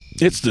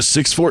It's the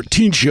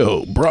 614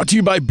 Show, brought to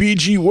you by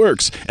BG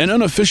Works, and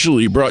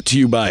unofficially brought to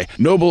you by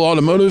Noble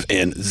Automotive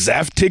and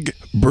Zaftig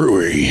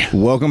Brewery.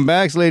 Welcome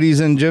back, ladies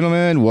and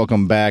gentlemen.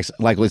 Welcome back.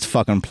 Like, it's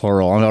fucking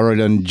plural. I'm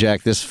already done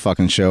jacked this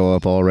fucking show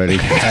up already.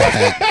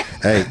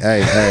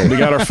 Hey. We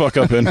got our fuck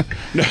up in.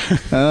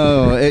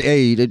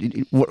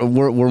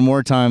 We're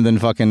more time than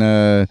fucking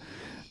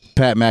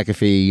Pat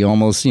McAfee.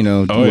 Almost, an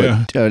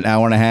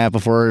hour and a half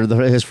before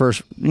his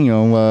first,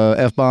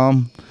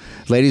 F-bomb.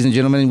 Ladies and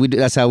gentlemen,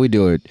 that's how we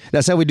do it.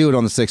 That's how we do it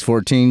on the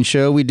 614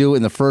 Show. We do it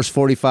in the first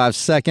 45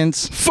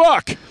 seconds.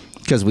 Fuck!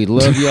 Because we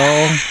love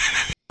y'all.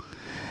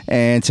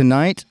 And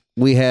tonight,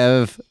 we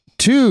have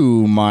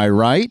to my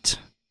right.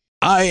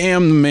 I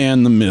am the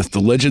man, the myth, the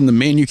legend, the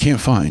man you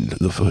can't find,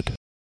 the Foot.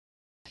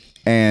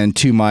 And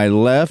to my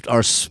left,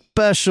 our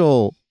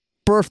special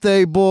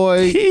birthday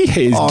boy. He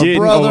is getting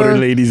brother. older,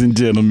 ladies and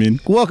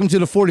gentlemen. Welcome to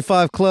the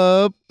 45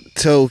 Club.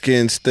 Toke,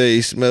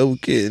 stay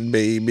smoking,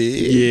 baby.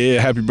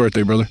 Yeah, happy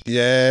birthday, brother.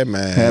 Yeah,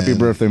 man. Happy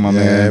birthday, my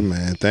man. Yeah,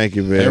 man. Thank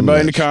you very much. Everybody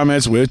in the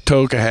comments with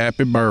Toke,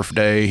 happy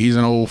birthday. He's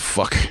an old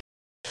fuck.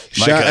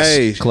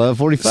 Hey, Club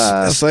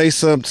 45. Say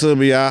something to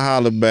me. I'll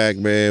holler back,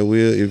 man.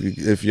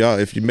 If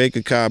you make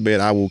a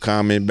comment, I will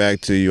comment back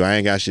to you. I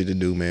ain't got shit to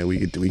do, man.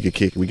 We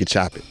could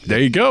chop it.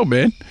 There you go,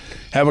 man.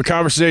 Have a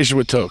conversation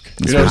with Toke.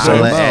 You know what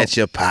I'm saying? At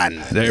your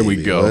partner. There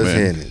we go,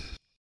 man.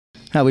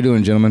 How we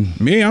doing, gentlemen?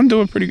 Me, I'm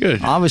doing pretty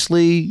good.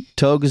 Obviously,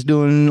 Toke is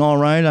doing all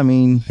right. I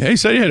mean, yeah, he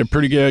said he had a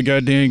pretty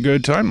goddamn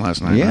good time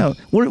last night. Yeah.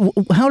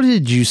 How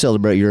did you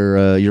celebrate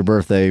your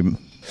birthday?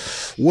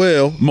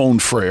 Well, Mon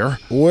frere.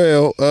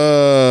 Well,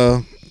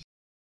 the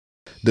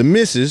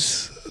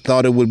missus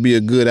thought it would be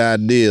a good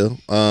idea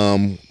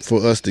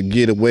for us to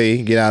get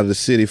out of the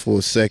city for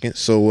a second.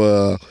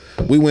 So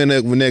we went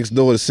up next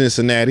door to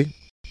Cincinnati.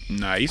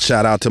 Nice.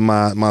 Shout out to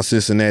my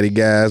Cincinnati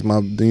guys, my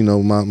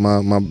Bengals,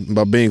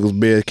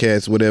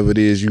 Bearcats, whatever it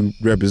is you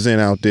represent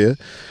out there.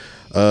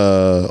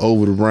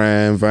 Over the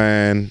Rhine,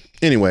 Vine.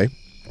 Anyway.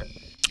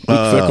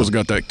 Luke Fickle's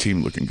got that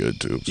team looking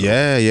good too. So.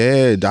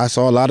 Yeah. I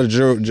saw a lot of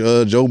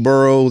Joe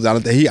Burrows. I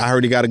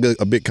heard he got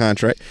a big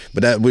contract,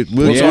 but we'll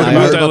talk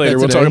about that later.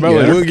 We'll talk about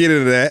later. We'll get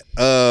into that.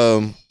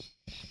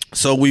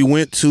 So we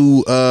went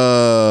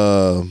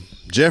to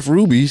Jeff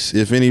Ruby's.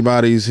 If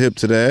anybody's hip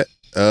to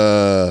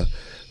that,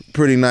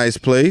 pretty nice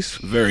place.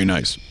 Very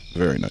nice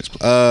place.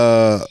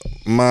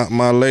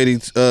 My lady,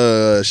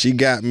 she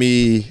got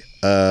me.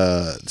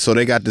 So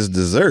they got this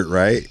dessert,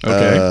 right?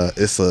 Okay.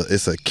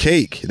 It's a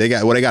cake. They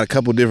got a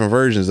couple different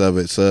versions of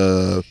it.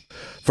 It's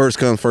first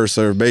come first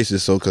serve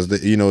basis. So because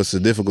it's a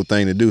difficult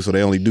thing to do, so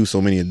they only do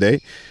so many a day.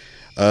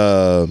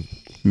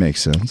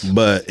 Makes sense.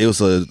 But it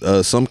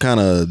was some kind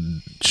of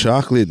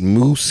chocolate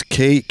mousse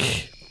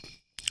cake.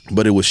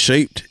 But it was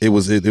shaped. It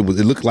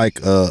looked like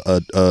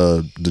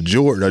the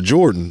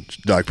Jordan,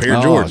 like pair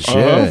of Jordans.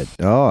 Shit.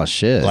 Oh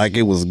shit! Like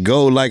it was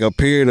gold, like a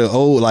pair of the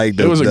old, like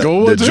it was a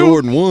gold the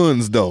Jordan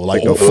ones though,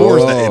 like the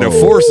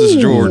Forces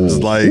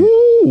Jordans, like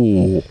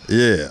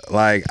yeah,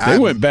 like they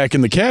went back in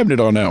the cabinet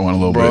on that one a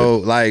little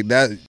bit, like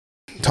that.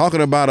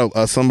 Talking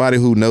about somebody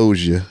who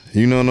knows you,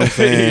 you know what I'm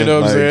saying? You know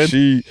what I'm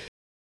saying?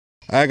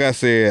 Like I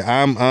said,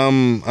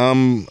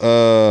 I'm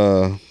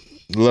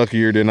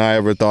luckier than I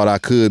ever thought I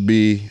could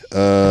be.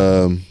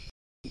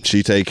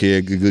 She take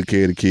good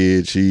care of the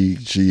kid. She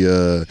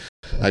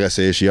like I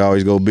said, she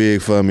always go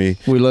big for me.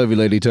 We love you,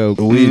 Lady Toke.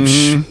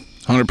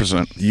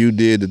 100%. You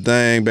did the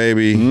thing,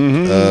 baby.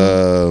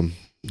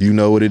 You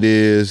know what it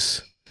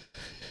is.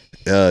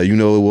 You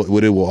know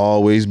what it will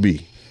always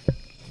be.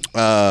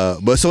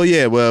 But so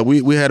yeah, well,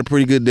 we had a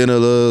pretty good dinner.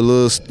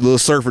 Little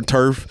surf and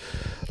turf.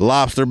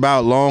 Lobster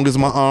about long as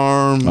my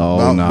arm,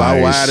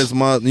 about wide as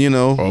my,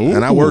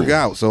 and I work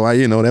out, so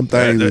them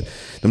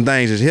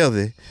things is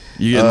healthy.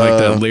 You getting like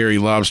that Larry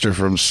Lobster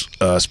from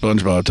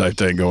SpongeBob type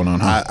thing going on,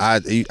 huh?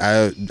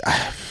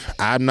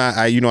 I'm not.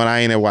 I ain't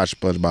never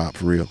watched SpongeBob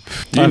for real.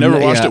 You never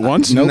watched it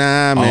once? Nope.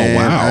 Nah, man. Oh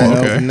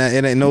wow. Okay.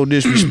 It ain't no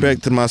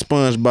disrespect to my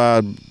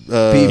SpongeBob.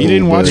 He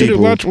didn't watch it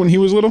much when he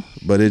was little,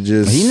 but it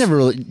just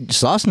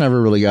Sauce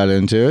never really got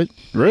into it.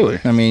 Really?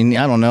 I mean,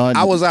 I don't know.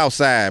 I was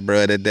outside,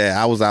 bro.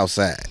 I was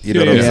outside. You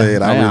know what I'm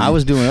saying? I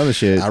was doing other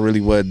shit. I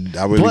really wasn't.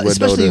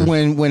 Especially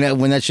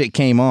when that shit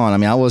came on. I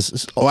mean, I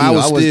was. I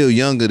was still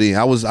younger then.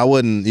 I wasn't.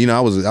 I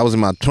was in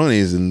my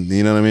 20s, and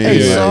you know what I mean.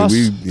 Hey, Sauce,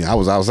 I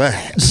was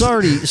outside.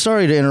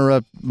 Sorry to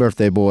interrupt,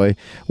 birthday boy.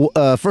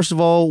 First of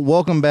all,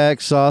 welcome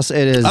back, Sauce.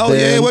 It is.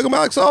 Welcome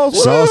back,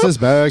 Sauce. Sauce is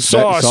back.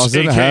 Sauce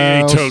in the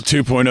house. Toke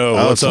 2.0.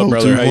 What's up,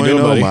 brother? How you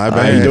doing, buddy? My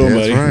bad. How you doing,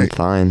 buddy? Right.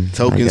 Fine.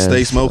 Token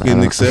stay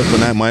smoking, except for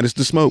not minus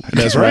the smoke.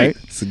 That's right.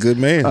 It's a good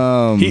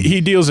man. He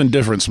deals in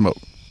different smoke.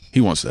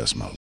 He wants that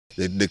smoke.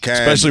 The kind,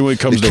 especially when it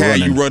comes the to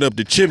kind running. you run up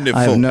the chimney for.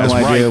 I have no That's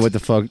idea right. what the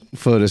fuck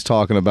Foot is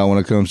talking about when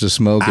it comes to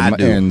smoke I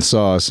do. and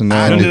sauce. And No.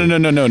 I I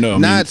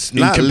mean, Not in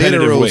competitive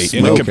literal way. In a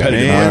smoking,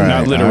 competitive man. way.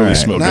 Not literally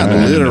smoking. Not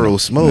No. literal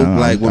smoke. No,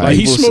 like when Like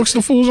he people smokes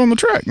the fools on the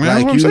track, man.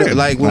 That's what I'm saying.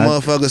 like when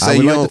motherfuckers say I you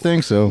would like don't to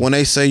think so. when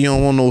they say you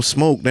don't want no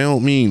smoke, they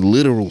don't mean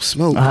literal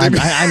smoke. I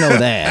know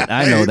that.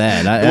 I know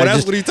that. Well,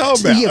 that's what he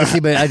talking about. Yeah, but, see,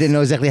 but I didn't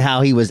know exactly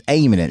how he was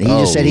aiming it. He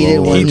just said he didn't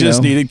Lord. want. He you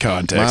just know. needed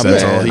context. My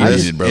That's bad. all he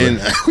needed, brother.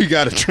 And we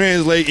got to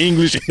translate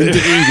English into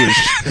English.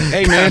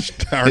 Hey, man,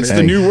 it's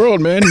the new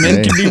world, man.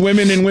 Men can be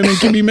women and women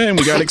can be men.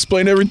 We got to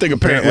explain everything,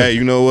 apparently. Hey,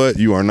 you know what?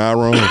 You are not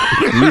wrong.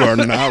 You are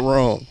not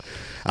wrong.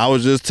 I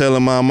was just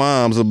telling my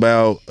moms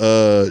about,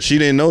 she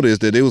didn't notice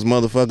that there was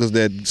motherfuckers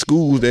that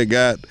schools that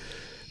got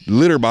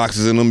litter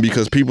boxes in them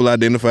because people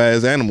identify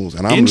as animals.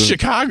 And In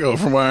Chicago,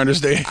 from what I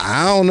understand.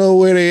 I don't know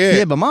where they at.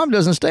 Yeah, but mom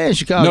doesn't stay in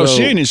Chicago. No,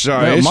 she ain't in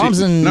Chicago. No, mom's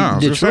in I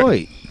was gonna say.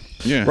 Detroit.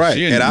 Yeah, Right,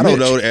 she in and I don't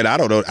Mitch. know, and I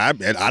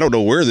don't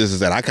know where this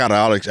is at. I kind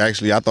of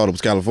actually I thought it was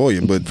California,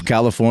 but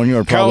California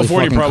or probably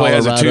California fucking probably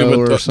has it too, Colorado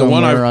but or the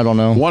one somewhere, I don't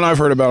know. one I've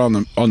heard about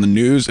on the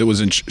news, it was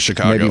in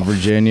Chicago. Maybe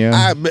Virginia.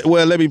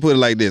 well, let me put it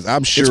like this: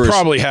 I'm sure It's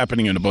probably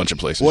happening in a bunch of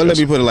places. Well, let yes.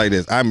 me put it like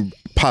this: I'm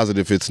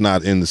positive it's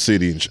not in the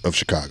city of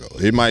Chicago.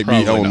 It might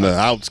be Probably on not. the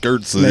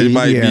outskirts. Maybe, It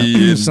might yeah.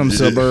 be in Some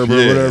suburb or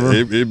whatever.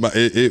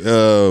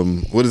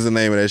 What is the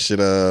name of that shit?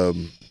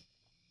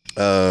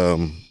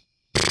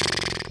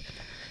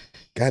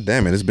 God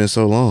damn it! It's been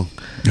so long.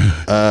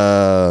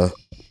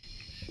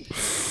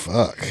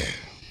 Fuck.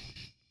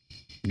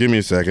 Give me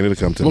a second. It'll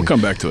come to me. We'll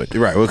come back to it.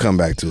 Right, we'll come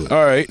back to it.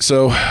 All right,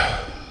 so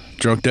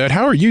Drunk Dad,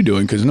 how are you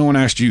doing? Because no one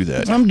asked you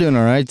that. I'm doing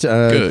all right.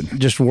 Good.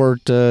 Just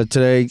worked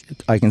today.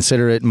 I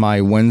consider it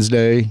my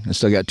Wednesday. I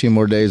still got 2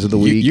 more days of the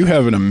week. You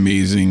have an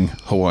amazing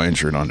Hawaiian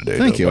shirt on today.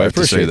 Thank though, you. I have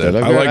to say appreciate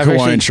that. I like I've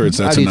Hawaiian actually- shirts.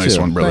 That's I a do nice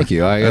too. one, brother. Thank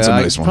you. That's a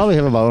I nice one. probably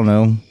have about, I don't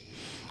know,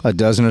 a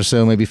dozen or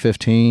so, maybe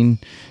 15.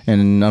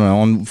 And I don't know,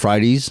 on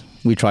Fridays,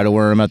 we try to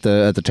wear them at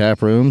the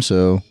tap room.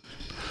 So.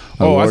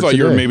 I wore it thought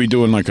you were today. maybe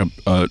doing like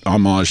a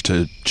homage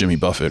to Jimmy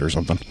Buffett or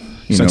something.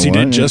 You Since know he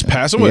did what? just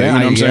pass away, Yeah, you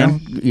know what I'm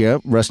saying?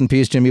 Yep. Rest in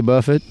peace, Jimmy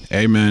Buffett.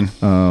 Amen.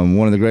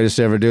 One of the greatest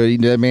to ever do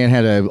it. That man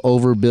had an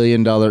over $1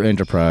 billion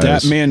enterprise.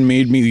 That man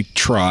made me I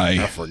try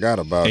forgot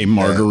about a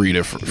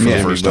margarita for the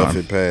first time.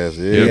 Buffett passed.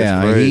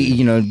 Yeah, it's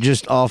he, crazy.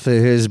 just off of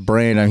his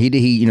brand, I mean,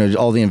 he,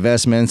 all the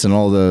investments and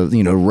all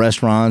the,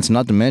 restaurants,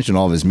 not to mention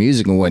all of his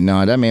music and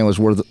whatnot. That man was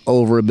worth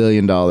over $1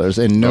 billion,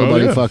 and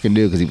nobody yeah. fucking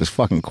knew because he was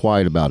fucking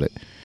quiet about it.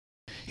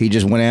 He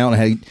just went out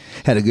and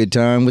had a good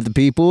time with the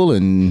people,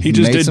 and He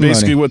just made did some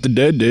basically money. what the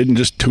Dead did and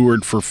just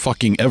toured for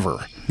fucking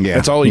ever. Yeah,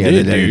 That's all he yeah,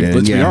 did, they dude.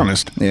 Let's be yeah.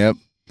 honest. Yep.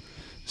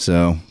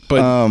 So,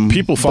 But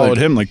people followed but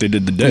him like they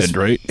did the Dead,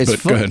 right? It's But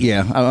fun, go ahead.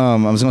 Yeah, I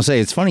was gonna say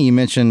it's funny you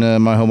mentioned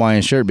my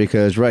Hawaiian shirt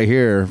because right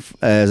here,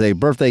 as a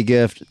birthday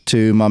gift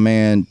to my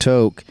man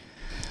Toke.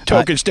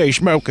 Toke and stay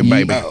smoking,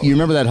 baby. You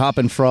remember that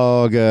Hoppin'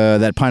 Frog,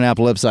 that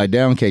pineapple upside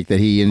down cake that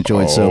he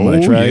enjoyed so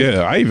much, right?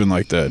 Yeah, I even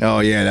like that. Oh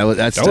yeah,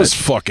 That was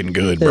fucking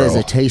good, It is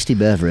bro. a tasty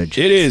beverage.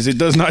 It is. It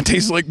does not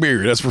taste like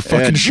beer. That's for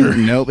fucking sure.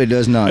 Nope, it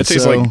does not. It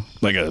tastes So,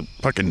 like a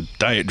fucking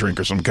diet drink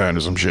or some kind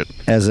of some shit.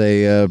 as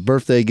a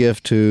birthday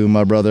gift to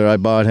my brother, I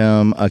bought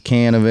him a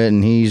can of it,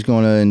 and he's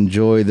going to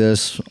enjoy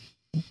this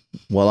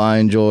while I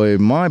enjoy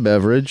my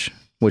beverage,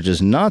 which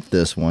is not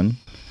this one.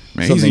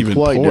 Man, Something he's even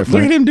quite pour. different.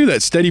 Look at him do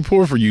that steady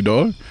pour for you,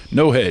 dog.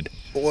 No head.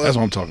 That's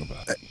what I'm talking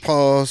about.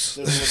 Pause.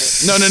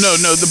 No.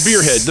 The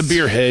beer head. The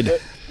beer head.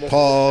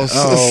 Pause.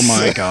 Oh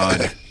my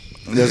god.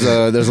 There's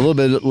a little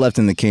bit left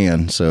in the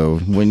can, so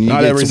when you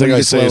Not get, everything when you I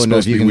get say slow is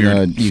enough, supposed to you be can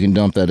weird. you can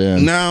dump that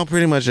in. No,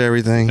 pretty much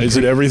everything. Is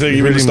it everything?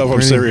 Even the stuff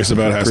I'm serious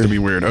about has to be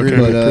weird. Okay.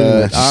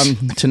 But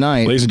I'm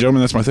tonight. Ladies and gentlemen,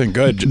 that's my thing.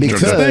 Go ahead. Drunk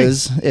Dad.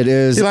 Because it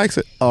is He likes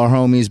it. our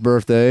homie's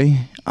birthday,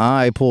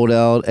 I pulled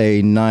out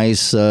a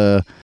nice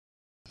favorite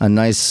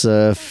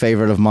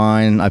of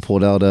mine. I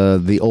pulled out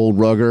the Old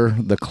Rugger,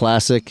 the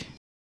classic.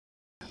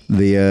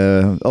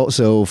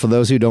 So for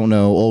those who don't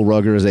know, Old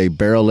Rugger is a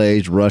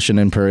barrel-aged Russian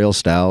Imperial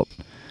Stout.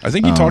 I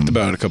think you talked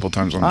about it a couple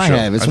times on the I show.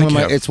 have. I think you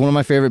have. It's one of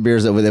my favorite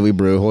beers that we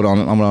brew. Hold on,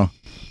 I'm gonna.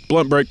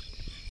 Blunt break.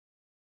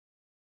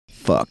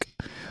 Fuck.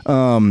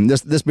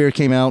 This beer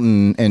came out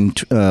in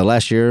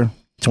last year,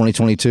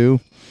 2022,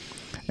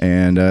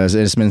 and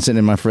it's been sitting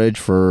in my fridge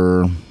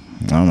for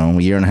I don't know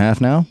a year and a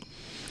half now.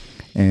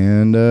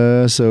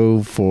 And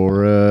so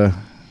for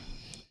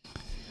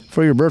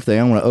your birthday,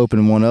 I'm gonna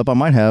open one up. I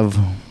might have.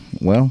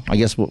 Well, I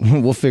guess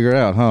we'll figure it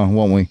out, huh?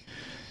 Won't we?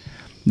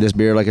 This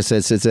beer, like I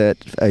said, sits at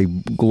a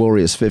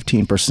glorious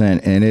 15%,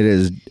 and it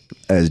is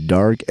as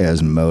dark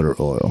as motor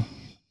oil.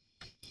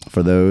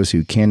 For those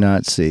who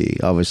cannot see,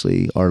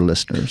 obviously, our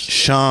listeners.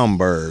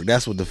 Schaumburg.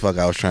 That's what the fuck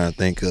I was trying to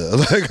think of.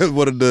 Like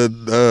what are the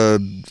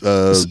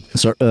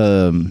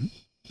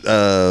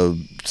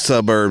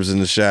suburbs in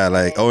the Chi?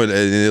 Like in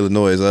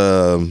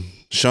Illinois,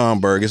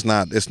 Schaumburg. It's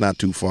not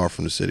too far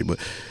from the city, but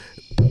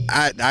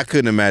I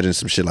couldn't imagine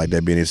some shit like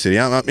that being in the city.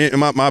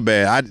 My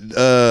bad.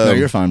 No,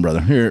 you're fine,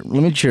 brother. Here,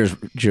 let me cheers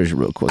you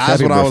real quick.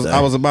 That's what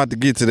I was about to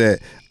get to that.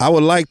 I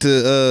would like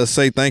to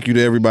say thank you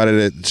to everybody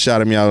that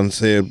shouted me out and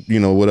said,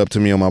 what up to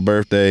me on my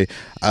birthday.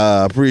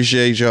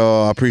 Appreciate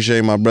y'all. I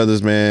appreciate my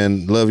brothers,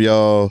 man. Love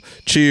y'all.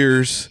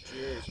 Cheers.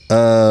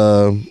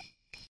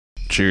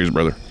 Cheers,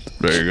 brother.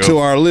 There you go. To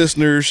our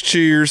listeners,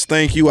 cheers.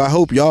 Thank you. I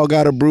hope y'all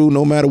got a brew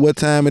no matter what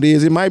time it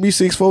is. It might be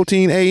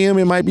 6:14 a.m.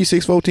 It might be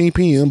 6:14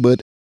 p.m.,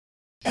 but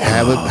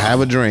have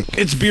a drink.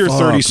 It's beer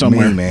 30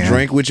 somewhere. Me, man.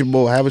 Drink with your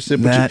boy. Have a sip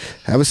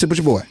with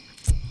your boy.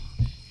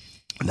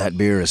 That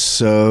beer is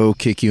so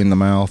kick you in the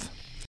mouth.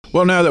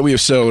 Well, now that we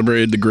have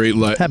celebrated the great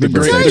Happy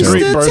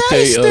birthday,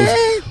 birthday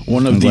of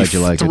one of the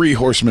like three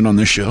horsemen on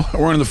this show,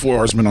 or one of the four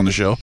horsemen on the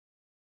show,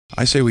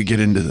 I say we get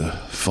into the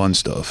fun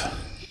stuff.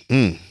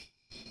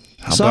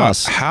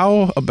 Sauce.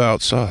 How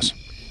about sauce?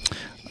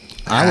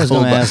 I was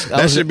going to ask.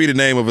 That should be the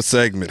name of a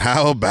segment.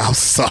 How about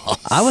sauce?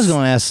 I was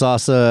going to ask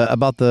Sauce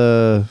about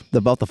the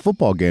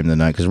football game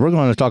tonight because we're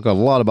going to talk a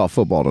lot about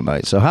football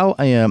tonight. So how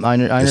I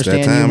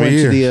understand you went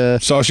to the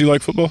Sauce. You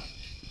like football?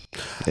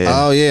 Yeah.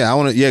 Oh yeah, I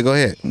want to. Yeah, go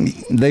ahead.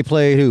 They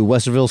played who?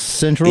 Westerville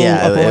Central.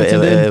 Yeah,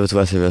 it was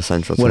Westerville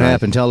Central. What tonight.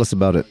 happened? Tell us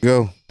about it.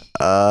 Go.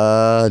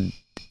 The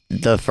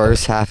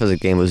first half of the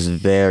game was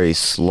very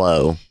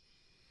slow.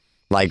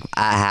 Like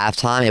at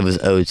halftime, it was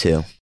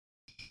 0-2.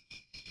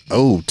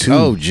 0-2.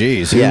 Oh,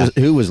 geez.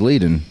 Who was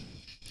leading?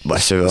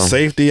 Westerville.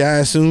 Safety, I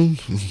assume.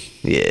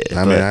 Yeah.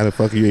 I mean, how the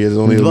fuck you is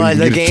only. But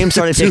the game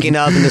started picking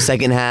up in the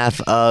second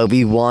half.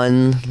 We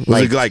won.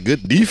 Was it like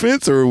good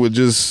defense or was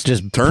just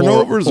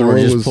turnovers or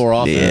just poor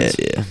offense?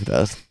 Yeah,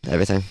 both,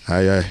 everything.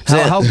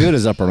 How good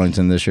is Upper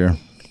Arlington this year?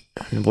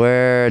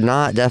 We're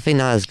definitely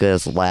not as good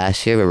as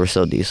last year, but we're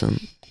still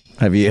decent.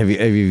 Have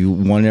you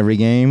won every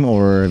game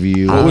or have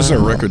you? What was their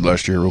record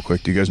last year, real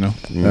quick? Do you guys know?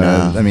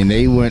 No. I mean,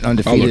 they went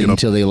undefeated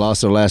until they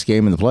lost their last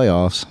game in the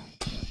playoffs.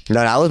 No,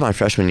 that was my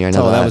freshman year.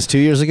 That was 2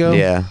 years ago?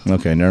 Yeah.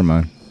 Okay, never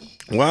mind.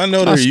 Well, I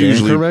know they're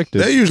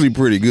usually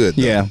pretty good.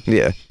 Though.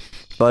 Yeah.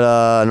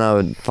 But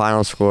no,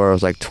 final score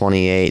was like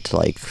 28 to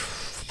like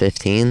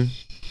 15.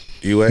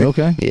 UA?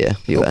 Okay. Yeah,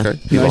 UA. Okay.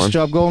 Nice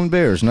job, Golden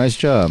Bears. Nice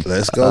job.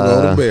 Let's go,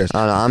 Golden Bears. I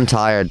don't know, I'm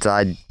tired.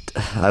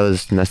 I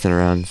was messing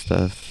around and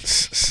stuff.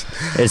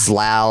 It's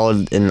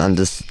loud and I'm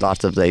just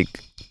lots of like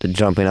the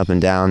jumping up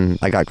and down.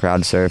 I got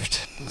crowd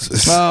surfed.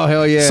 Oh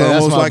hell yeah! It's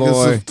That's almost my like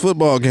boy. it's a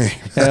football game.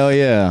 Hell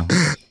yeah!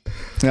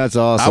 That's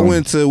awesome.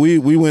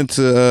 We went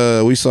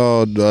to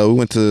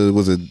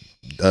was it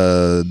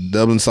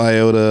Dublin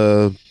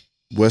Scioto,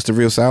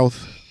 Westerville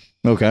South.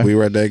 Okay. We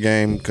were at that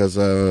game because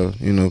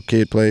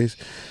kid plays,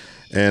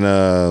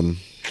 and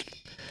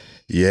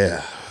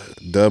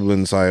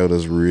Dublin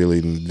Scioto's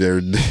really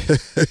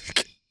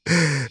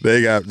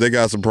they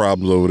got some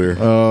problems over there.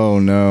 Oh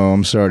no,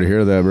 I'm sorry to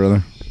hear that,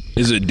 brother.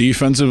 Is it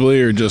defensively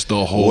or just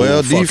the whole?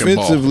 Well, fucking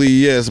defensively, ball?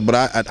 yes, but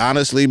I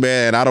honestly,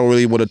 man, I don't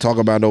really want to talk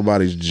about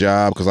nobody's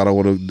job because I don't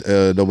want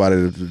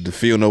nobody to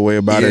feel no way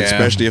about it,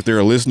 especially if they're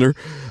a listener.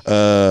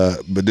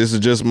 But this is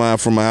just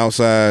from my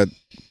outside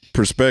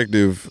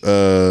perspective,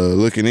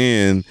 looking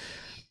in.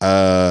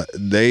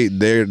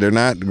 They're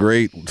not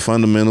great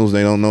fundamentals.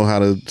 They don't know how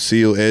to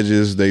seal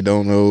edges. They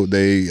don't know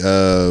they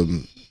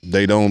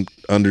don't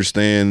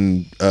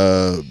understand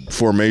the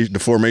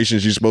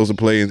formations you're supposed to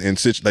play in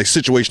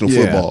situational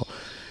football.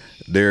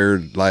 They're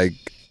like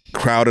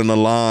crowding the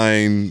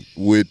line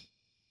when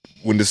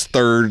it's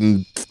third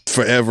and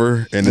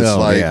forever, and it's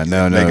and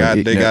then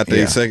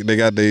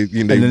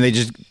they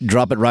just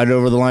drop it right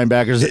over the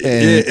linebackers,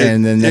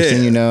 and then next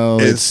thing you know,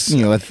 it's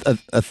a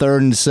 3rd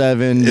and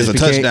 7 is a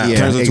touchdown,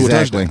 turns into a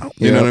touchdown.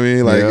 You know what I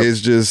mean? Like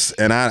it's just,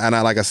 and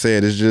I like I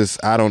said, it's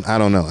just I don't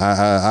know.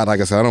 I like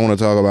I said, I don't want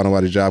to talk about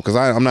nobody's job because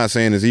I'm not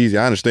saying it's easy.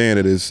 I understand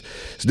that it's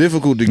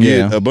difficult to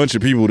get a bunch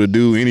of people to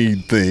do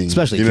anything,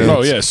 especially kids.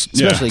 Oh yes,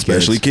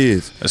 especially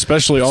kids,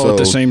 especially all at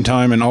the same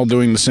time and all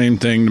doing the same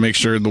thing to make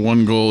sure the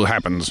one goal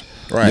happens.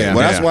 Right. Yeah.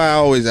 Well, that's why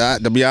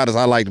to be honest,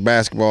 I liked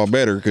basketball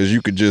better because you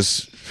could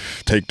just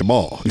take the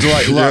ball. It's a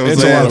lot of a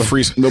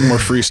little more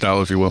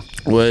freestyle, if you will.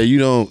 Well, you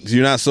don't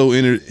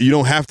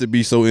have to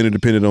be so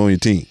interdependent on your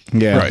team.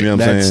 Yeah, right. You know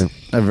what I'm saying?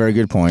 A very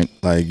good point.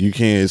 Like you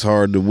can't. It's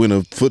hard to win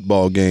a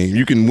football game.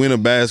 You can win a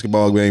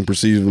basketball game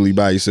perceivably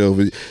by yourself.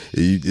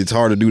 It's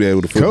hard to do that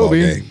with a football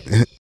game.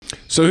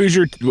 So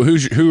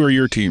who are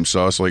your teams,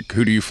 Sauce? Like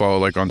who do you follow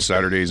like on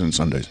Saturdays and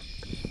Sundays?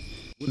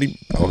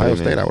 Ohio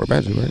State, I would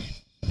imagine, right?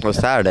 Well,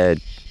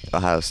 Saturday,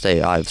 Ohio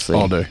State, obviously.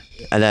 All day.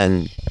 And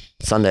then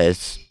Sunday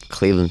is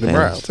Cleveland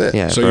fans. Browns,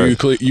 yeah. So you're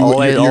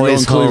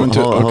always going Cleveland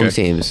too? home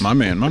teams. My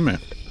man.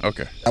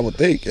 Okay. I would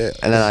think, yeah.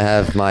 And then I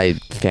have my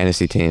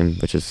fantasy team,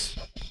 which is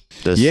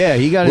this. Yeah,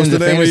 he got What's into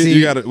the name fantasy.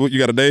 you got a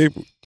name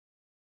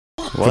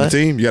for the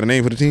team? You got a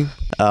name for the team?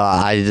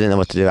 I didn't know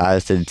what to do. I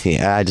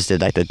just did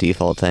like the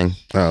default thing.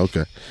 Oh,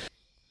 okay.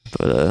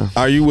 But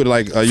are you with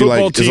like? Are you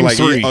Football like? Is it team like?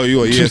 3. Oh,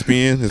 you on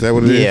ESPN? Is that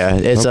what it is? Yeah,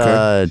 it's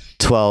okay.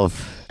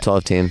 12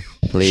 team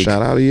league.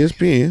 Shout out to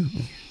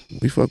ESPN.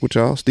 We fuck with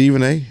y'all.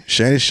 Stephen A.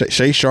 Shay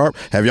Sharp.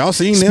 Have y'all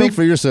seen them? Speak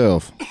for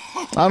yourself.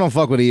 I don't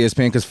fuck with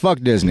ESPN because fuck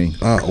Disney.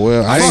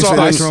 Well, I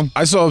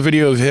saw a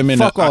video of him in.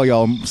 Fuck all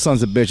y'all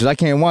sons of bitches. I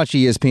can't watch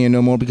ESPN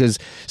no more because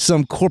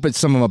some corporate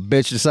son of a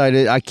bitch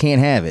decided I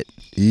can't have it.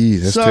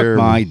 That's Suck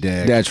terrible. my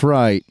dick. That's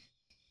right.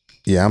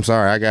 Yeah, I'm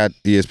sorry. I got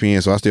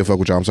ESPN, so I still fuck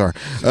with y'all. I'm sorry.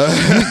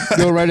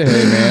 Go right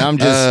ahead, man. I'm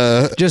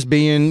just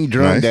being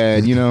drunk, nice.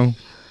 Dad. You know.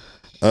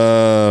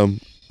 So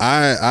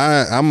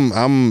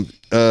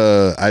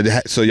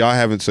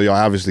y'all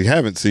obviously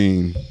haven't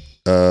seen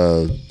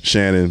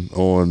Shannon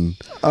on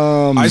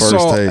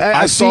First Take.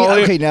 I saw.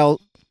 Okay, now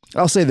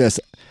I'll say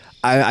this.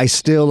 I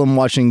still am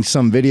watching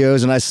some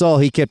videos, and I saw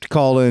he kept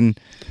calling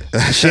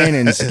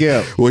Shannon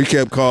Skip. Well, he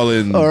kept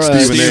calling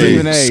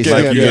Stephen A. Skip,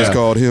 like you just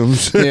called him.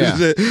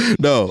 Yeah.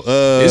 No.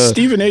 Is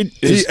Stephen A.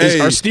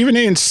 Are Stephen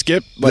A. and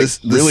Skip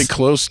really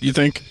close? Do you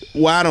think?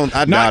 Well,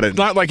 I doubt it.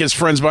 Not like his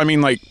friends, but I mean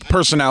like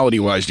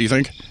personality-wise. Do you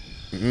think?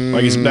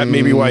 Like, is that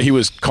maybe why he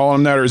was calling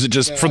him that, or is it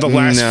just for the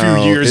last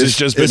few years? It's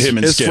just been him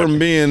and Skip. It's from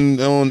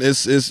being on.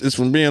 It's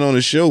from being on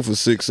the show for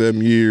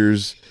 6-7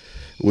 years.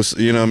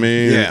 You know what I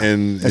mean? Yeah,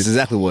 and that's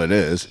exactly what it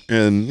is.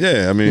 And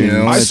yeah, I mean,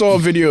 I saw a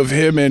video of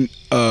him and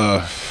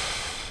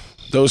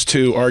those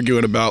two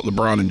arguing about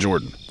LeBron and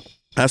Jordan.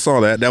 I saw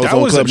that. That was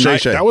on Club Shay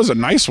Shay. That was a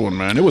nice one,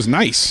 man. It was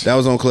nice. That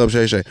was on Club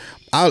Shay Shay.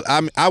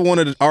 I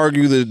wanted to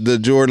argue the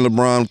Jordan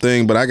LeBron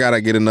thing, but I gotta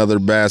get another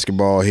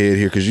basketball head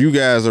here because you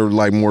guys are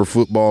like more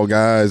football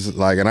guys,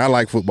 and I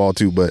like football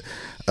too, but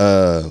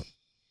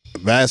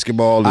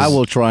basketball is, I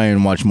will try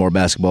and watch more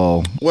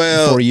basketball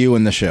for you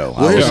in the show.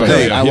 Well, here's the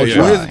thing. I will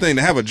try. Well, here's the thing.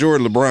 To have a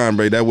Jordan LeBron,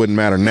 but that wouldn't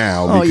matter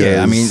now. Oh, because,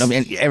 yeah. I mean,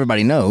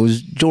 everybody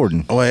knows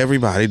Jordan. Well,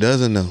 everybody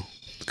doesn't know.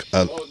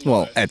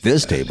 Well, at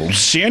this table,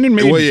 Shannon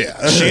made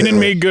Shannon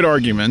made good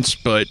arguments,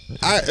 but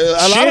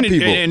a lot of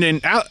people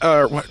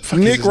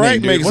Nick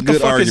Wright makes what good the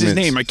fuck arguments. is his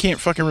name? I can't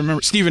fucking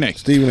remember. Stephen A.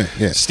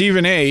 Yeah.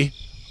 Stephen A.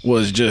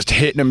 was just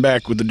hitting him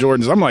back with the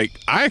Jordans. I'm like,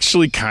 I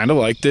actually kind of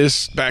like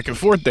this back and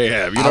forth they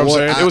have. You know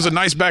what I'm saying? It was a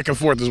nice back and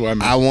forth, is what I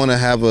mean. I want to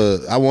have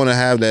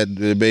that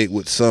debate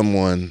with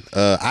someone.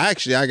 I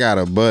got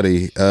a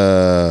buddy.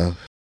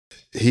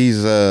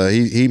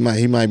 He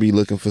might be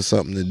looking for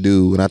something to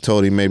do, and I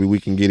told him maybe we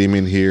can get him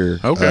in here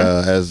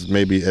as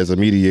a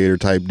mediator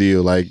type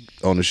deal, like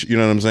on the you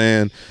know what I'm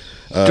saying?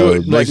 Do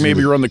it like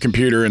maybe run the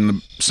computer and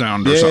the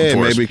sound or something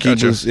for us. Maybe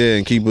keep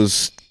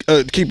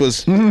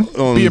us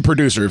on, be a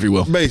producer, if you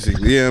will.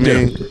 Basically, yeah. I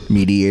mean,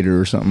 mediator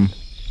or something.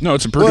 No,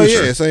 it's a producer.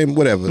 Well, yeah, same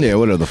whatever. Yeah,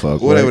 whatever the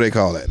fuck. Whatever they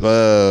call it.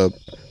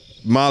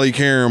 Molly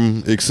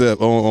Karam, except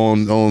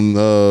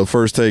on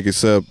First Take,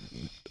 except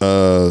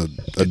a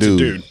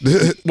dude.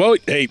 Well,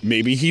 hey,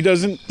 maybe he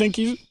doesn't think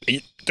dude.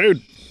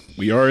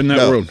 We are in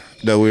that world.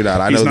 No, we're not.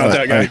 I know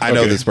that guy. I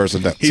know this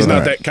person. He's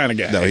not that kind of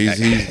guy. No,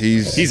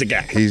 he's a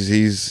guy.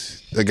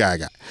 He's a guy.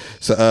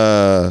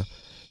 So,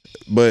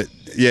 but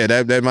yeah,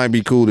 that might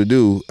be cool to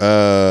do.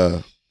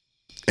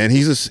 And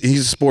he's a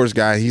sports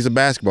guy. He's a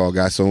basketball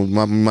guy, so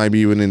might be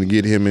even to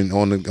get him in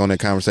on that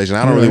conversation.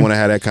 I don't really want to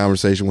have that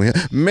conversation with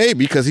him.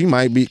 Maybe because he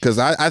might be, because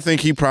I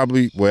think he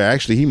probably, well,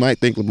 actually, he might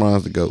think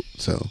LeBron's the GOAT.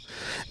 So,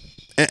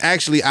 and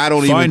actually, I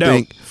don't even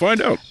think.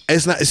 Find out.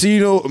 It's not. See,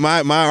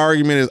 my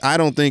argument is I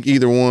don't think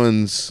either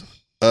one's.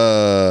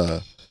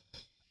 I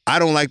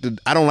don't like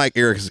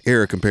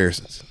era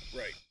comparisons.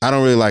 I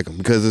don't really like them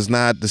because it's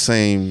not the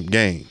same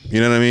game.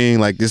 You know what I mean?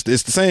 Like it's the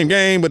same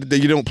game, but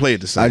you don't play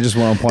it the same. I just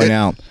want to point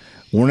out,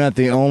 we're not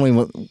the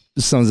only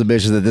sons of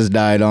bitches that this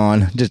died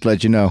on. Just to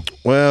let you know.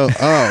 Well,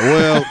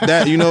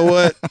 that you know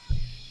what?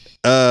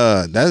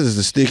 That is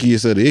the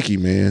stickiest of the icky,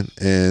 man.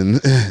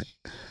 And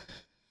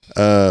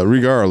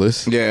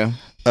regardless, yeah.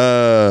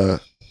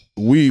 The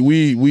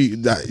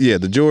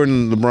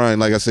Jordan LeBron,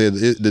 like I said,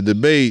 the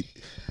debate.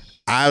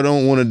 I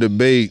don't want to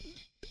debate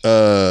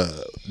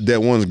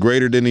that one's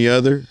greater than the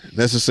other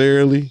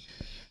necessarily.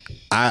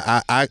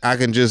 I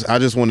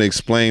just want to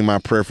explain my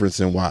preference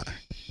and why.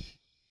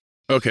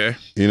 Okay.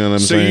 You know what I'm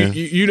saying? So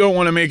you don't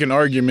want to make an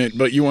argument,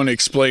 but you want to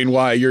explain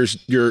why you're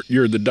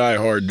the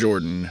diehard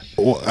Jordan.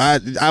 Well,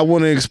 I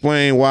want to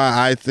explain why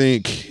I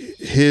think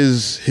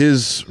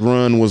his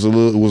run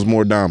was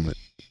more dominant.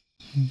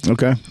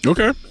 Okay. You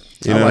know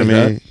what I mean?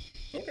 That.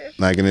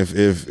 Like, and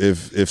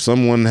if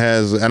someone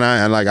has, and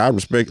I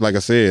respect, like I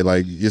said,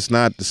 like it's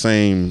not the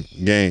same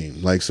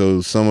game. Like, so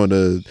some of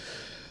the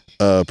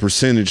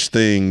percentage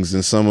things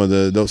and some of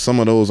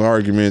those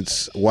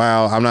arguments,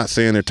 while I'm not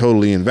saying they're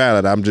totally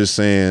invalid, I'm just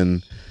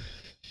saying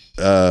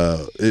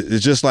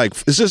it's just like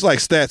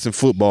stats in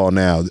football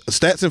now.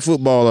 Stats in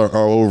football are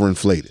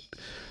overinflated.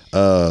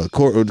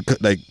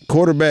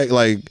 Quarterback,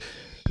 like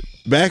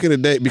back in the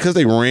day, because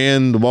they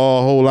ran the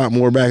ball a whole lot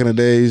more back in the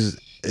days.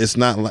 It's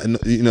not like,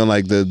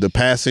 like the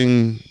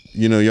passing,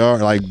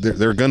 yard, like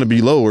they're going to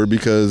be lower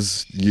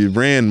because you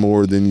ran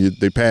more than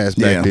they passed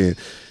back then.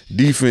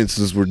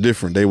 Defenses were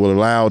different. They were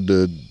allowed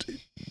to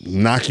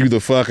knock you the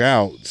fuck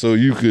out so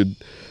you could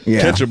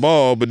catch a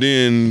ball, but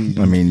then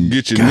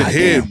get your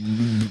head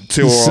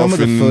tore some off.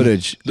 of the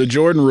footage. The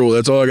Jordan rule.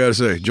 That's all I gotta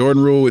say.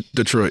 Jordan rule with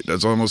Detroit.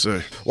 That's all I'm gonna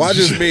say. Well, I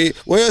just mean,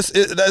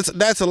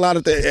 that's a lot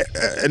of things,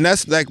 and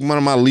that's like one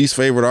of my least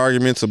favorite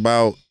arguments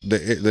about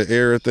the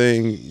era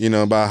thing. You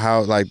know, about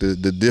how like the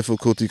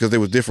difficulty, because there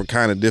was different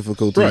kind of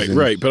difficulties.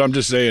 Right. But I'm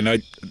just saying,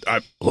 I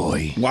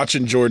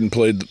watching Jordan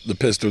play the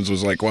Pistons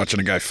was like watching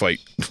a guy fight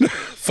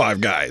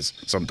 5 guys.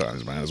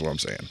 Sometimes, man, that's what I'm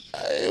saying.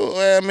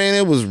 I mean,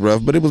 it was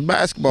rough, but it was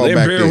basketball. They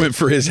back Bear then. went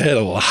for his head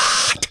a lot.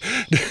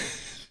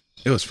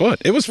 It was fun.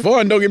 It was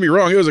fun. Don't get me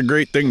wrong. It was a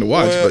great thing to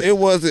watch. Well, but it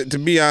wasn't. To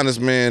be honest,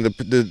 man.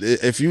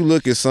 If you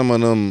look at some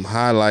of them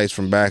highlights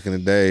from back in the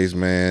days,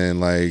 man,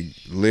 like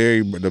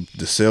Larry, the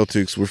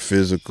Celtics were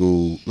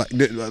physical. Like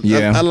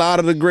a lot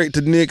of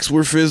the Knicks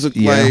were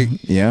physical.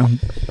 Yeah, like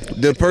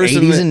the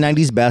person. 80s and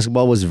 90s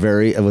basketball was a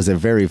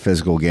very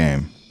physical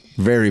game.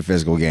 Very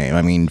physical game.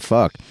 I mean,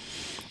 fuck.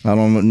 I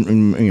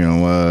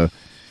don't.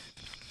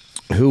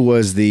 Who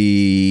was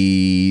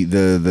the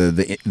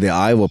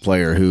Iowa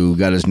player who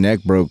got his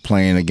neck broke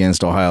playing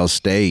against Ohio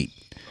State?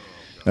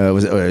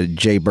 Was it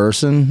Jay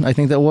Burson? I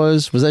think that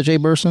was. Was that Jay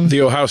Burson?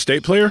 The Ohio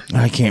State player?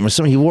 I can't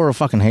remember. He wore a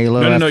fucking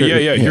halo. No.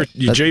 Yeah.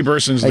 Jay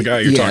Burson's the guy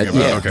you're talking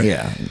about. Okay.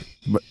 Yeah.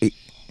 But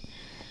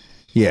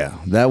yeah,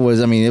 that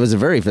was. I mean, it was a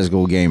very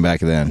physical game back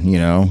then. You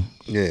know.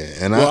 Yeah,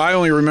 and I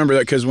only remember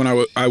that because when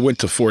I went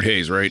to Fort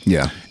Hays, right?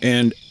 Yeah.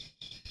 And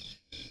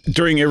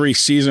during every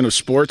season of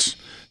sports,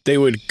 they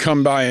would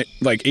come by,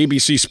 like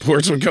ABC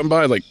Sports would come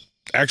by, like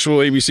actual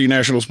ABC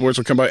National Sports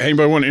would come by. Hey,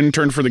 anybody want to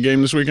intern for the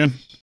game this weekend?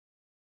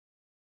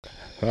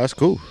 That's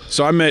cool.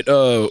 So I met,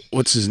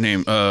 what's his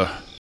name? The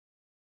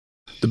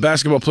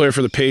basketball player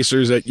for the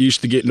Pacers that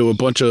used to get into a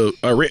bunch of,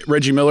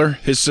 Reggie Miller,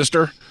 his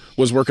sister,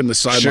 was working the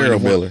sideline.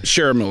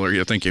 Shara Miller,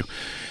 yeah, thank you.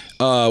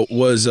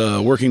 Was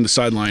working the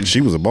sideline.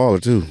 She was a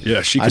baller, too.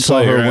 Yeah, she could I saw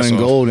play her her ass win off.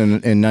 gold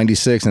in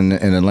 '96 in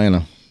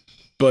Atlanta.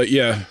 But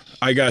yeah,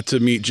 I got to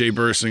meet Jay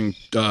Bursing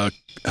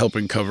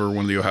helping cover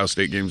one of the Ohio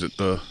State games at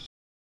the.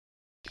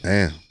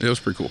 Damn. It was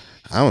pretty cool.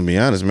 I'm gonna be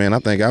honest, man. I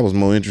think I was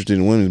more interested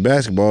in women's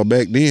basketball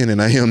back then than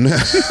I am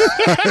now.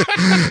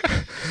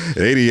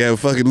 They didn't have a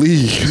fucking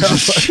league.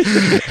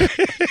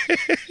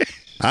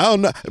 I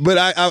don't know, but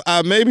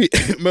I maybe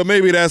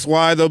that's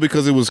why though,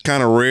 because it was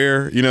kind of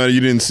rare. You know, you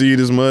didn't see it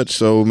as much,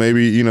 so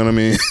maybe you know what I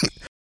mean.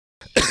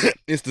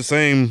 It's the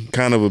same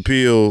kind of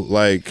appeal,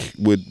 like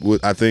with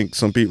I think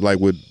some people like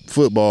with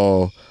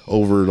football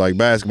over like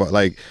basketball.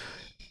 Like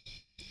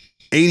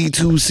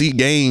 82 seat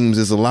Games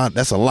is a lot.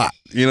 That's a lot.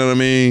 You know what I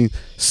mean?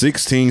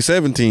 16,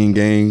 17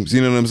 games.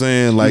 You know what I'm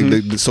saying? Like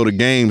so the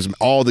games,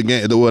 all the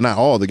games. Well, not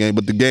all the games,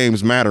 but the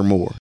games matter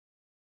more.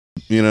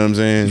 You know what I'm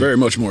saying? Very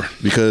much more.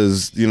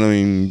 Because, you know what I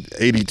mean,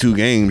 82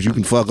 games, you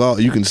can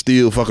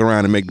still fuck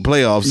around and make the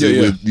playoffs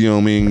with, you know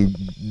what I mean,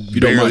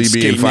 barely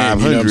being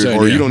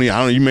 500.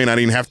 You may not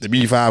even have to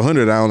be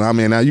 500. I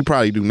mean, now you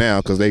probably do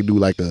now because they do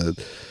like a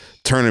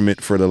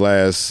tournament for the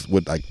last,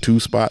 like 2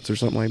 spots or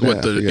something like that.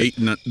 What,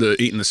 the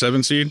 8 and the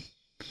 7 seed?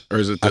 Or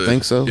is it I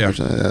think so. Yeah.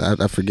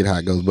 I forget how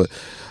it goes, but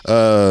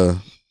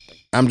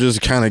I'm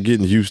just kind of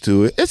getting used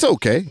to it. It's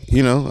okay,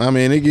 you know. I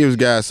mean, it gives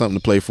guys something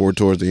to play for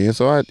towards the end,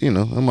 so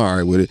I'm all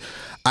right with it.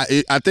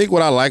 I think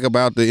what I like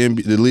about the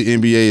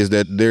NBA is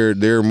that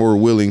they're more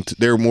willing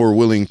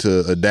to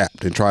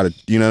adapt and try to,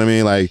 you know what I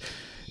mean. Like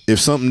if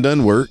something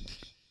doesn't work,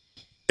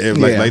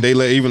 like they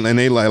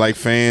let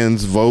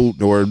fans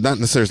vote, or not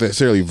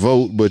necessarily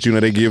vote, but you know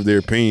they give their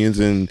opinions,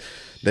 and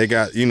they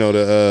got, you know,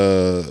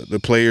 the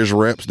players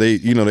reps, they,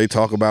 you know, they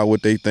talk about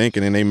what they think,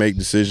 and then they make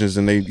decisions,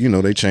 and they, you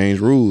know, they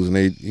change rules, and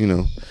they, you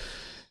know,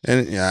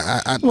 and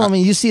I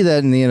mean, you see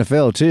that in the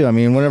NFL too. I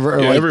mean, whenever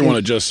everyone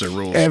adjusts their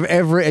rules.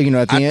 Every you know,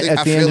 at the end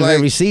of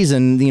every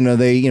season, you know,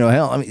 they, you know,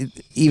 hell, I mean,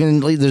 even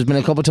there's been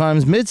a couple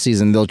times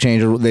mid-season they've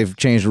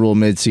changed the rule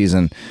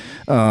mid-season.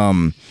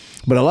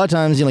 But a lot of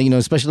times, you know,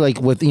 especially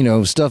like with, you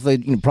know, stuff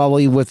that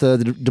probably with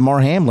DeMar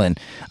Hamlin,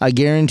 I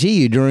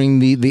guarantee you during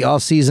the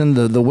off season,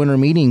 the winter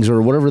meetings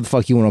or whatever the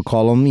fuck you want to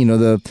call them, you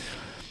know,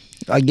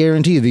 I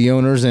guarantee you the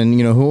owners and,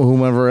 you know,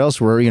 whomever else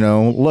were, you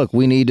know, look,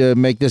 we need to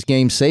make this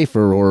game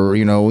safer, or,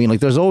 you know, like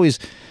they're always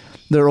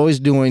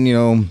doing, you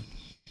know,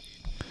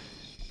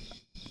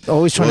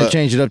 always trying to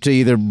change it up to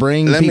either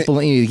bring people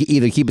in,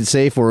 either keep it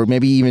safe or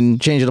maybe even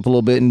change it up a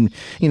little bit. And,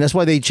 you know, that's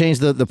why they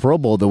changed the Pro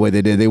Bowl the way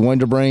they did. They wanted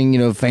to bring, you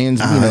know,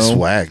 fans, you know. That's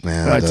whack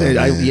now.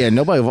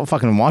 Nobody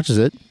fucking watches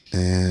it.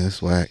 Yeah,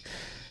 that's whack.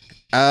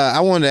 I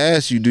wanted to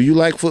ask you, do you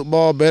like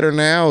football better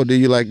now, or do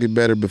you like it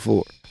better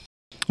before?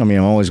 I mean,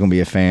 I'm always going to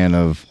be a fan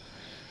of,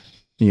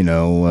 you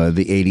know,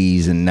 the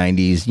 80s and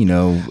 90s, you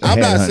know. I'm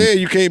not saying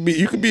you can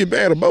be a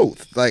fan of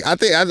both. Like, I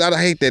think I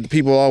hate that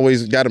people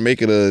always got to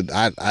make it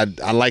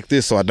I like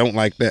this, so I don't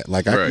like that.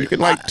 Like, you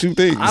can like two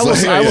things. I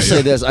will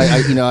say this.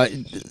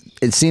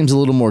 It seems a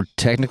little more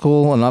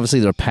technical, and obviously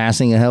they're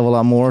passing a hell of a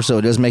lot more, so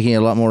it is making it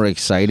a lot more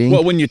exciting.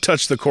 Well, when you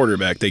touch the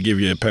quarterback, they give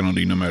you a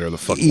penalty no matter the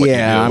fuck what you do.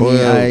 I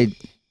mean,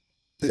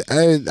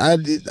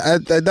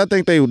 I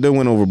think they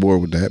went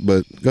overboard with that,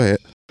 but go ahead.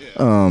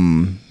 I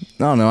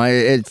don't know.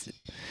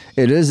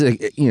 It is,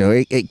 you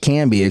know, it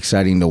can be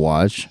exciting to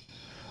watch.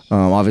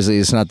 Obviously,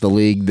 it's not the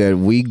league that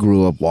we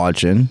grew up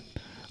watching,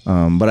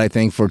 but I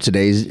think for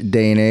today's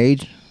day and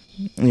age,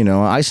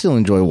 I still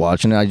enjoy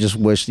watching it. I just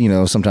wish,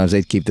 sometimes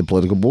they'd keep the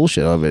political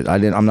bullshit of it.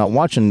 I'm not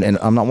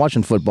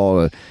watching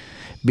football to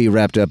be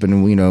wrapped up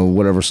in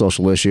whatever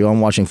social issue.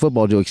 I'm watching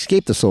football to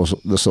escape the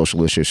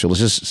social issue. So let's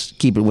just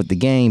keep it with the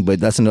game.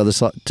 But that's another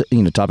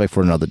topic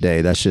for another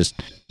day. That's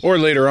just or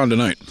later on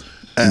tonight.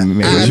 I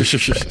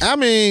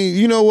mean,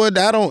 you know what?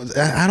 I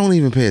don't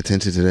even pay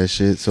attention to that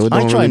shit. So it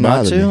don't really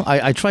bother me.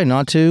 I try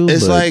not to.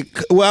 It's I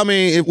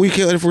mean,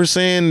 if we're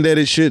saying that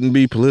it shouldn't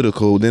be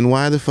political, then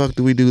why the fuck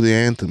do we do the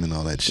anthem and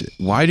all that shit?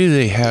 Why do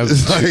they have?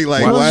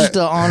 Why? Just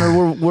to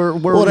honor. We're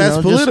well,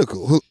 that's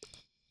political.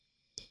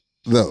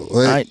 Though,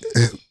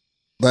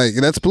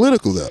 that's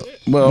political though.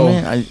 Well,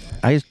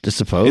 I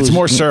suppose it's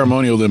more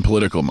ceremonial than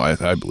political,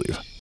 I believe.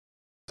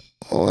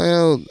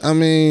 Well, I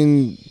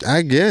mean,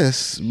 I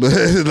guess, but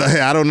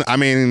I don't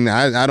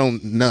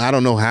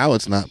know how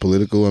it's not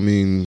political. I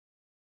mean,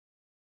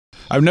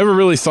 I've never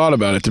really thought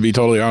about it, to be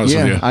totally honest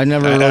with you. I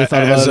never really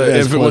thought about it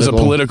as if it was a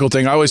political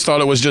thing. I always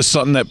thought it was just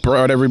something that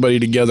brought everybody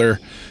together,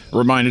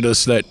 reminded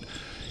us that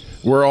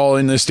we're all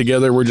in this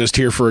together. We're just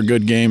here for a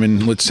good game,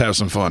 and let's have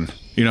some fun.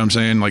 You know what I'm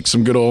saying? Like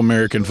some good old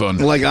American fun.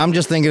 Like I'm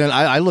just thinking,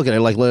 I look at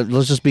it like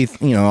let's just be,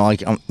 pretty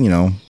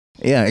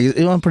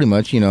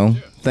much,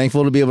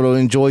 thankful to be able to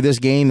enjoy this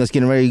game that's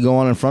getting ready to go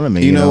on in front of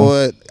me. You know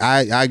what?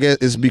 I guess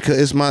it's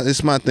because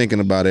it's my thinking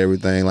about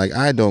everything. Like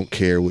I don't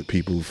care what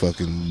people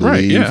fucking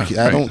believe. Right,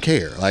 I don't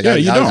care. Like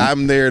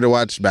I'm there to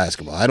watch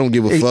basketball. I don't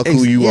give a fuck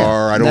who you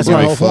are. I don't give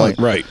a fuck.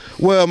 Right.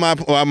 Well, my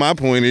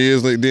point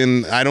is like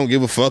then I don't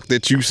give a fuck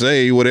that you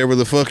say whatever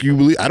the fuck you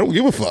believe. I don't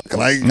give a fuck.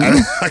 Like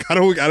I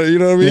don't you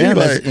know what I mean? Yeah,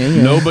 like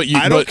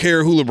I don't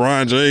care who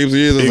LeBron James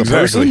is as a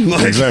person.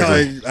 Like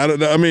I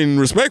don't. I mean,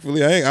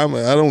 respectfully, I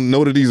don't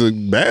know that he's a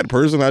bad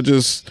person. I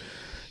just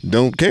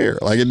don't care.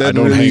 Like it doesn't. I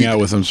don't really, hang out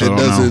with him, so it I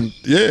doesn't. Know.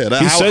 Yeah,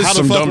 he says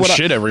some dumb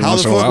shit every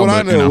once in a while.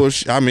 How the fuck would I know?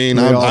 I mean,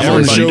 I'm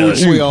on the show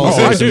with you. We all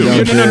I do.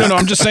 No.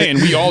 I'm just saying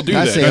we all do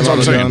that. That's what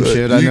I'm saying. Dumb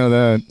shit. I know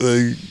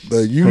that.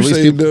 Like you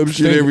say dumb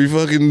shit every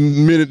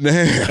fucking minute and a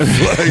half.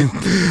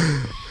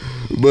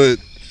 But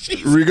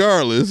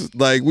regardless,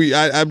 like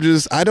I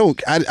don't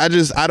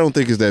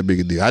think it's that big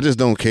a deal. I just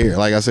don't care.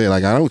 Like I said,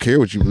 like I don't care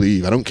what you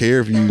believe. I don't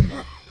care if you.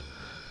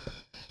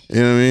 You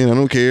know what I mean? I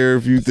don't care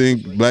if you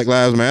think Black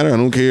Lives Matter. I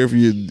don't care if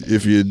you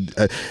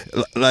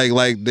like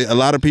a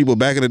lot of people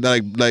back in the day,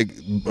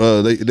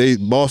 they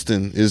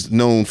Boston is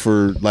known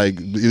for like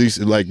at least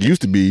like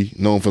used to be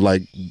known for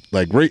like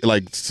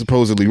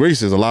supposedly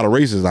racist. A lot of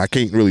racists. I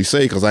can't really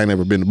say because I ain't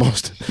never been to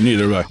Boston.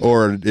 Neither have I.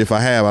 Or if I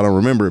have, I don't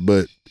remember it.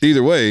 But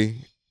either way.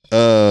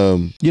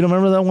 You don't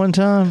remember that one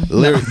time?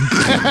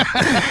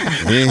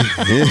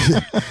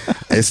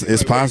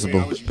 It's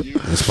possible.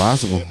 It's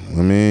possible.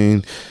 I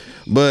mean,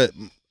 but.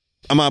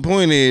 My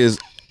point is,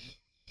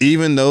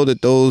 even though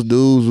that those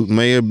dudes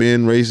may have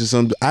been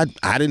racist,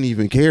 I didn't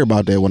even care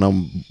about that when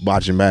I'm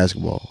watching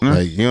basketball.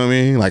 Like, you know what I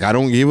mean? Like, I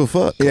don't give a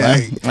fuck. Yeah,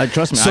 like,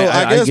 trust me. So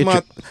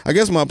I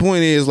guess my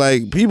point is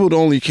like people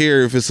don't only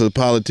care if it's a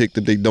politic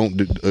that they don't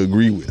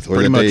agree with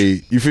or that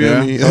they. You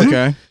feel me?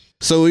 Okay.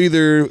 So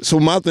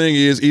my thing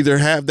is either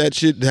have that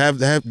shit,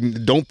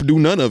 don't do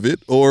none of it,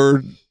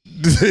 or.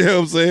 You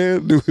know what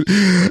I'm saying?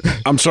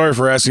 I'm sorry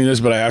for asking this,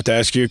 but I have to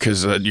ask you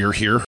because you're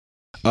here.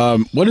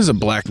 What is a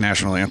black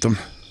national anthem?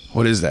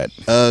 What is that?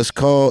 It's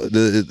called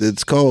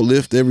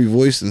 "Lift Every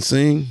Voice and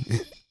Sing."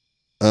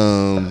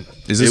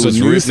 Is this a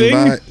new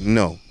thing?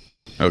 No.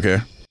 Okay.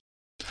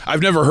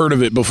 I've never heard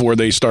of it before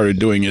they started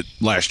doing it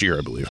last year,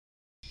 I believe.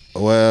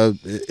 Well,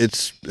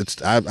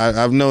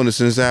 I've known it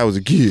since I was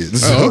a kid.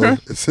 So okay.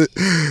 It's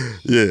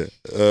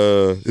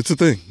a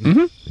thing.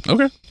 Mm-hmm.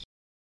 Okay.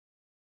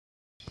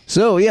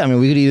 So yeah, I mean,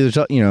 we could either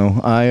talk.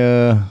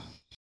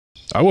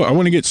 I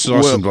want to get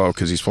Sauce involved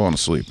because he's falling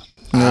asleep.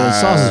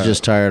 Sauce is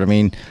just tired. I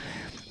mean,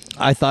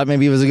 I thought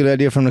maybe it was a good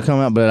idea for him to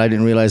come out, but I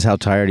didn't realize how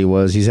tired he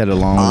was. He's had a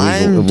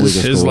long week.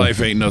 His life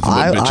ain't nothing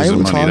but bitches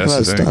and money. That's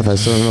the thing. I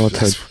still don't know what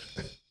to.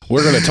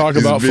 We're going to talk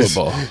about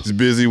football. He's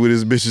busy with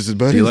his bitches and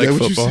money. You like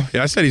football?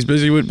 Yeah, I said he's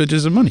busy with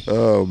bitches and money.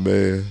 Oh,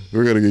 man.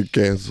 We're going to get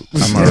canceled.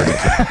 I'm already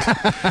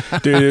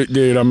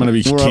dude, I'm going to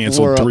be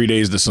canceled 3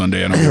 days to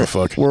Sunday. I don't give a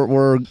fuck.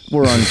 We're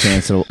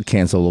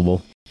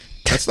uncancelable.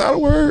 That's not a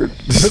word.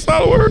 That's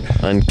not a word.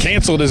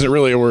 Uncanceled isn't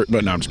really a word,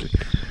 but no, I'm just kidding.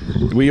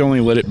 We only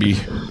let it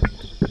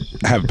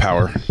have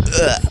power.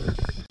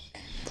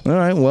 All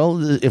right. Well,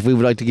 if we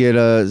would like to get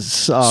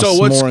Sauce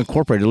more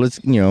incorporated, let's,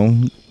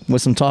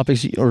 with some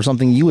topics or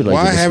something you would like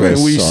to discuss. Why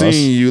haven't we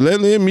seen you?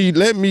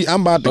 Let me.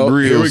 I'm about to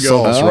grill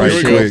Sauce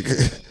right quick.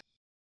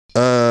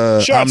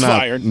 Shots I'm not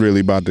fired.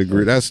 Really about to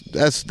grill. That's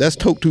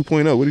Toke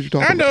 2.0. What are you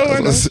talking about? I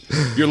know.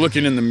 You're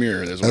looking in the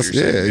mirror. That's what you're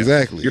saying. Yeah,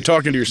 exactly. You're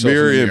talking to yourself.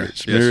 Mirror in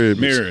image.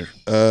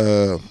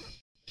 Mirror.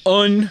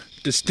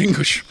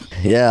 Undistinguishable.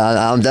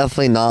 Yeah, I'm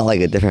definitely not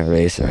like a different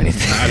race or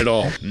anything. Not at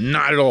all.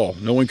 Not at all.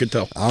 No one could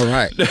tell. All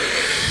right.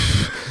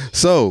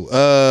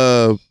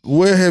 So,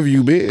 where have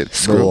you been?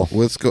 School.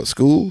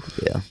 School?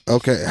 Yeah.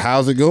 Okay.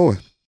 How's it going?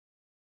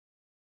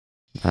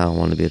 I don't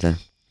want to be there.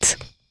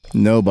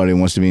 Nobody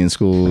wants to be in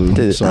school.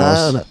 Dude,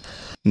 Sauce.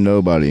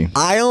 Nobody.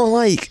 I don't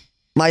like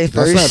my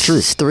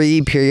first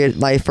 3 period.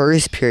 My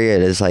first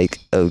period is like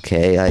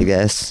okay, I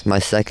guess. My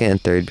second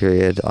and third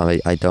period,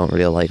 I don't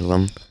really like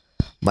them.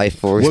 My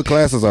fourth. What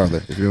classes are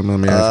there? If you don't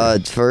mind me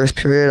asking. First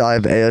period, I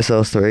have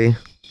ASL 3.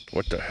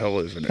 What the hell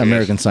is an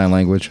American Sign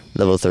Language.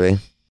 Level 3.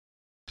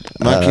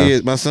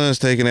 My son's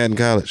taking that in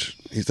college.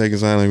 He's taking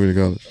sign language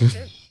in college.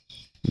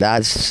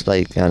 That's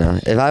like, I don't know.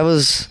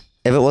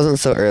 If it wasn't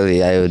so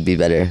early, I would be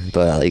better.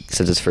 But like,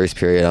 since it's first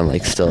period, I'm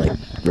like still like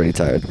really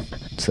tired.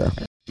 So.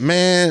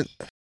 Man,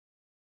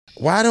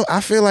 why don't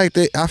I feel like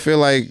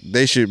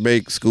they should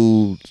make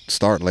school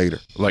start later,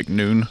 like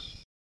noon,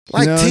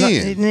 like no,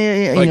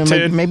 10, like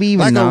 10, maybe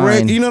even like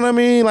 9. you know what I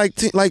mean, like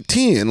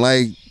 10,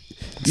 like.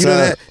 You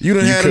You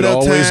could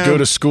always time. go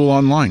to school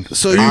online.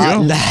 So you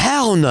go.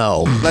 Hell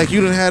no. Like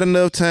you done had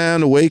enough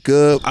time to wake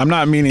up. I'm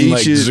not meaning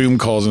like Zoom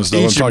calls and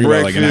stuff. I'm talking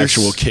about like an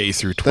actual K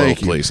through 12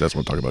 place. That's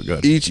what I'm talking about.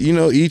 Good.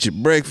 Eat your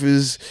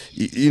breakfast.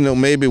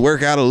 Maybe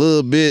work out a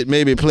little bit.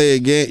 Maybe play a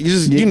game. You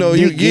just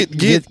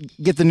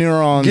get the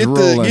neurons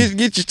rolling.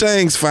 Get your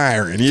things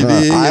firing.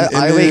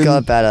 I wake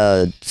up at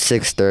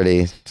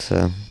 6:30.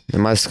 So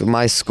and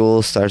my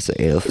school starts at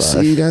 8:05.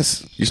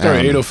 See, you start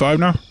at 8:05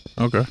 now.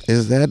 Okay.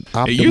 Is that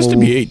optimal? It used to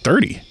be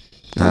 8:30.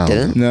 I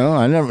didn't? No,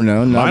 I never.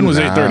 No, mine was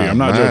 8:30. I'm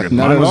not joking.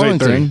 Not Mine was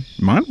at 8:30.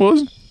 Mine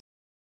was.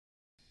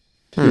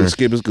 You was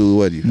skipping school,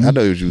 wasn't you? I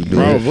know what you was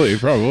doing.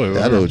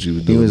 Probably. I know what you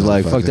was doing. He was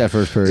like, "Fuck that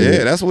first period."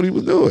 Yeah, that's what he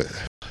was doing.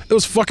 It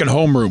was fucking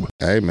homeroom.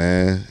 Hey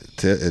man,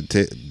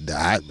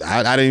 I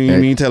didn't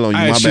even mean tell on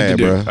you. My bad,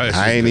 bro.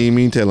 I ain't even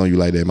mean tell on you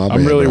like that. My bad.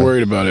 I'm really bro.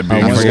 worried about it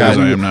being I as forgot,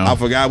 I am now. I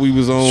forgot we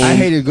was on. I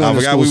hated going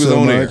to school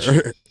so much.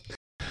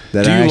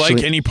 Do you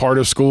like any part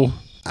of school?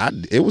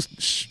 It was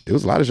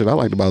a lot of shit I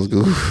liked about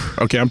school.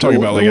 Okay, I'm talking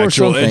about like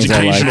actual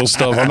educational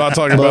stuff. I'm not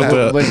talking about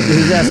the. But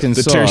he's asking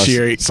the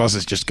tertiary. Sauce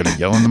is just gonna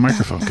yell in the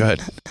microphone. Go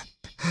ahead.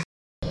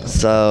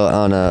 So I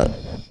don't know.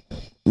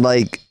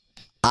 Like,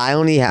 I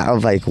only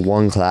have like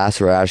one class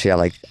where I actually have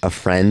like a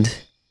friend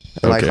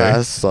in my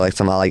class. So like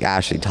someone I like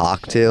actually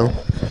talk to.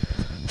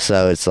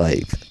 So it's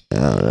like, I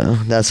don't know.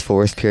 That's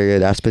fourth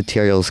period. That's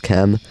materials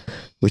chem,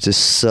 which is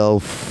so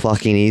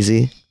fucking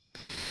easy.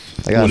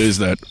 What is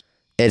that?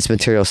 It's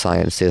material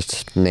science. They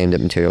just named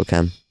it material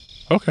chem.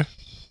 Okay.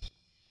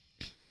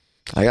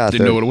 I got.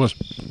 Didn't know what it was.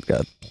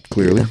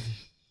 Clearly.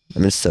 I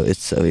mean, it's so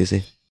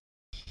easy.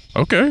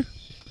 Okay.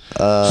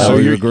 So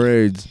your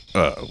grades?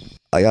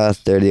 I got a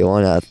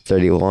 31 out of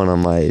 31 on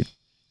my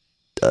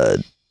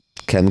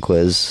chem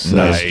quiz.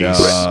 Nice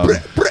job.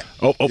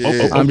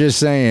 I'm just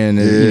saying,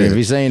 if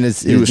he's saying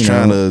he was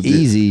trying to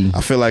easy,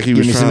 I feel like he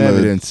was trying to.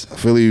 Evidence. I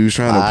feel like he was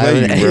trying to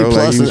play you, bro.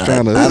 Like he was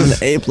trying to. I have an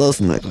A+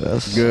 in that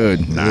class.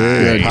 Good.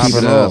 Nice.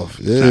 Pop it off.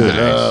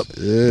 Yeah.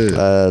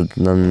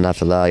 Then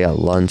after that, I got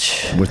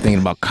lunch. We're thinking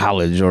about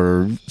college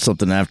or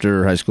something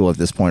after high school at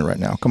this point right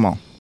now. Come on.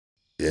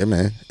 Yeah,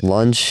 man.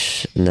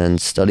 Lunch and then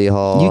study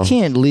hall. You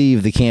can't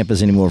leave the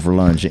campus anymore for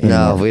lunch.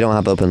 No, we don't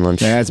have open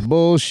lunch. That's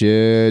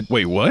bullshit.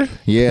 Wait, what?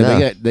 Yeah,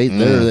 No.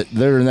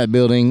 they're in that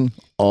building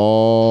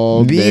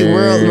all day.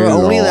 We're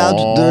only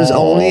allowed. There's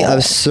only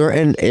a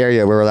certain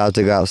area where we're allowed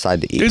to go outside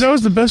to eat. Dude, that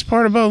was the best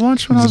part about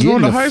lunch when I was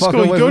going to high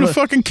school. You go to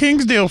fucking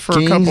Kingsdale for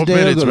a couple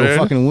minutes, go to man.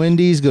 fucking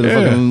Wendy's, go to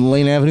fucking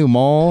Lane Avenue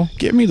Mall.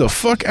 Get me the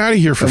fuck out of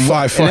here for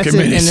 5 fucking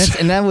minutes.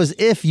 And that was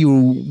if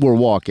you were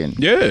walking.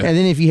 Yeah. And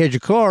then if you had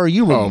your car,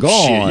 you were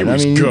gone. Shit, you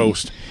was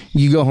ghost.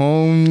 You go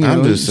home,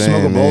 I'm just saying,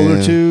 smoke a bowl man.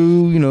 or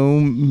two,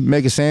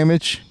 make a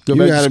sandwich, go You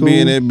back to gotta school. be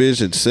in that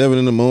bitch at 7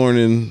 in the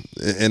morning,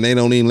 and they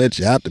don't even let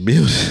you out the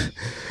building.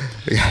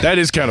 That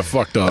is kind of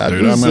fucked up,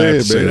 dude. just I'm gonna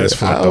have to saying, say man. that's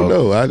fucked I don't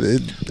up.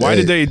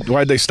 know.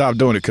 Why'd they stop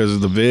doing it? Because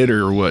of the vid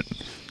or what?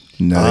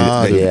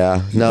 No,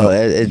 Yeah, no.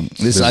 I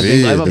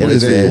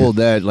think they pulled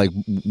that like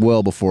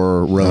well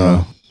before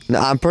Rona. No,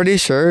 I'm pretty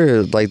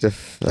sure. Like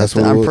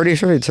I'm pretty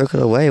sure they took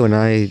it away when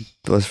I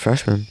was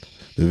freshman.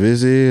 The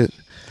visit.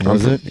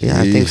 Was it?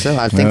 Yeah, I think so.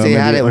 I think they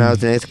had it when I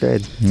was in 8th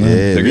grade.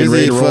 Yeah, They're getting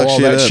ready to roll all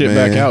that shit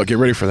back man. out. Get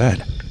ready for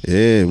that.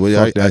 Yeah,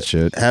 well, Fuck that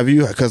shit. Have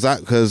you? Because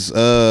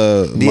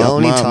The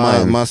only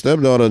time my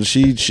stepdaughter,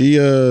 she had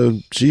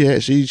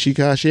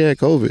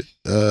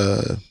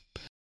COVID.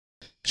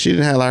 She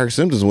didn't have like her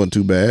symptoms wasn't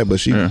too bad,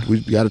 but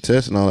we got a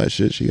test and all that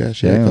shit. She had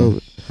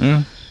COVID.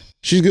 Yeah.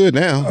 She's good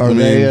now. Are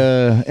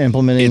they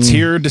implementing? It's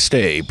here to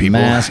stay,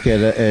 people. Mask at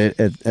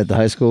the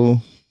high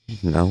school.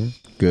 No.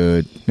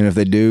 Good. And if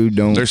they do,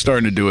 don't. They're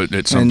starting to do it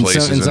at some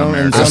places in some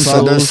America. I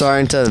saw they're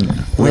starting to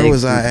Where make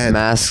was I at?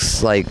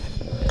 masks like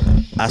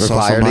I saw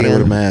required somebody again.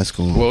 with a mask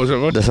on. What was it?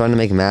 What? They're starting to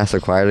make masks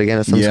required again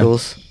at some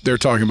schools. They're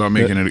talking about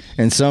making it.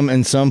 In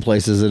some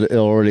places it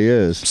already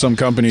is. Some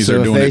companies So are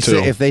if doing they it too.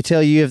 if they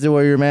tell you you have to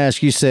wear your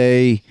mask, you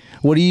say,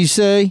 "What do you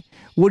say?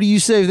 What do you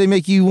say if they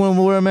make you want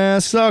to wear a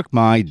mask? Suck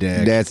my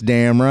dick." That's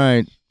damn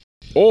right.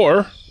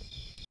 Or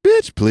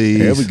Bitch, please.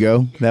 There we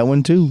go. That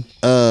one too.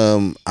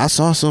 I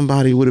saw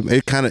somebody with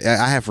it kind of.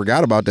 I had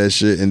forgot about that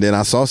shit, and then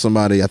I saw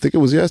somebody. I think it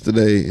was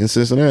yesterday in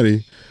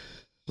Cincinnati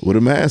with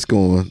a mask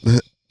on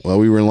while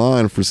we were in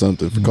line for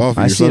something for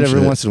coffee. I or see it some every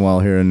shit. once in a while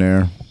here and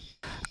there.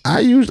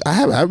 I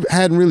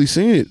hadn't really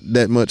seen it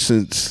that much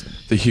since.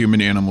 The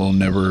human animal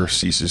never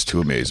ceases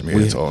to amaze me.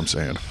 That's all I'm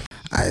saying.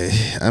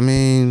 I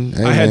mean,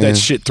 hey, I had that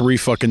shit 3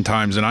 fucking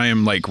times, and I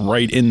am like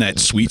right in that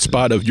sweet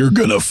spot of you're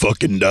gonna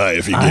fucking die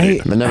if you get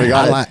it. I never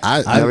got it.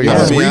 I never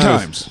got it. 3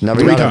 times.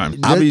 Never Three got times.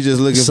 I'll be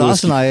just looking Sauce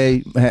for.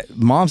 and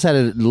Mom's had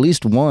it at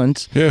least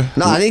once. Yeah.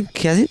 No, I think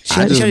she had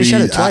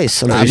it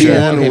twice. I be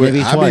wondering maybe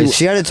twice.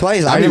 She had it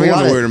twice. I I be never got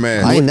wanting it. to wear the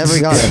mask. I never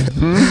got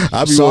it.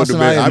 I be Sauce wanting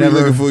and I to. I have be never-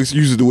 looking for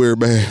excuses to wear a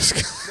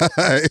mask.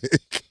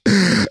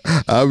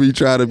 I be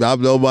trying to.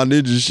 I'm on my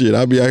ninja shit.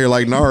 I be out here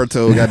like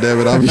Naruto. Goddamn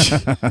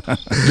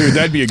it! Dude,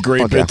 that'd be a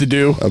great bit to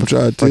do. I'm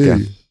trying to tell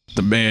you.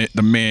 The man,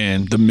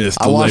 the myth,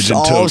 the I watched legend,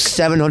 all Toke.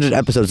 700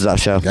 episodes of that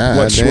show. God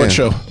What damn.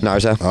 show?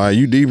 Naruto. All right,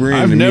 you deeper in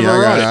I've than me.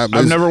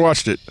 I've never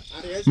watched it.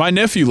 My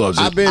nephew loves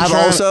it. I've been I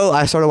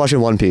trying. started watching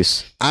One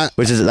Piece,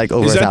 which is like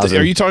over Is that 1,000.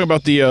 are you talking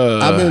about the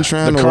I've been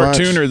trying the to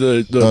cartoon watch- or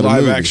the the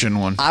live movie. action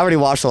one? I already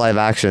watched the live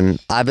action.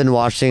 I've been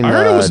watching. I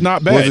heard it was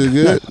not bad. Was it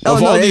good? Oh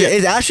Of no, all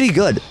it's actually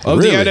good. Of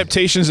Really? the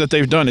adaptations that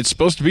they've done, it's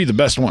supposed to be the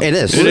best one. It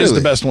is. It is Really?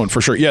 the best one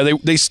for sure. Yeah,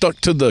 they stuck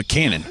to the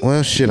canon.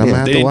 Well, shit. I'm gonna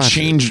have They to didn't watch it.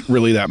 change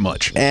really that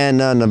much. And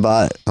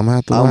but I'm gonna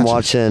have to I'm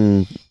watch it.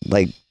 watching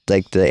like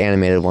the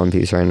animated One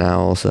Piece right now.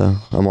 Also,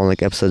 I'm on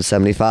like episode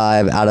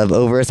 75 out of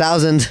over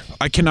 1,000.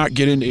 I cannot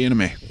get into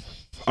anime.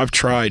 I've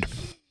tried.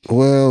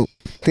 Well,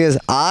 Because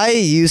I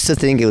used to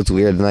think it was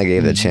weird, and I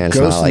gave it a chance.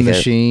 and I Ghost in like the it.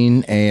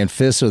 Machine and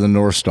Fist of the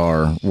North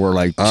Star were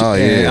like, Oh,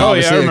 and yeah. Oh yeah,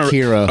 obviously I remember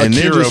Akira. And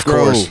Akira, Ninja of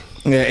course.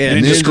 Scroll. Yeah,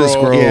 and Ninja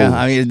Scroll. Yeah,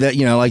 I mean that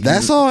like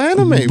that's all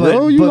anime,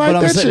 bro. You like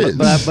I'm that saying- shit?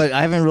 But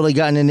I haven't really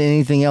gotten into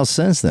anything else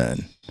since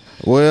then.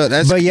 Well,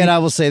 that's. But yet I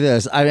will say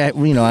this, I never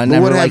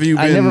what have like you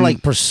I never been-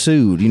 like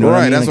pursued. You know what I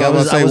Right, mean? that's Like, what I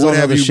was saying. on What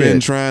have other you been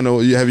shit. trying to?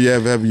 Have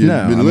you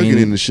No, been I looking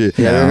mean- into shit?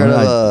 Yeah, Yeah, they're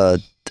like- gonna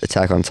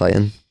Attack on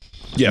Titan.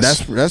 Yes.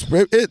 That's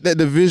it,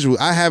 the visual.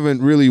 I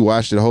haven't really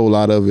watched a whole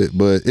lot of it,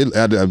 but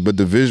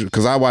the visual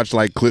because I watched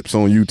like clips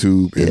on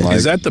YouTube. And like,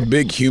 Is that the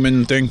big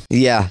human thing?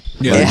 Yeah,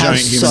 Yeah, it the has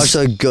giant humans.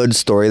 such a good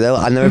story though.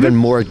 I've never been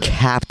more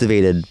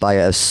captivated by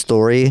a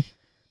story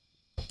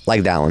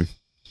like that one.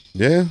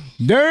 yeah?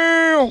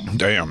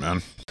 Damn,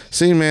 man.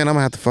 See, man, I'm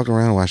gonna have to fuck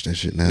around and watch that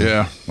shit now.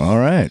 Yeah. All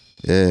right.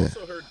 Yeah.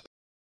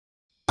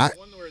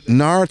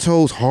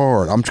 Naruto's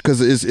hard. I'm because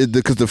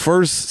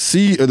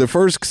the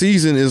first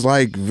season is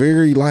like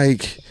very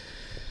like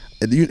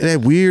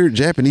that weird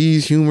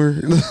Japanese humor.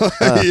 You know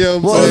what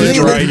I'm Well, saying?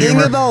 the dry the thing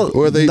humor. about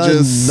Or they the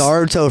just-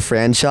 Naruto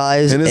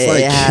franchise, and it's it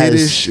like has,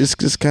 kiddish. It's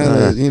just kind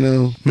of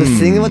The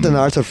thing about the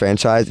Naruto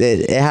franchise,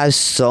 it has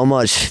so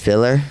much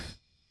filler.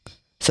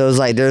 So it's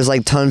like there's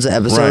like tons of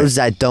episodes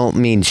that don't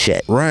mean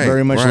shit. right.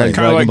 Very much right, like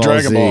Kind of like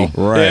Dragon Dragon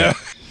Ball Ball. right, Yeah.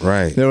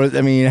 right. There was,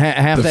 I mean,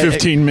 half The that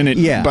 15-minute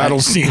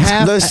battle scenes.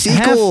 The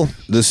sequel,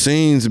 The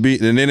scenes be,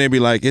 and then they be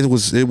like, it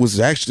was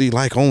actually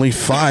like only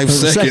 5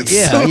 seconds.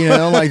 Yeah, you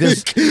know, like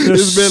there's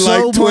It's been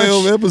so like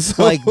 12 much, episodes.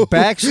 like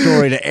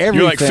backstory to everything.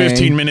 You're like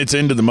 15 minutes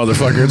into the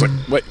motherfucker. It's like,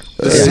 wait,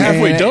 this is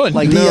halfway And, done.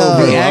 like, No, the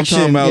bro, I'm action,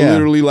 talking about yeah.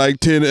 literally like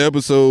 10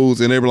 episodes,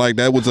 and they were like,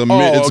 that was a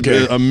minute. It's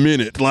okay. been a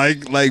minute,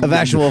 like Of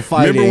actual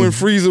fighting. Remember when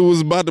Frieza was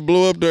about to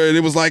blow up there, and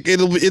it was like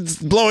it's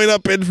blowing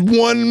up in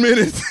 1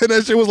 minute, and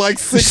that shit was like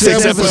six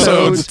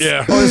episodes.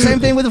 Yeah. Or the same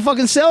thing with the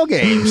fucking Cell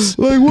games.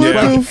 Like what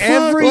Yeah. the fuck?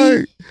 Every-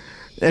 Like,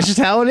 That's just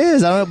how it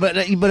is. I don't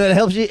know, but it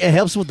helps you. It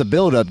helps with the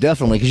build up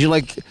definitely because you're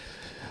like,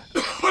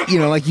 you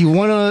know, like you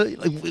want to.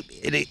 Like,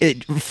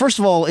 it first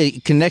of all,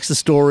 it connects the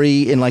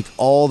story in like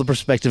all the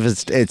perspective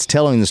it's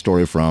telling the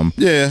story from.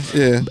 yeah.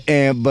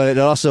 But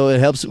it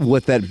helps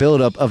with that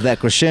build up of that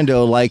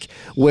crescendo, like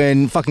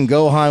when fucking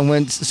Gohan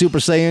went Super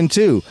Saiyan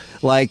 2.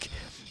 Like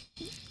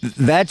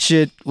that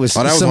shit was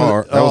Oh, that was some of the-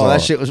 hard. That was that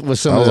hard. shit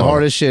was some That of was the hard.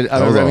 hardest shit I've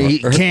That was ever. I mean, he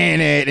hard.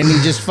 can it, and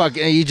he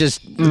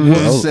just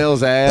whooped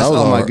Cell's ass. that was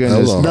Oh my hard. That goodness.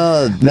 was hard.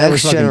 the That was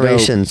next fucking dope.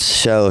 generation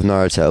show of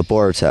Naruto,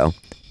 Boruto,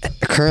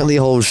 currently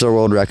holds the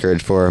world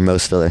record for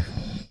most filler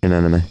in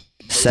anime.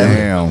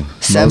 Damn.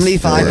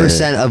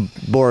 75% of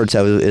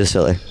Boruto is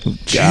filler.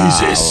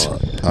 Jesus.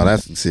 Oh,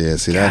 that's see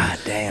that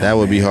damn, that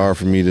would be hard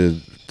for me to.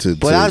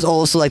 But that's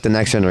also like the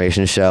next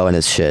generation show, and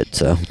it's shit.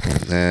 So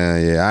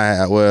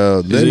yeah.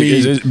 Well, let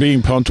Is me. it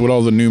being pumped with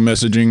all the new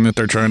messaging that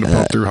they're trying to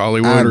pump through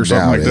Hollywood or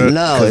something like that?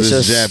 No, 'Cause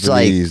it's just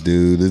Japanese,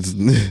 dude. It's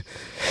the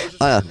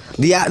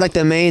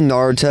main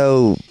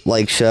Naruto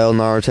like show,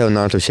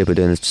 Naruto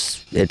Shippuden,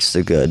 it's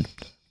the good.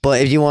 But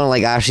if you want to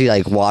like actually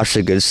like watch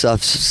the good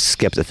stuff,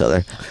 skip the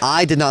filler.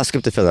 I did not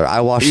skip the filler.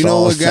 I watched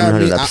all what got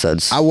 700 me?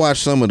 episodes. I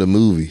watched some of the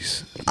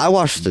movies. I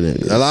watched the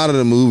movies. A lot of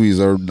the movies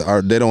are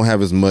they don't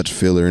have as much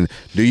filler. And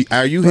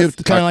are you hip?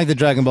 Kind of like the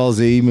Dragon Ball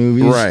Z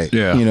movies, Right.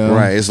 Yeah. You know,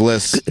 Right, it's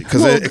less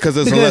because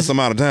it's a less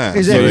amount of time.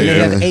 Exactly. So, You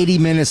yeah. have 80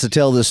 minutes to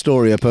tell this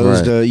story,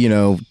 opposed Right.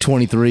 to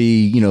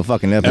 23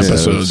 fucking episodes.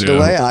 Episodes, The yeah.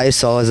 way I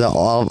saw is that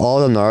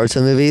all the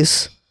Naruto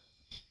movies,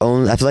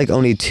 I feel like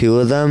only 2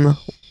 of them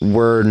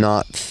were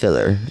not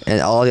filler, and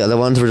all the other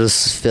ones were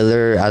just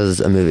filler as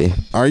a movie.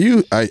 Are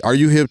you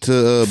hip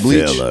to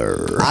Bleach?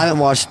 I haven't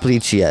watched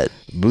Bleach yet.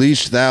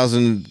 Bleach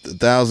thousand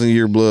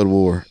year blood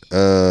war.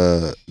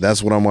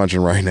 That's what I'm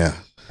watching right now.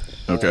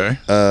 Okay.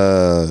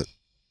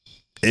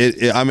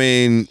 I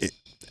mean,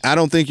 I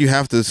don't think you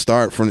have to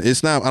start from.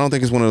 It's not. I don't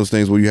think it's one of those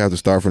things where you have to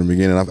start from the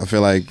beginning. I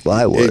feel like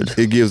I would.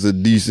 It gives a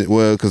decent.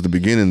 Well, because the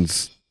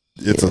beginning's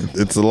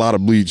it's a lot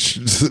of bleach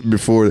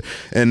before,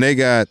 and they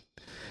do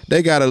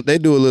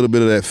a little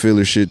bit of that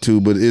filler shit too.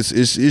 But it's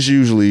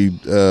usually,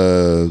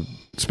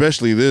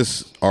 especially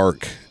this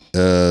arc,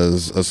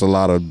 it's a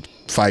lot of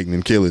fighting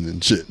and killing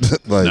and shit.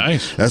 Like,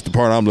 nice. That's the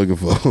part I'm looking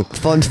for.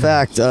 Fun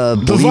fact: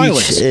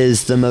 Bleach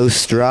is the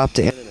most dropped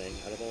anime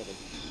out of all of them.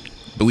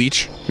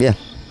 Bleach? Yeah.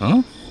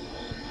 Huh?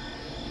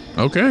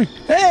 Okay.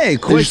 Hey,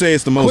 quick! Did you say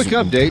it's the most quick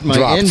update? My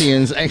dropped?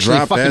 Indians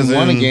actually fucking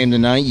won a game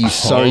tonight. You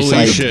sorry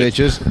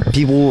bitches.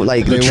 People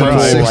like they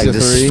tribe. like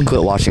just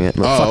quit watching it.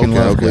 Oh,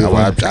 okay. Well,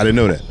 I didn't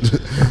know that.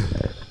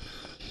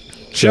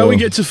 Shall we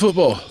get to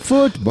football?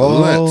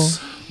 Football.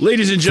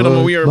 Ladies and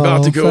gentlemen, we are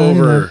about to go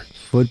over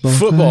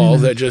football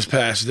that just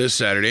passed this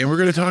Saturday, and we're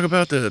going to talk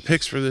about the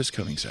picks for this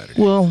coming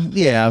Saturday. Well,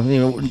 yeah.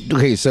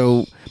 Okay,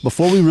 so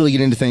before we really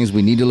get into things,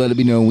 we need to let it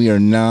be known we are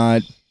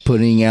not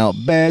putting out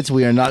bets.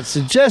 We are not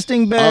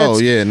suggesting bets.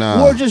 Oh, yeah,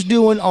 nah. We're just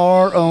doing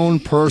our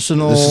own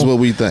personal This is what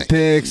we think.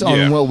 Picks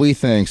on what we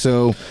think.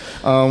 So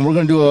we're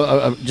going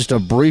to do just a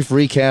brief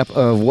recap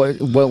of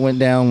what went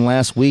down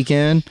last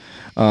weekend.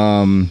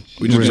 We're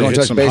just going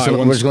to touch base.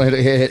 We're just going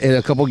to hit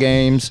a couple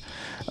games.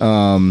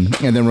 And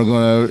then we're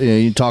going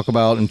to talk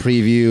about and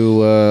preview.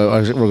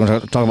 We're going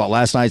to talk about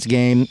last night's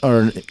game.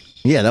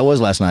 Yeah, that was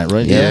last night,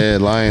 right? Yeah,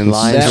 Lions.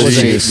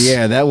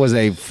 That was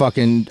a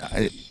fucking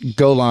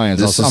go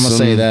Lions. I'm gonna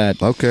say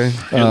that. Okay.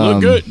 They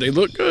look good. They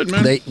look good,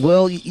 man. The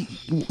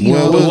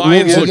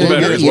Lions look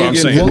better. Is what I'm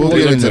saying. We'll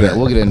get into that.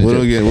 We'll get into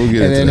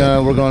it. And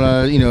then we're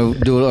gonna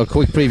do a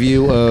quick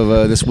preview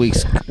of this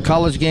week's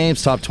college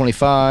games, top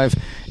 25,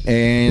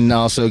 and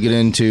also get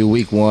into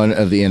week 1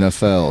 of the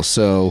NFL.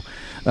 So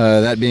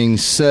that being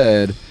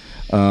said.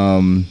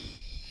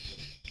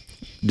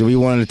 Do we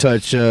want to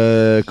touch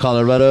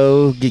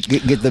Colorado? Get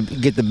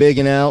the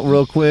biggin out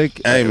real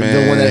quick. Hey man,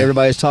 the one that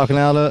everybody's talking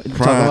about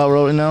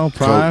right now.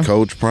 Prime,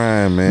 Coach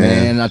Prime, man.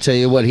 Man, I tell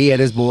you what, he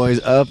had his boys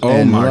up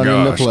and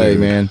running the play,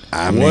 dude. Man.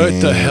 What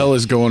the hell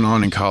is going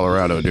on in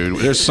Colorado, dude?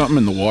 There's something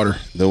in the water.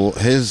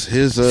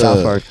 His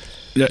South Park.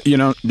 Yeah,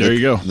 there you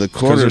go. The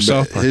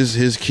quarterback,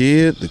 his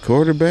kid, the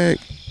quarterback.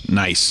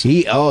 Nice.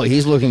 He's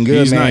looking good,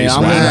 he's man. Nice,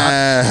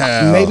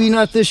 wow. Maybe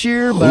not this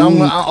year, but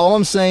all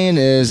I'm saying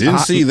is didn't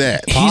see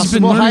that. He's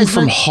been learning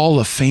from Hall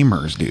of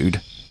Famers,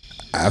 dude.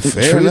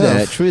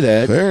 True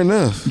that. Fair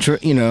enough.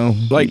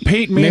 Like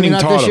Peyton maybe Manning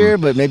not taught this him. year,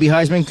 but maybe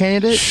Heisman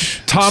candidate.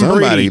 Tom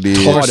Brady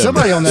taught him.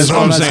 Somebody on that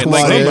squad.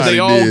 Like they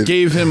all did.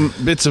 gave him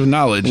bits of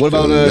knowledge. What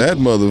about that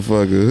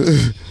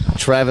motherfucker?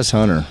 Travis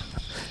Hunter.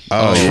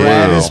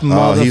 Travis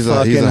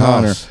motherfucking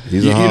Hunter.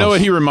 You know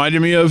what he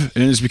reminded me of?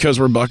 And it's because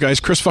we're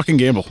Buckeyes. Chris fucking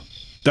Gamble.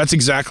 That's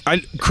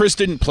exactly. Chris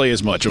didn't play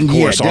as much, of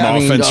course, on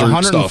offense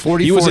or stuff.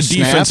 He was a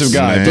defensive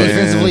guy, but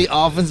defensively,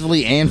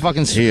 offensively, and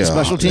fucking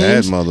special teams.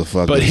 That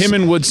motherfucker. But him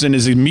and Woodson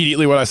is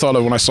immediately what I thought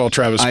of when I saw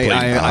Travis play.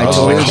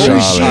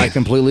 I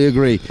completely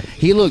agree.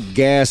 He looked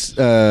gassed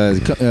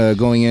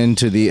going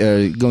into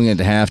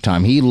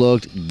halftime. He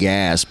looked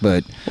gassed,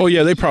 but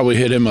they probably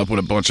hit him up with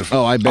a bunch of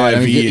I bet.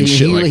 IV and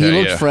shit like that. He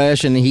looked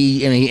fresh, and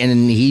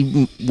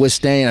he was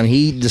staying. I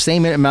mean, the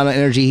same amount of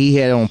energy he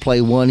had on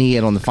play 1, he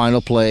had on the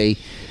final play.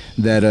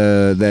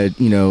 Of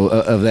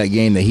that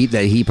game that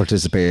he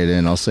participated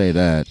in. I'll say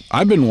that.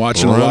 I've been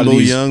watching a lot of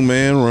these. Young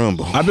man,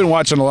 rumble. I've been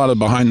watching a lot of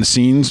behind the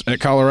scenes at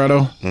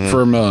Colorado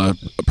from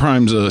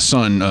Prime's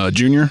son,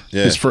 Junior.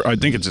 Yeah. I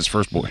think it's his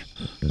first boy,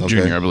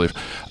 Junior, I believe.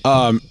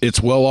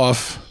 It's well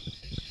off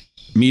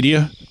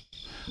media,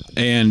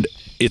 and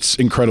it's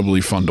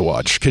incredibly fun to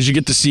watch because you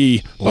get to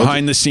see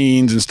behind the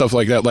scenes and stuff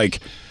like that. Like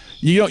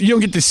you don't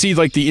get to see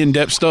like the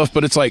in-depth stuff,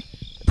 but it's like.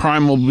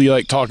 Prime will be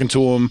like talking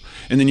to him,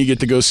 and then you get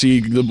to go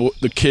see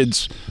the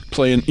kids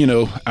playing,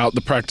 out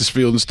the practice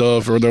field and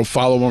stuff, or they'll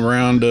follow him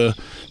around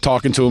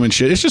talking to him and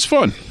shit. It's just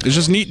fun. It's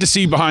just neat to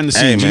see behind the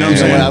scenes. Hey, you know what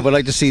I'm saying? I would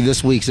like to see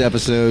this week's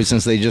episode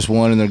since they just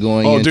won and they're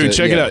going. Oh, dude,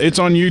 check it out. It's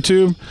on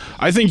YouTube.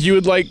 I think you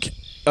would like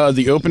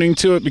the opening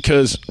to it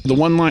because the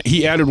one line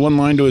he added one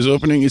line to his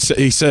opening.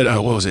 He said,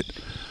 "What was it?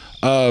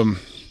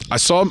 I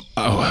saw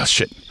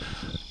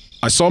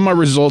my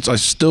results. I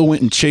still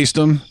went and chased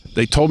them.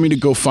 They told me to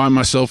go find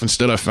myself.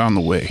 Instead, I found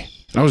the way."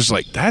 And I was just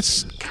like,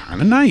 that's kind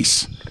of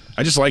nice.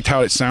 I just liked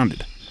how it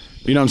sounded.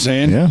 You know what I'm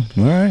saying? Yeah.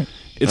 All right.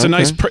 It's a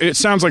nice. It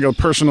sounds like a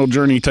personal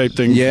journey type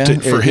thing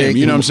for him.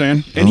 You know what I'm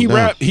saying? And he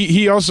rap.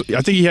 He also.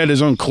 I think he had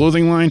his own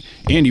clothing line,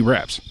 and he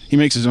raps. He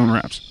makes his own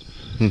raps.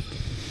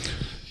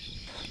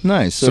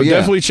 Nice. So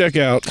definitely check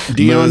out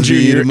Dion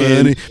Jr.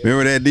 Money.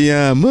 Remember that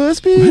Dion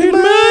must be money.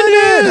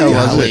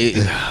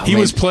 He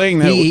was playing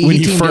that when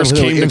he first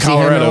came to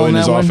Colorado in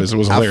his office. It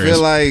was hilarious. I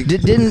feel like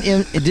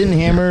didn't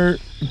Hammer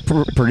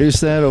produce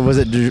that, or was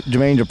it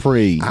Jermaine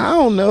Dupri? I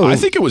don't know. I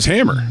think it was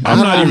Hammer. I'm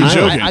not even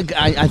joking.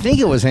 I think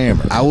it was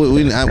Hammer.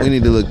 We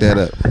need to look that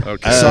up.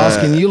 Okay. Sauce,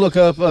 can you look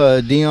up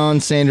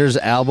Deion Sanders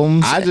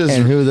albums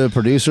and who the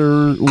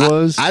producer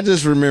was? I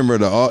just remember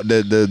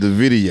the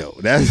video.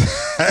 That's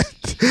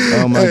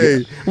oh my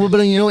god. Well,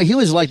 but you know what? He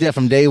was like that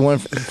from day one.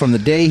 From the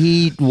day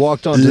he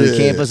walked onto the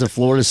campus of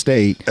Florida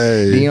State,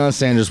 Deion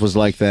Sanders was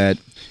like that.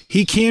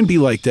 He can be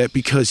like that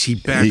because he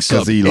backs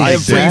up he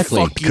likes every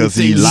fucking because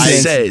thing he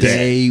likes says.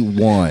 Day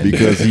one.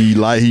 Because he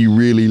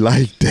really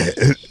liked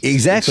that.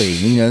 Exactly.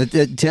 You know,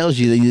 that tells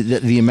you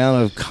the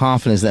amount of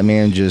confidence that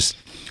man just.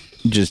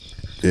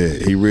 Yeah,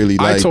 he really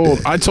liked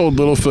that. I told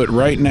Littlefoot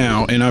right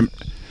now,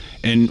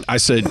 and I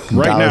said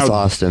right Dallas now.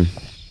 Austin.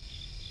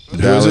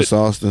 Dallas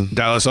Austin.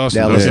 Dallas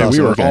Austin. Dallas okay,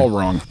 Austin, we were all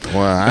wrong.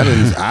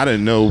 Well, I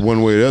didn't know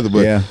one way or the other,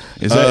 but yeah.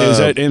 Is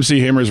that MC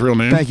Hammer's real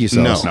name? Thank you,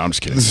 Sauce. No, I'm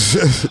just kidding.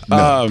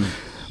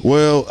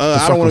 Well,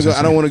 I don't want to go.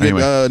 I don't want to get.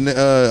 Anyway.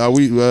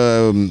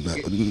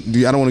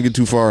 I don't want to get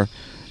too far.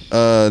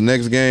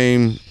 Next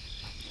game.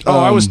 That's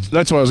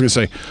what I was gonna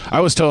say.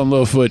 I was telling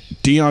Littlefoot,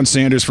 Deion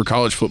Sanders for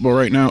college football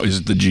right now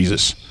is the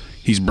Jesus.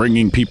 He's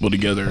bringing people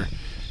together,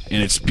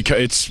 and it's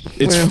because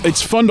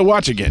it's fun to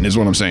watch again. Is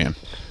what I'm saying.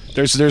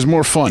 There's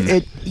more fun.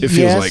 It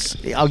feels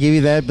like. I'll give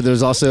you that, but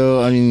there's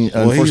also,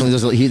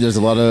 unfortunately, there's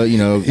a lot of,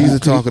 he's a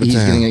talk of the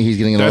town. He's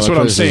getting a That's lot of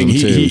what I'm saying.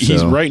 He's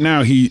too, right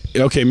now.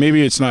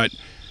 Maybe it's not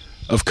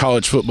of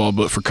college football,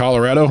 but for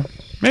Colorado,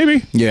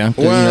 maybe. Yeah.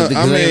 Well,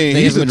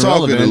 he's a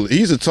talk of the NCAA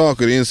he's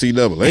right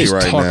now. He's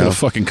talking the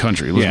fucking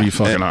country. Let's be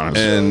fucking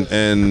honest.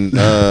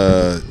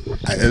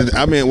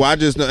 I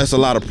just know that's a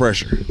lot of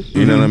pressure.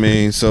 You know what I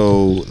mean?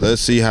 So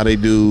let's see how they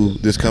do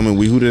this coming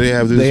week. Who do they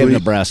have this week? They have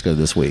Nebraska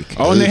this week.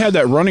 Oh, and they had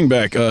that running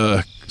back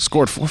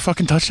scored 4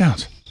 fucking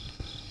touchdowns.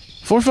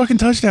 4 fucking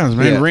touchdowns,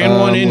 man. Yeah, Ran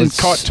one in and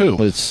caught 2.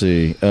 Let's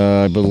see.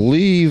 I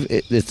believe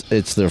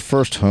it's their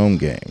first home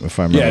game, if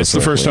I remember. Yeah, it's the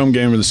first home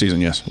game of the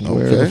season, yes.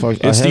 Okay.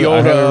 It's the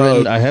old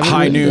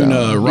high noon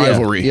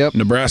rivalry. Yep.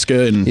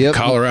 Nebraska and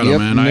Colorado,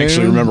 man. I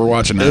actually remember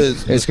watching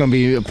that. It's going to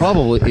be it'll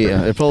probably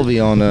be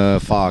on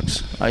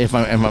Fox. If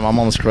I'm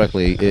almost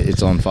correctly,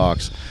 it's on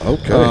Fox.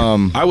 Okay.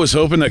 I was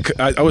hoping that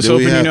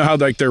you know how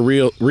like they're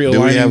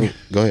realigning.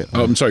 Go ahead.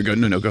 Oh, I'm sorry. Go.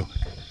 No, go.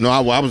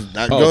 No,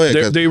 go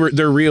ahead. They're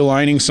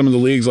realigning some of the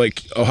leagues.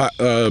 Like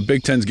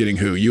Big Ten's getting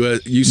who?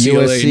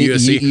 UCLA and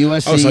USC.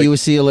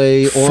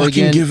 UCLA, Oregon.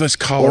 Fucking give us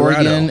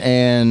Colorado. Oregon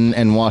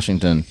and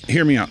Washington.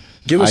 Hear me out.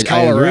 Give us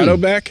Colorado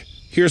back.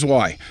 Here's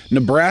why.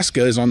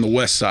 Nebraska is on the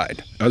west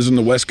side. I was in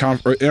the West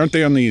Conference. Aren't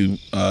they on the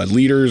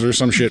leaders or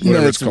some shit?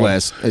 Whatever no, it's called.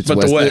 West. It's but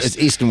West. the West. It's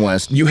East and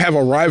West. You have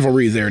a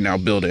rivalry there now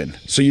built in.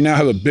 So you now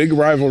have a big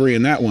rivalry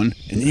in that one,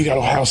 and then you got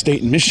Ohio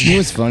State and Michigan. You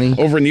know what's funny?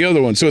 Over in the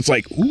other one. So it's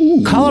like,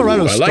 ooh,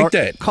 Colorado. I like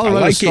that.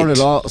 Colorado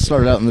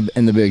started out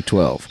in the Big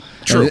 12.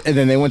 True. And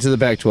then they went to the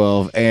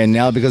Pac-12, and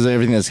now because of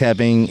everything that's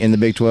happening in the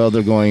Big 12,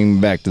 they're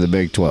going back to the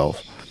Big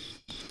 12.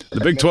 The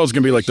Big 12 is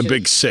going to be like the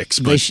Big 6.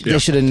 But they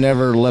should have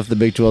never left the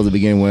Big 12 to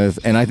begin with,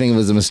 and I think it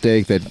was a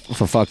mistake that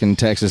for fucking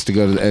Texas to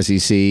go to the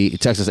SEC,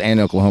 Texas and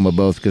Oklahoma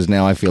both, because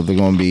now I feel they're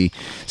going to be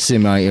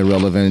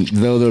semi-irrelevant,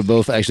 though they're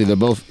both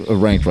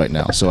ranked right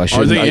now. So I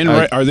should.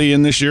 Are they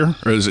in this year,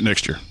 or is it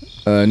next year?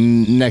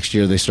 Next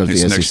year they start the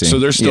SEC. So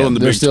they're still in the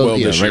Big 12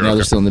 this year. Right now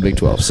they're still in the Big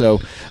 12. So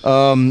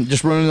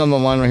just running down the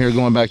line right here,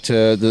 going back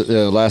to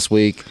the last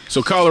week.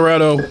 So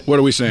Colorado, what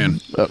are we saying?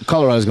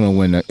 Colorado's going to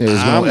win.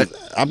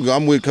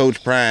 I'm with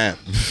Coach Prime.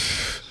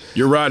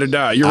 You're ride or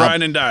die. You're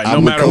ride and die,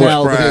 no matter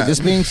what. Now, this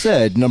being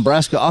said,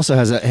 Nebraska also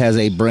has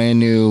a brand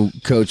new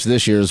coach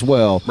this year as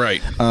well.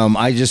 Right.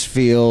 I just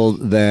feel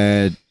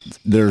that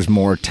there's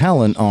more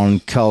talent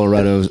on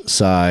Colorado's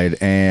side,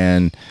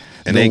 and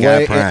they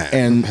got Prime.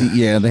 And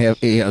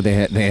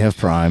they have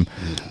Prime.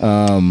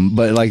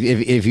 But like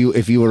if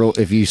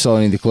you saw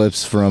any of the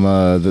clips from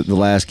the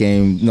last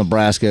game,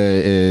 Nebraska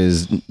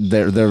is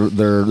there's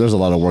a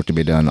lot of work to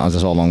be done.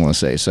 That's all I'm going to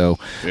say. So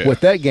with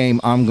that game,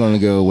 I'm going to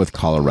go with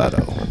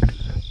Colorado.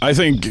 I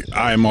think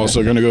I'm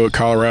also going to go with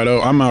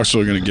Colorado. I'm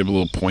also going to give a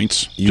little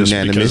points just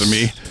because of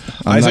me.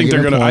 I think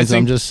they're going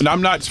to.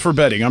 I'm not for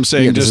betting. I'm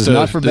saying this is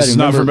not for betting. This is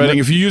not for betting.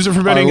 If you use it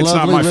for betting, it's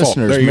not my fault.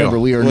 There you go.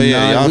 We are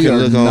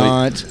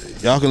not.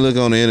 Y'all can look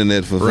on the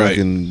internet for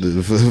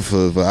fucking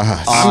for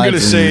odds. I'm going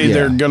to say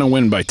they're going to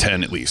win by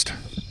 10 at least.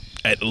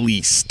 At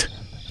least.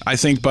 I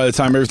think by the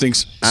time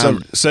everything's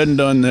said and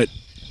done, that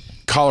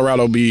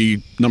Colorado will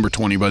be number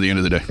 20 by the end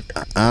of the day.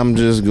 I'm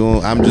just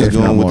going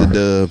with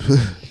the dub.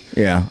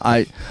 Yeah,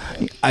 I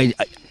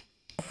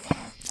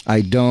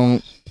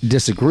don't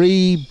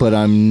disagree, but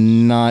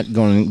I'm not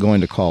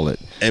going to call it.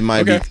 It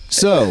might be.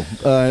 So,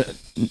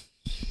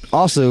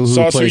 also, who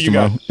Sauce, plays who you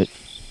tomorrow?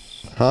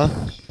 Huh?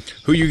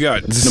 Who you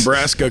got?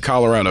 Nebraska,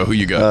 Colorado. Who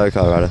you got?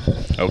 Colorado.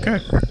 Okay.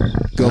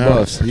 Go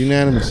Buffs.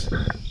 Unanimous.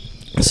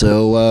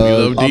 So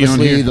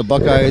obviously the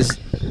Buckeyes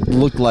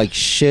looked like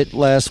shit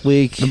last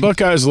week. The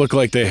Buckeyes look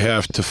like they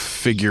have to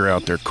figure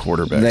out their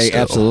quarterback. They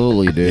still.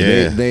 Absolutely do.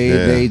 Yeah,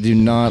 they do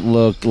not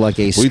look like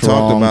a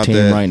strong team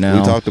that. right now.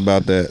 We talked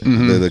about that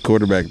the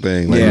quarterback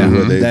thing.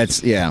 Like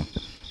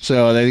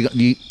So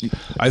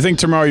I think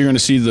tomorrow you're going to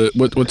see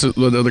what's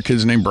the other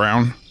kid's name?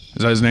 Brown?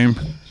 Is that his name?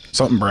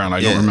 Something Brown.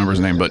 I don't remember his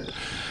name, but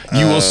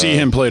you will see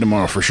him play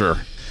tomorrow for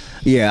sure.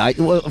 Yeah,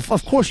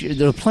 of course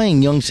they're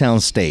playing Youngstown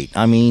State.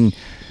 I mean,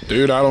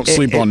 dude, I don't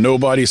sleep on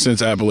nobody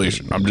since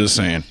Appalachian. I'm just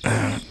saying.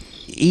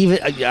 Even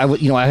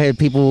I had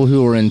people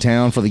who were in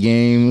town for the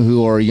game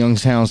who are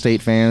Youngstown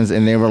State fans,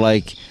 and they were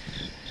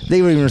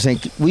even saying,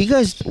 "Will you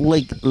guys at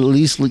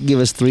least give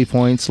us 3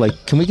 points?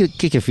 Like, can we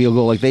kick a field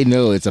goal?" Like they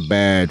know it's a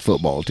bad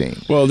football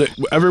team. Well,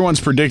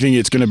 everyone's predicting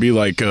it's going to be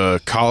like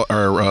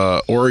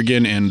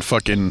Oregon and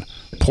fucking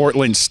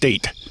Portland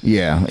State.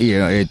 Yeah.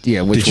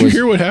 Did you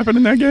hear what happened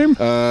in that game?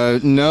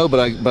 No, but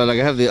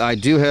I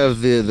do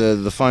have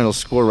the final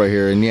score right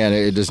here, and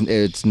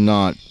it's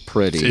not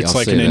pretty. It's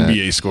like an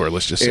NBA score.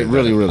 Let's just say it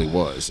really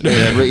was.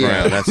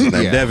 That's his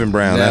name. Devin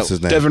Brown. That's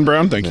his name. Devin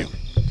Brown. Thank you.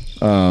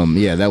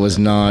 That was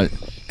not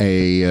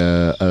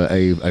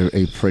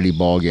a pretty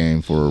ball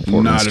game for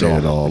Portland State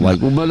at all.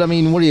 But I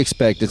mean, what do you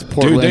expect? It's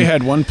Portland. Dude, they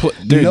had one.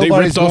 They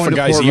ripped off a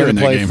guy's ear in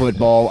that game.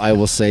 Football. I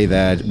will say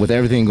that with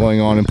everything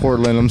going on in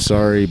Portland, I'm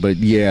sorry, but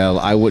yeah,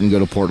 I wouldn't go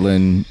to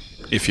Portland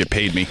if you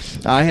paid me.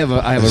 I have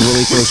a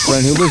really close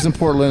friend who lives in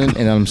Portland,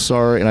 and I'm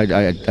sorry, and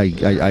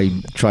I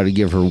try to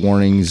give her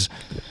warnings.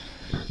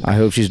 I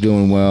hope she's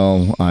doing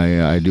well.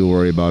 I do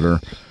worry about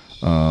her.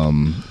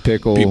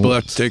 Pickle. People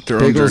have to take their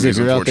own Pickles, journeys,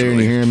 if you're out there and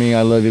you're hearing me,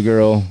 I love you,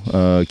 girl.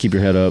 Keep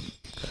your head up.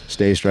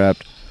 Stay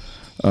strapped.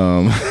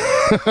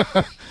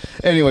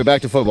 Anyway,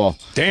 back to football.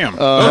 Damn.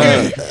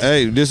 Okay.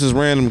 Hey, this is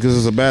random because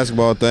it's a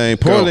basketball thing.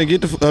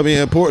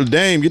 Portland, Portland,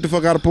 Dame, get the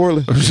fuck out of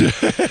Portland.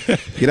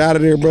 Get out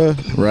of there, bro.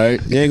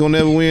 Right. You ain't gonna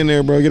never win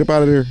there, bro. Get up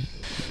out of there.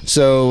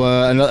 So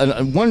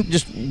one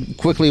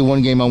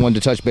game I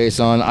wanted to touch base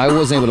on. I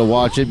wasn't able to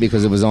watch it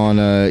because it was on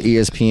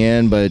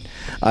ESPN, but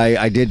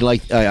I did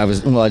like. I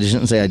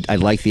shouldn't say I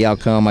liked the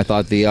outcome. I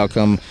thought the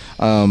outcome.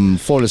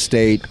 Florida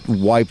State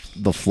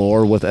wiped the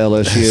floor with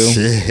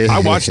LSU. I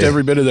watched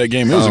every bit of that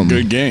game. It was a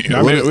good game.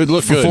 I mean, it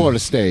looked good. Florida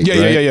State. Yeah.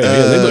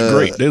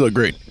 They look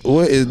great.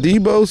 What is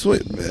Debo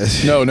Swift?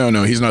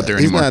 No. He's not there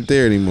anymore. He's not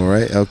there anymore,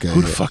 right? Okay.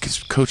 Who the fuck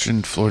is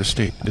coaching Florida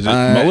State? Is it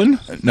Mullen?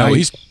 No,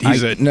 he's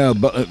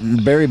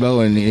Barry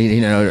Bowen.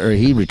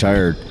 He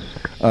retired.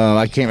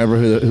 I can't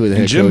remember who the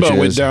head Jimbo coach is.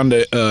 went down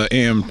to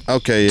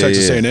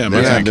Texas A&M.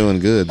 They're not doing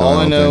good. All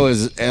I know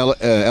is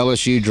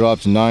LSU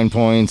dropped 9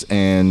 points,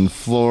 and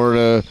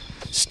Florida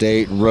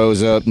State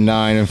rose up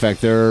 9. In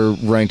fact, they're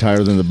ranked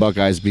higher than the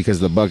Buckeyes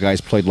because the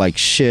Buckeyes played like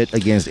shit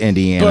against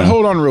Indiana. But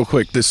hold on real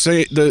quick.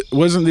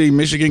 Wasn't the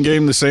Michigan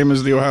game the same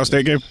as the Ohio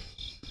State game?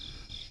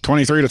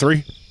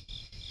 23-3?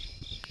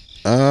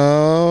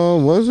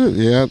 Was it?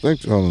 Yeah, I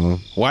think so. I don't know.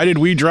 Why did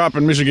we drop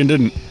and Michigan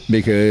didn't?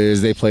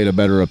 Because they played a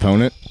better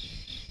opponent.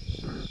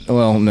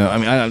 Well, no, I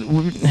mean, I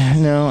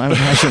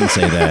shouldn't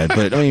say that,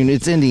 but I mean,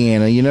 it's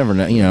Indiana. You never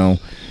know,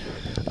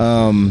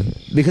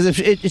 because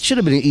it should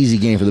have been an easy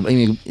game for them. I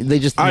mean,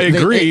 I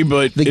agree,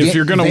 but if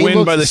you're going to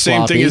win by the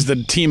same thing as the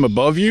team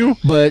above you,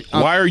 but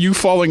why are you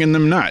falling in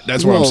them not?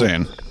 That's what I'm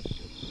saying.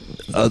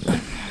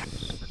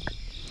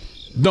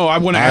 No, I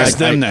want to ask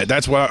them that.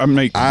 That's why I'm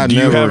like, do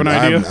you have an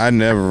idea? I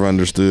never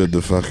understood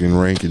the fucking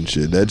ranking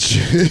shit. That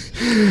shit.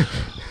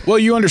 Well,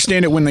 you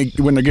understand it when they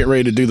get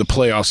ready to do the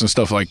playoffs and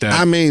stuff like that.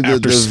 I mean, the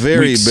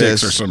very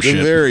best, or some the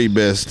shit. very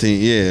best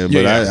team, yeah.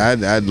 But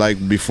I'd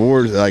like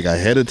before, like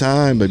ahead of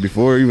time, but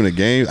before even a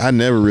game, I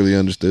never really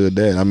understood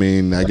that. I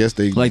mean, I guess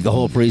they like the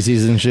whole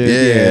preseason shit.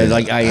 Yeah,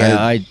 like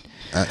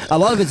a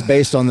lot of it's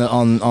based on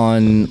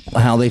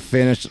how they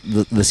finished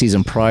the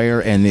season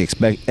prior and the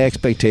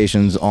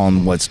expectations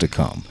on what's to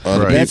come.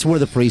 Right. That's where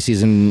the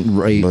preseason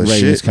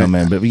ratings come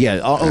in. But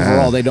yeah,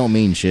 overall they don't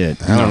mean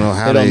shit. I don't know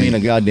how they don't mean a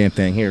goddamn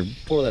thing. Here,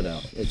 pour that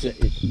out.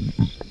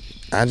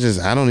 I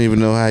don't even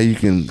know how you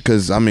can,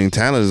 because I mean,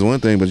 talent is one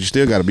thing, but you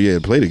still got to be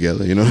able to play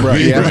together. You know, right?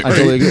 Yeah, I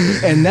totally agree.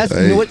 And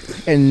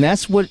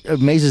that's what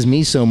amazes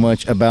me so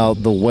much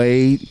about the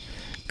way.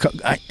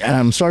 And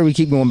I'm sorry we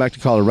keep going back to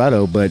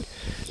Colorado, but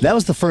that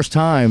was the first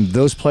time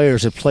those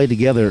players have played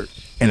together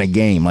in a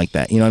game like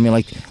that. You know what I mean?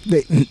 Like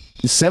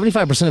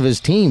 75% of his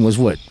team was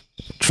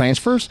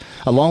transfers,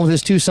 along with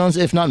his two sons,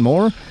 if not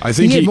more. I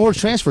think he had more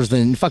transfers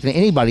than fucking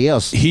anybody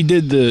else. He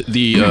did the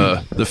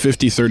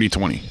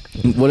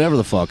 50-30-20. Whatever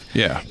the fuck.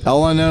 Yeah.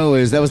 All I know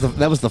is that was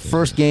the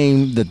first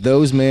game that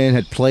those men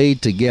had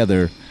played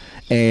together.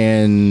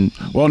 And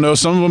well, no,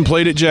 some of them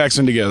played at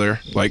Jackson together,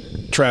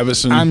 like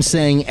Travis and. I'm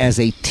saying as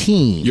a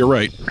team. You're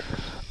right.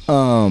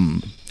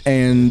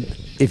 And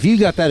if you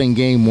got that in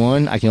game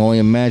 1, I can only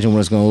imagine what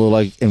it's going to look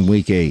like in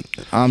week 8.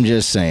 I'm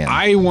just saying.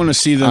 I want to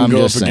see them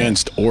go up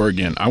against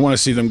Oregon. I want to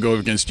see them go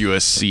against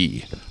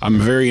USC. I'm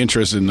very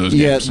interested in those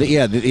games.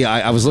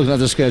 I was looking at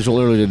the schedule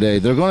earlier today.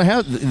 There's going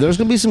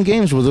to be some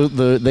games where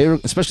they're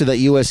especially that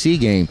USC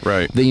game.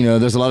 Right.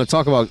 There's a lot of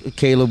talk about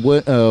Caleb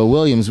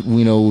Williams,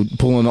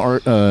 pulling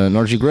an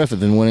Archie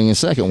Griffith and winning his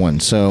second one.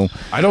 So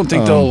I don't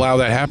think they'll allow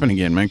that happen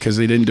again, man, because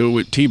they didn't do it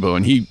with Tebow,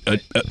 and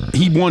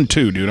he won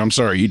 2, dude. I'm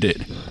sorry, he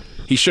did.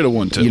 He should have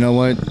won 2. You know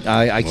what?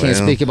 I can't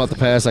speak about the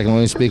past. I can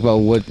only speak about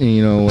what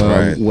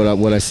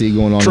what I see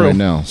going on right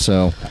now.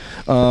 So.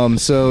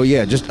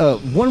 Just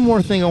one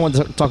more thing I want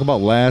to talk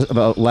about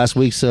last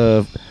week's.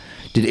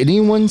 Did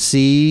anyone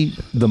see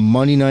the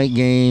Monday night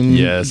game?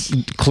 Yes.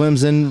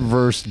 Clemson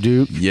versus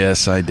Duke.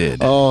 Yes, I did.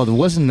 Oh,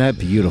 wasn't that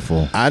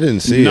beautiful? I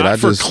didn't see it. Not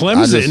for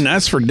Clemson,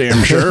 that's for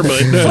damn sure. But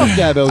fuck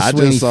Dabo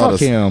Sweeney.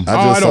 Fuck him.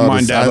 I don't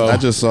mind Dabo. I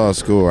just saw a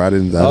score. I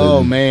didn't.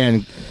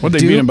 Man. What, they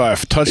beat him by a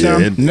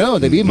touchdown? No,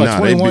 they beat him by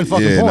 21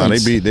 fucking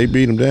points. No, they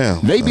beat him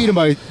down. They beat him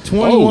by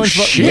 21. Oh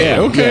shit!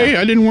 Okay,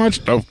 I didn't watch.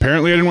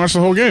 Apparently, I didn't watch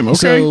the whole game. Okay.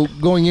 So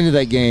going into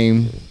that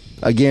game,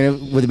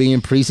 again with it being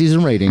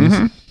preseason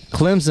ratings,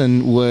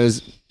 Clemson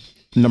was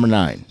number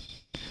 9.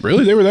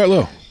 Really, they were that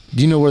low?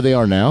 Do you know where they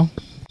are now?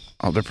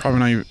 Oh, they're probably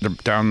not even. They're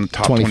down the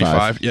top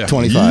 25. Yeah,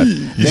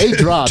 25. They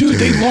dropped. Dude,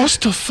 they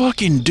lost to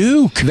fucking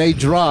Duke. They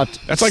dropped.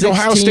 That's like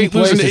Ohio State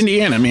losing to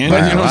Indiana, man.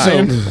 You know what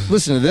I'm saying?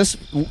 Listen to this.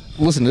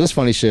 Listen to this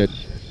funny shit.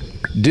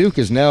 Duke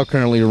is now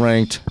currently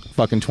ranked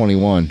fucking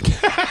 21.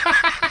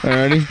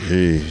 Alrighty.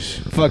 Jeez.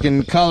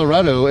 Fucking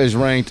Colorado is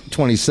ranked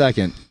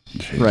 22nd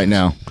right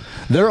now.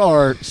 There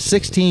are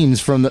 6 teams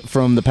from the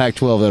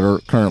Pac-12 that are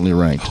currently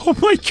ranked. Oh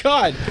my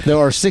God! There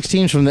are 6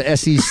 teams from the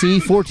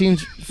SEC, 4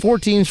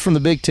 teams from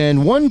the Big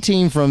Ten, 1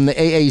 team from the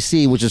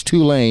AAC, which is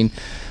Tulane.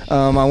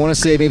 I want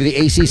to say maybe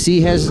the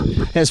ACC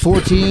has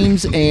 4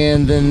 teams,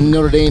 and then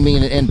Notre Dame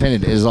being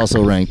independent is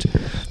also ranked.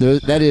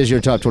 That is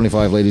your top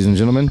 25, ladies and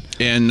gentlemen.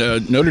 And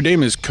Notre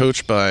Dame is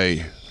coached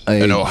by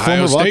an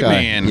Ohio State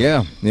man.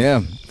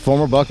 Yeah.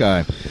 Former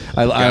Buckeye.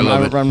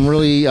 I'm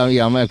really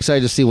I'm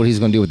excited to see what he's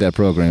going to do with that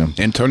program.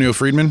 Antonio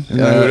Friedman? Is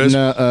that who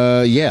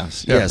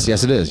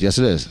it is? Yes,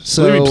 it is.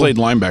 So I believe he played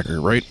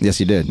linebacker, right? Yes,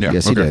 he did. Yeah,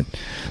 he did.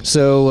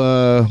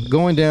 So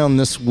going down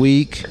this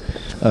week,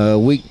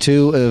 week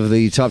 2 of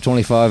the top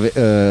 25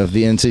 of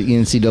the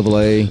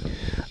NCAA.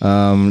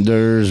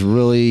 There's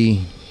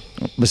really,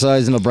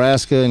 besides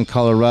Nebraska and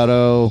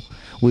Colorado.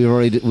 We've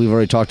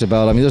already talked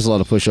about. I mean, there's a lot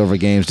of pushover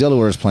games.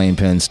 Delaware's playing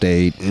Penn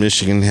State.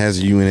 Michigan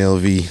has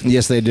UNLV.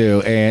 Yes, they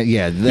do. And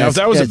now if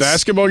that was a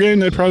basketball game,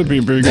 that'd probably be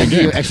a pretty good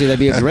game. Actually, that'd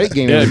be a great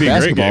game. It'd be a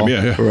great game.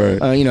 Yeah. Right.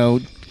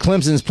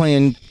 Clemson's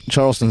playing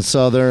Charleston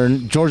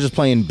Southern. Georgia's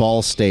playing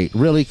Ball State.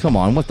 Really, come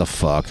on, what the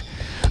fuck?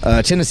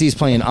 Tennessee's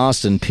playing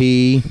Austin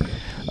Peay.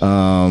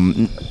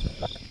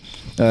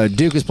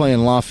 Duke is playing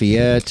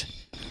Lafayette.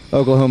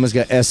 Oklahoma's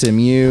got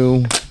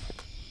SMU.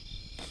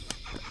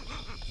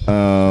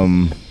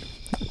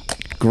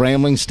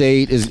 Grambling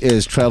State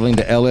is traveling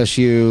to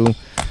LSU.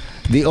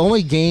 The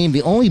only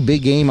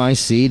big game I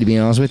see, to be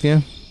honest with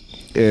you,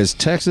 is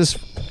Texas,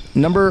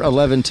 number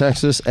 11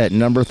 Texas at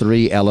number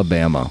 3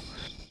 Alabama.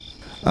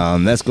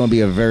 That's going to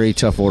be a very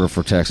tough order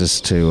for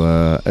Texas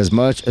to. As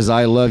much as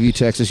I love you,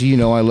 Texas, you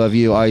know I love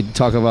you. I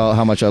talk about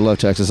how much I love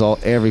Texas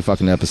every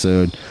fucking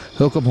episode.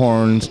 Hook 'em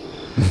horns.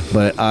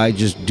 But I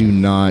just do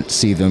not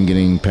see them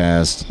getting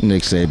past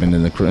Nick Saban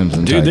and the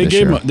Crimson Tide. Dude,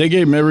 they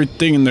gave them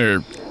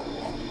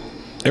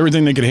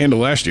everything they could handle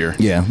last year.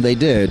 Yeah, they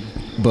did.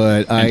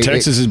 But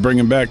Texas is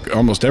bringing back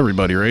almost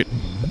everybody, right?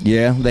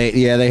 Yeah,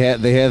 they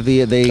have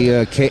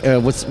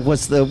what's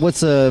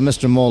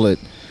Mr. Mullet,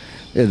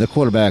 the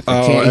quarterback.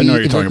 I know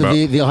what you're talking about.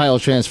 The Ohio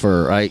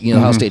transfer, right?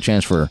 Ohio State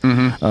transfer.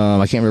 Mm-hmm.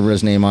 I can't remember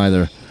his name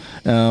either.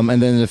 And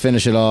then to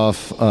finish it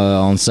off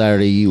on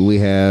Saturday, we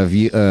have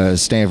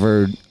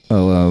Stanford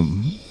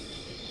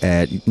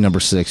at number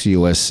 6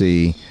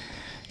 USC.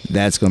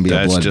 That's going to be a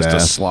bloodbath. That's just a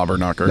slobber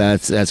knocker.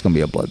 That's going to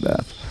be a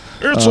bloodbath.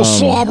 It's a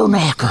slobber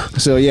knocker.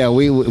 So yeah,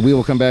 we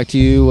will come back to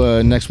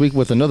you next week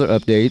with another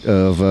update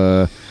of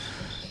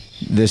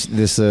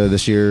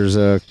this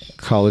year's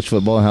college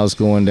football and how it's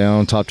going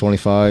down, top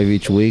 25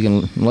 each week,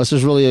 and unless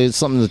there's really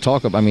something to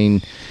talk about. I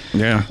mean,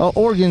 yeah,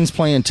 Oregon's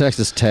playing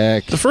Texas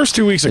Tech. The first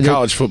 2 weeks of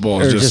college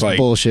football is just like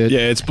bullshit. Yeah,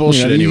 it's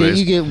bullshit. Anyways,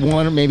 you get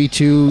 1 or maybe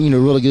 2,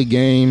 really good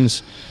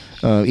games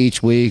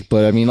each week.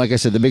 But I mean, like I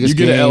said, the biggest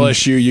you get game, a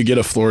LSU, you get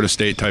a Florida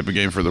State type of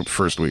game for the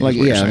first week. Like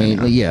like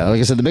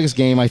I said, the biggest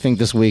game I think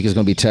this week is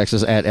going to be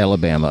Texas at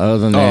Alabama. Other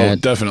than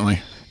that,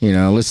 definitely.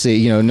 Let's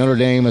see. Notre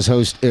Dame is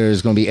going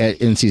to be at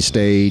NC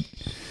State.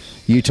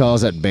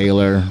 Utah's at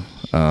Baylor.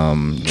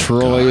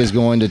 Troy is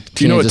going to Kansas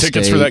Do you know what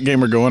tickets State. for that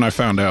game are going? I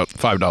found out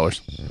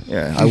 $5.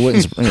 Yeah, I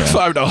wouldn't. Yeah.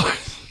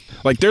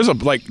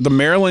 $5. Like the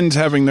Maryland's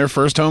having their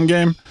first home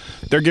game.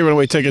 They're giving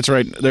away tickets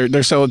right.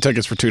 They're selling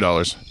tickets for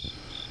 $2.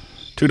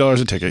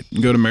 $2 a ticket. You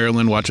can go to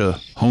Maryland, watch a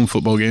home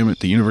football game at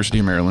the University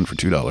of Maryland for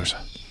 $2.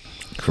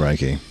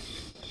 Crikey.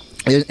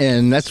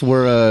 And that's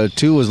where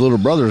Tua's little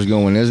brother is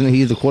going, isn't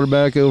he? The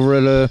quarterback over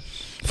at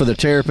for the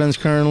Terrapins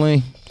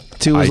currently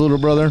to his little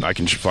brother? I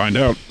can find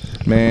out.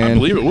 Man, I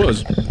believe it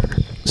was.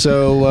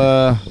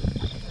 So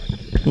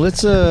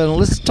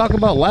let's talk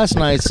about last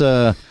night's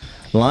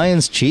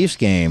Lions Chiefs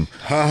game.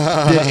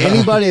 Did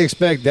anybody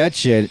expect that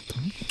shit?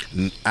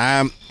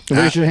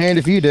 Raise your hand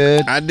if you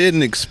did. I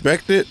didn't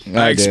expect it.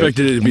 I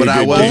expected it to be, but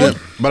a good game.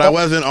 I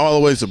wasn't all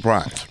the way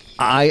surprised.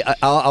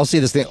 I'll say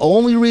this: the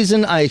only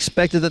reason I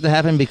expected that to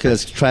happen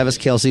because Travis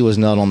Kelce was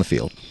not on the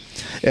field.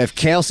 If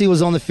Kelce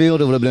was on the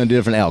field, it would have been a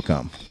different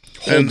outcome.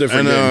 What's his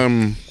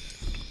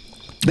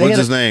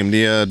name?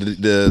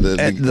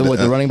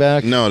 The running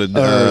back? No,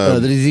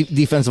 the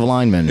defensive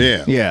lineman.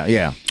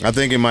 Yeah. I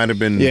think it might have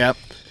been. Yeah.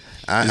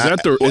 Is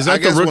that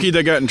the rookie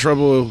that got in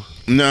trouble?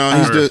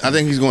 No, I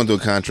think he's going through a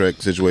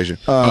contract situation.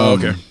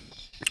 Okay.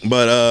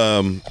 But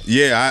I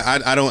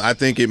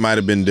think it might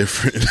have been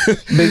different.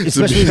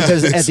 Especially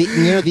because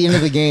near the end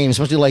of the game,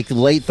 especially like the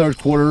late third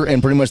quarter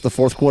and pretty much the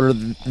fourth quarter,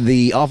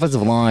 the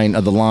offensive line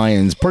of the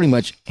Lions pretty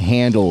much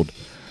handled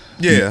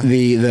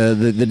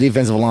the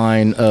defensive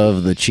line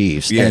of the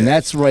Chiefs. Yeah. And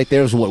that's right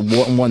there is what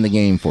won the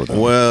game for them.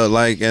 Well,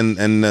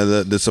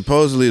 the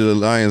supposedly the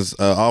Lions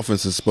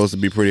offense is supposed to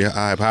be pretty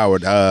high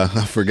powered. I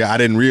forgot. I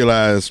didn't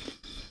realize.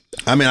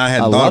 I mean, I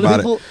hadn't thought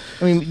about it.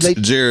 I mean,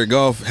 Jared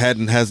Goff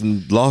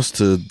hasn't lost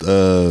to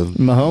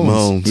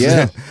Mahomes.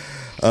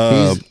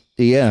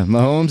 Yeah,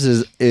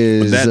 Mahomes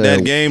is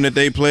that game that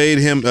they played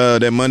him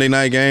that Monday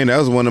night game. That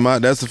was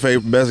that's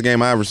the best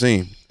game I ever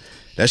seen.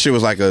 That shit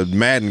was like a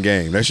Madden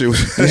game. That shit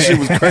was crazy.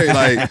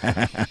 Like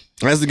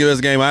that's the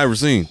best game I ever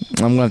seen.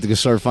 I'm gonna have to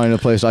start finding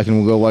a place I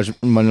can go watch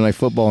Monday Night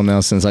Football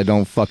now since I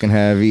don't fucking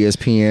have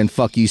ESPN.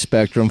 Fuck you,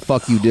 Spectrum.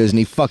 Fuck you,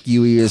 Disney. Fuck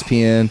you,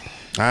 ESPN.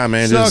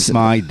 Man, suck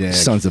my dick,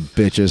 sons of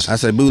bitches. I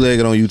say bootleg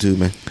it on YouTube,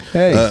 man.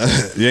 Hey,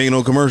 you ain't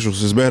no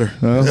commercials. It's better.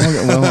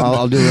 Well,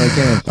 I'll do what I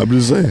can. I'm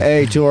just saying.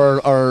 Hey, to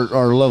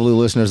our lovely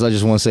listeners, I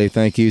just want to say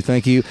thank you.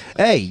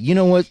 Hey, you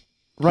know what?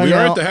 We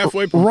are at the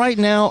halfway point. Right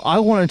now, I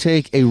want to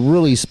take a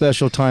really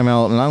special time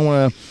out,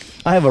 and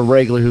I have a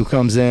regular who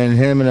comes in.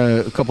 Him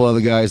and a couple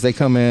other guys. They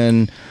come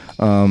in.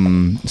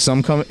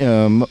 Some come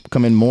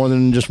in more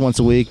than just once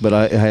a week, but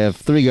I have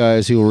 3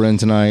 guys who were in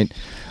tonight.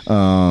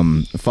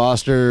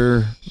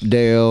 Foster,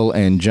 Dale,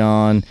 and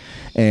John.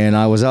 And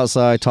I was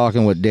outside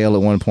talking with Dale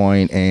at one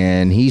point,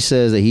 and he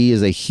says that he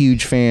is a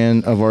huge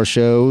fan of our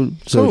show.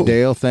 So, cool.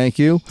 Dale, thank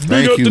you.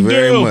 Thank you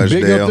very much,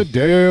 Dale. Big up to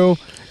Dale.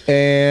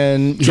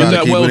 And get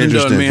that welding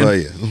done,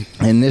 man.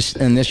 And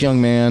this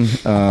young man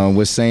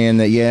was saying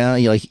that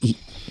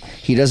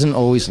he doesn't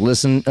always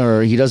listen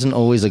or he doesn't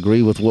always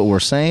agree with what we're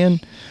saying,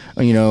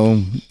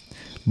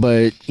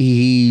 but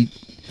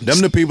them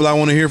the people I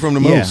want to hear from the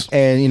most.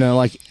 And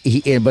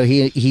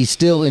he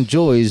still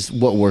enjoys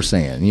what we're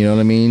saying. You know what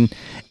I mean?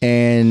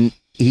 And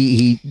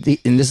he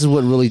and this is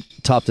what really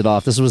topped it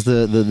off. This was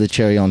the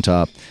cherry on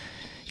top.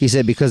 He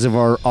said because of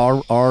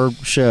our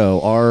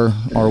show,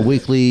 our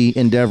weekly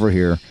endeavor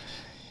here,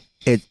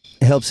 it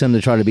helps him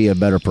to try to be a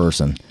better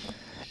person.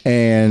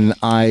 And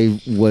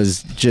I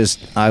was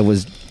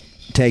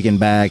taken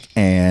back,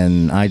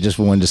 and I just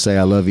wanted to say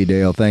I love you,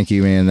 Dale. Thank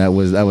you, man. That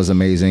was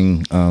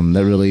amazing.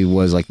 That really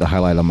was like the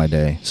highlight of my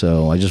day.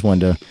 So I just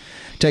wanted to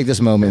take this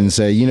moment and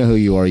say, you know who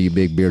you are, you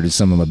big bearded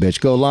son of a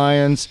bitch. Go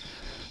Lions.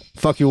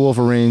 Fuck your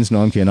Wolverines.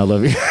 No, I'm kidding. I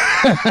love you.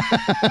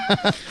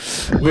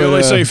 We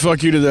only say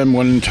fuck you to them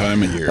one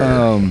time a year.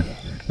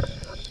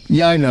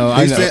 Yeah, I know.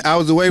 I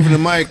was away from the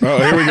mic. Oh,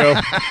 here we go.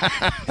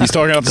 He's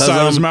talking out the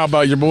side of his mouth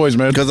about your boys,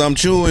 man. Because I'm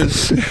chewing.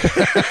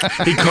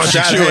 He caught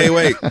you chewing. Hey,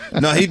 wait.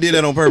 No, he did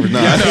that on purpose.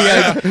 No,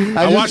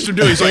 I watched him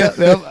do it. He's like,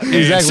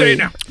 exactly. Say it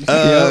now.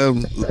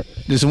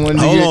 Just wanted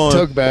to get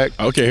Toke back.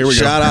 Okay, here we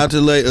go. Shout out to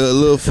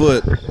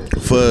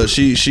Littlefoot for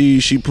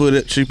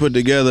she put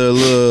together a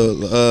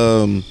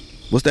little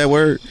what's that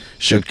word?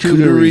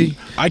 Charcuterie.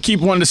 I keep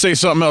wanting to say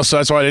something else, so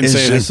that's why I didn't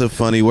say it. It's just a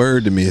funny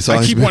word to me.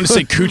 I keep wanting to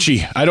say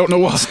coochie. I don't know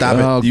why. Stop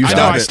it. Oh, You stop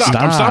stop I it. stopped.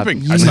 I'm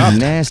stopping. You I stopped.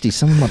 nasty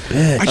son of a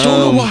bitch. I don't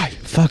know why.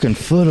 Fucking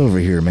Foot over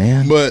here,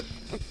 man. But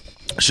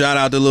shout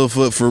out to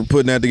Littlefoot for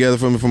putting that together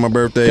for me for my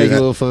birthday. Thank you,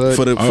 Littlefoot.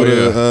 For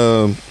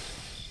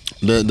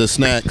the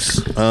snacks.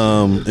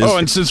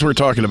 And since we're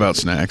talking about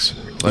snacks,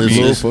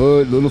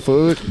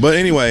 Littlefoot. But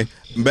anyway,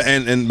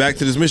 and back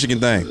to this Michigan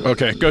thing.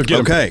 Okay, go get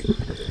him. Okay.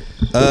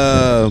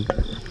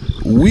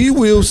 We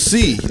will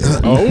see.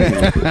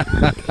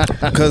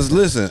 Because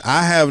listen,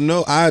 I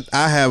want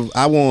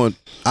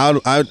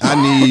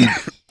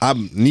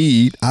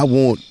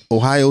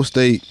Ohio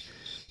State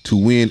to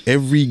win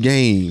every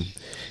game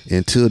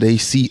until they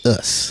see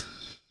us.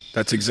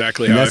 That's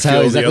exactly how I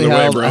feel the other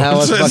way, bro. How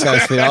I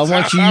feel. I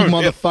want you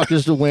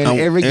motherfuckers to win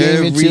every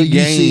game until you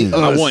see us.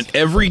 I want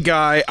every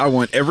guy. I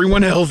want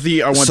everyone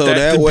healthy. I want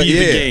that to be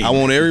the game. I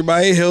want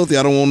everybody healthy.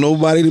 I don't want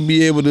nobody to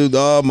be able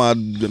to. My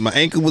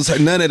ankle was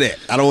none of that.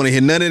 I don't want to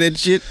hear none of that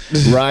shit.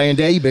 Ryan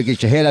Day, you better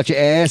get your head out your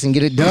ass and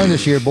get it done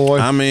this year, boy.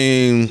 I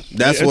mean,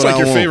 that's what I want. It's like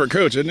your favorite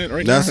coach, isn't it?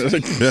 Right now.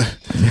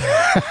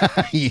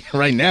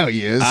 Right now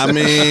he is. I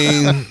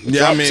mean,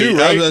 yeah. I mean,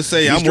 I was gonna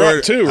say I'm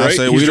worried too, right? I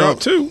say He's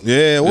dropped 2.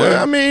 Yeah.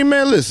 Well, I mean,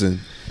 man, listen.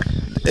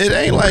 it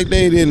ain't like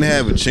they didn't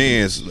have a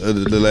chance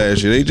the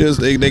last year.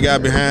 They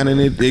got behind and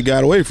they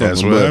got away from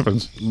that's them. What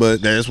happens.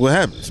 But that's what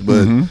happens.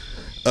 But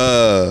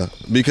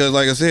because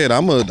like I said,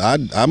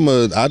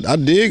 I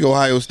dig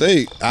Ohio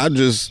State. I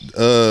just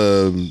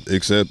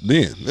accept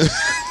then.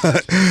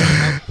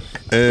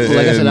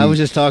 Like I said, I was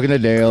just talking to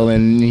Dale,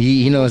 and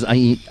he knows.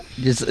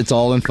 It's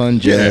all in fun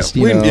jest,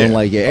 everybody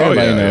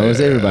knows.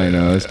 Yeah. Everybody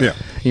knows. Yeah.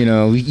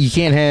 You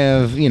can't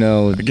have,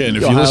 Again,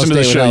 if you Ohio listen to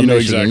the State show, without you know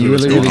Michigan. exactly You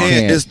what's really, going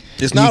really on. can't.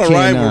 It's not You a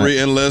rivalry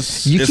cannot.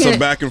 unless You it's a can't-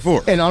 back and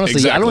forth. And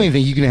honestly, I don't Exactly. even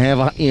think you can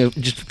have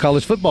just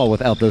college football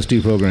without those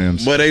two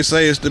programs. But they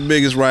say it's the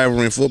biggest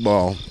rivalry in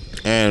football,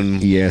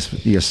 and Yes,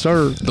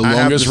 sir. The I have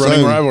longest to running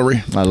say-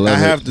 rivalry. I love I it.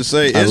 have to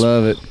say, I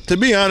love it. To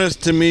be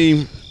honest, to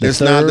me, it's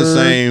not the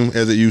same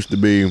as it used to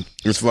be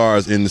as far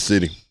as in the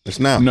city. It's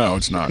not. No,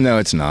 it's not. No,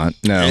 it's not.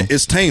 No.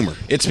 It's tamer.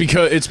 It's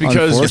because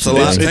Unfortunately.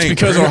 it's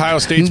because Ohio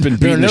State's been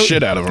beating the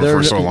shit out of them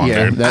for so long,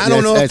 dude. I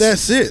don't know if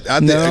that's it.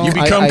 I think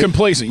You become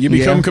complacent. You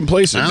become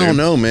complacent. I don't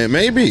know, man.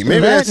 Maybe That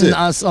that's and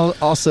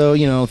it. also,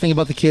 think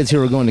about the kids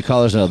who are going to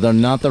college now. They're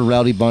not the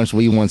rowdy bunch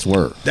we once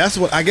were. That's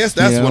what I guess.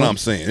 That's You what know? I'm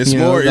saying. It's You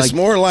know, more. like It's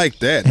more like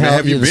that. How-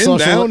 Have you the been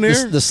social- down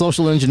there? The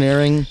social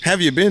engineering.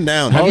 Have you been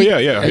down there? Oh yeah.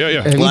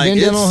 Have Like, you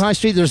been down it's- on High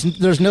Street?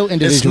 There's no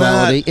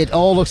individuality. It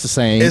all looks the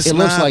same. It's It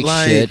looks not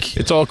like shit.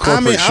 It's all corporate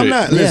I mean, shit. I'm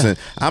not. Listen,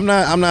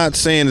 I'm not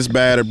saying it's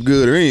bad or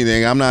good or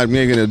anything. I'm not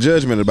making a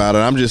judgment about it.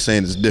 I'm just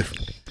saying it's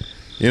different.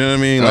 You know what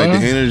I mean? Like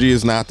the energy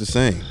is not the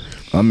same.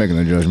 I'm making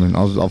a judgment.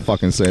 I'll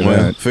fucking say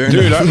that. Fair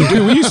Dude, enough.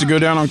 we used to go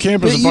down on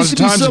campus a bunch of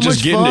times and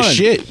just get into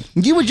shit.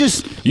 You would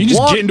just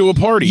get into a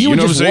party. You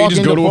know what I'm saying? You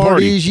just go to a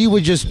party. You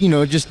would just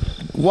just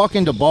walk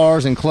into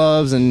bars and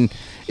clubs, and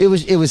it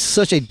was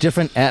such a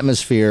different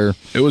atmosphere.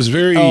 It was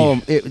very.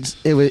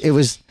 It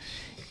was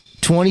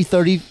 20,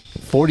 30,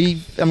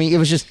 40. I mean, it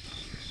was just.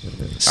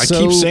 I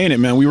keep saying it,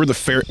 man. We were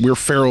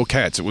feral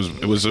cats. It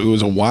was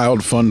a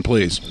wild, fun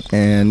place.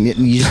 And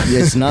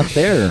it's not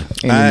there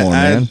anymore,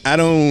 man. I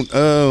don't.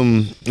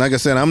 Like I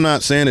said, I'm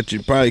not saying that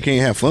you probably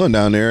can't have fun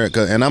down there,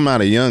 and I'm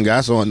not a young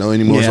guy, so I don't know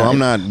anymore. So I'm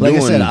not like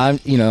doing. I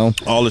said, I'm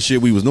all the shit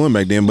we was doing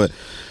back then, but.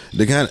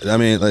 The kind of, I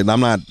mean, like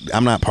I'm not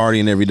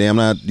partying every day. I'm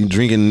not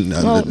drinking,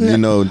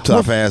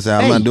 tough ass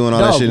out. I'm not doing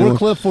all that shit We're anymore.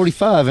 Club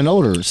 45 and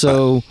older,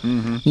 so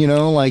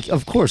like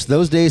of course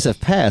those days have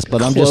passed.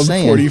 But I'm just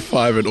saying,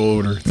 45 and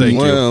older. Thank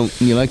well,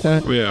 you like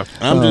that? Yeah.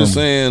 I'm just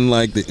saying,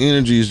 like the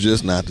energy is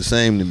just not the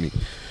same to me.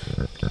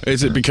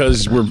 Is it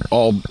because we're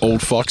all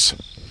old fucks?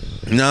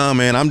 No,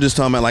 man. I'm just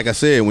talking about, like I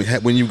said,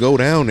 when you go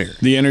down there,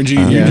 the energy.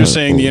 You're just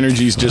saying the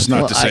energy is just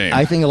not the same.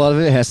 I think a lot of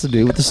it has to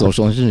do with the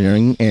social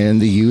engineering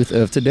and the youth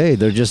of today.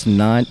 They're just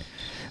not.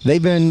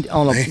 They've been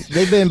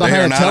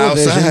behind a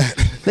television.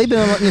 They've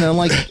been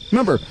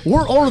remember,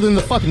 we're older than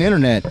the fucking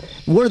internet.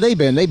 Where have they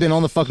been? They've been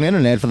on the fucking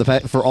internet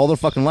for all their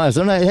fucking lives.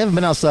 They haven't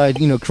been outside,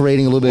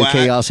 creating a little bit of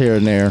chaos here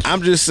and there.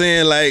 I'm just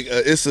saying, like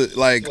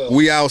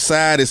we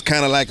outside is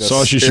kind of like a.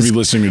 Sauce, you should be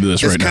listening to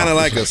this right now. It's kind of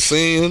like a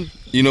sin.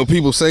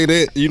 People say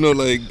that.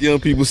 Like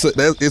young people say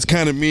that. It's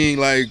kind of mean.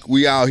 Like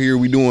we out here,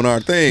 we doing our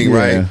thing,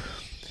 right?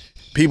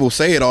 People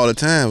say it all the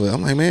time, but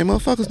I'm like, man,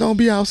 motherfuckers don't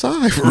be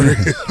outside for real,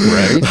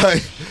 right?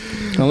 Like,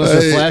 unless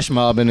they're flash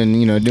mobbing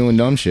and doing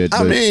dumb shit.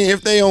 I mean,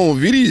 if they on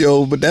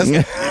video, but that's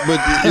but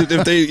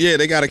if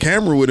they got a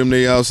camera with them,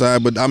 they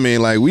outside. But I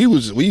mean, like we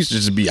used to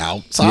just be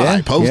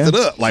outside, posted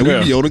up, like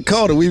we be on the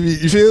corner. We be,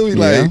 you feel me,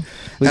 like.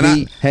 We'd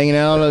be hanging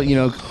out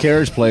at,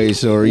 Carriage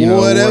Place or,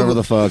 whatever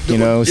the fuck,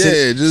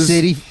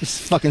 city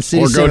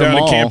or go down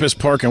to Campus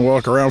Park and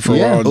walk around for a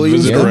while and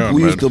visit around.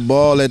 We used to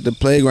ball at the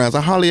playgrounds.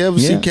 I hardly ever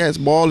see cats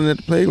balling at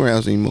the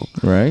playgrounds anymore.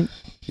 Right.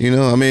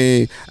 I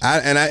mean,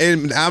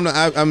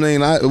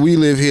 we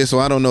live here, so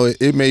I don't know.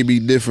 It may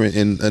be different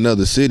in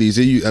other cities,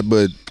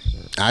 but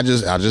I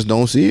just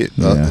don't see it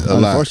a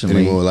lot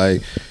anymore.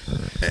 Like,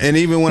 and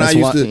even when I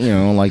used to,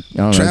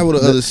 travel to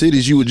other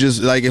cities, you would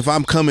just like if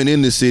I'm coming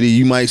in the city,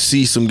 you might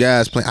see some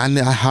guys playing.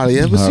 I hardly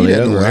ever see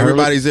that anymore.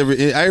 Everybody's in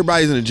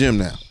the gym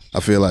now. I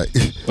feel like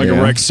a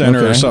rec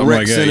center or something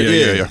like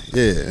that.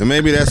 Yeah. And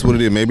maybe that's what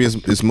it is. Maybe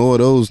it's more of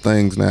those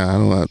things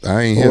now.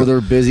 I ain't. Or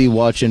they're busy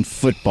watching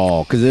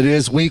football because it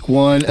is week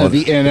 1 of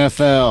the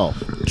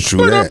NFL.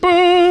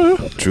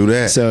 True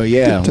that. So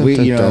yeah, we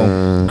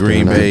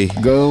Green Bay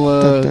go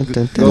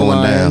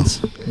Lions.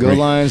 Go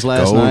Lions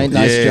last night.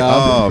 Nice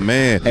job. Oh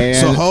man. And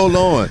so hold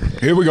on.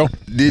 Here we go.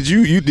 Did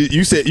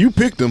you said you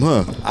picked them,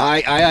 huh?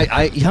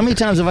 I how many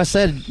times have I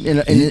said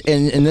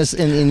in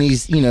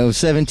these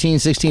 17,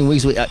 16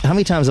 weeks? How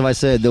many times have I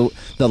said the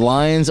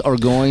Lions are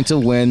going to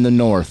win the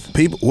North?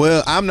 People,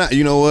 well, I'm not.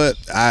 You know what?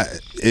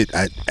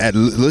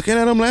 Looking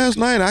at them last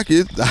night, I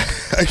could.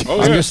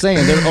 I'm just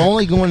saying they're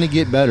only going to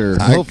get better.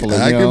 Hopefully,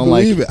 I can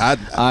believe it. I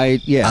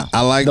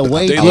like the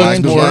way they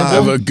Dan look more Campbell,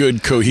 of a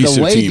good cohesive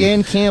the way team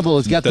Dan Campbell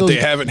has got that they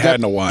haven't had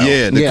in a while.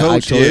 Yeah, the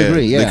coach. I totally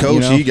agree. Yeah, the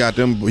coach. He got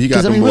them. He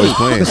got them boys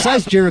playing.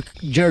 Besides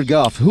Jared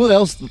Goff, who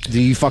else do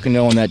you fucking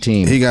know on that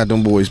team? He got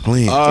them boys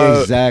playing.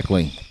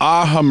 Exactly.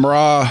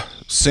 Ahamra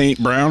St.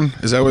 Brown,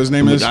 is that what his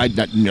name is? First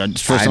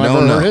time I've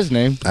ever heard his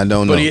name. I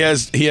don't know. But he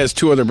has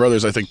 2 other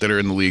brothers, I think, that are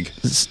in the league.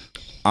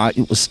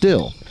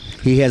 Still,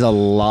 he has a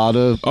lot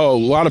of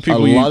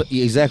people. A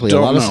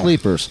lot of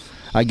sleepers.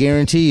 I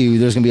guarantee you,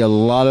 there's going to be a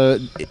lot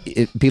of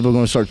people are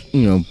going to start.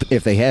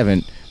 If they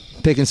haven't,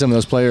 picking some of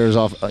those players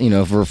off.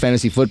 For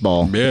fantasy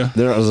football. Yeah,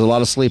 there's a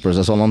lot of sleepers.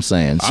 That's all I'm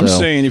saying. I'm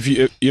saying if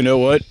you know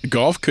what,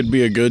 Goff could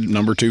be a good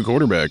number 2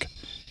 quarterback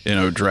in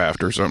a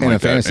draft or something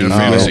like that. In a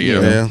fantasy,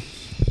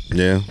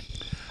 yeah.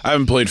 I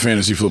haven't played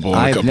fantasy football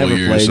in a couple of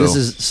years. Played. So. This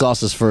is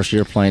Sauce's first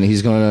year playing.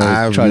 He's going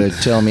to try to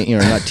tell me,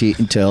 not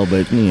tell,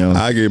 but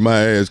I get my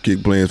ass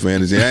kicked playing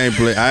fantasy. I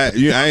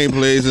ain't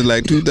played since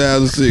like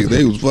 2006.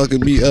 They was fucking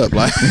me up.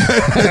 Like,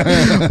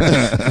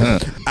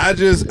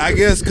 I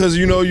guess because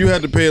you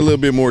had to pay a little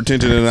bit more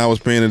attention than I was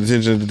paying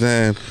attention at the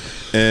time.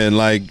 And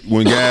like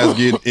when guys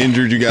get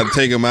injured, you got to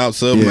take them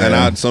out.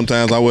 And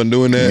sometimes I wasn't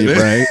doing that.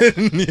 Right?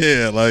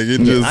 Yeah, like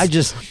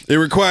it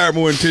required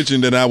more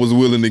attention than I was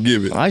willing to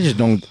give it. I just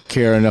don't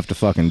care enough to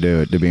fucking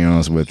do it, to be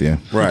honest with you.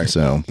 Right.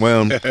 So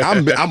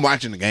I'm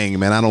watching the game,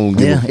 man. I don't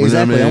give.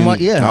 Exactly. I'm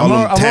already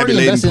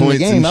invested in the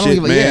game. I don't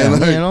give a man.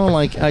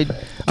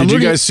 Did you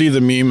guys see the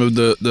meme of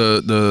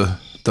the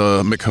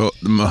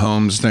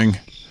Mahomes thing?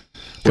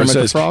 Where it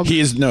says he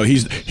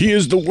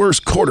is the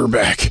worst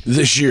quarterback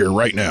this year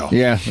right now.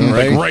 Yeah,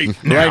 right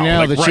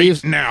now the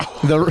Chiefs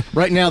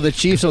the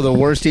Chiefs are the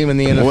worst team in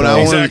the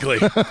NFL. Exactly.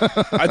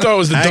 I thought it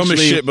was the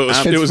dumbest shit, but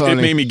it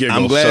made me giggle.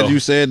 I'm glad you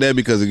said that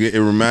because it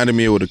reminded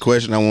me of the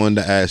question I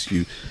wanted to ask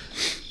you.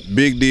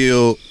 Big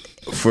deal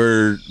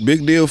for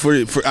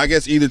I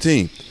guess either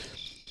team.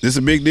 This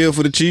a big deal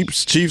for the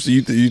Chiefs.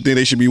 You think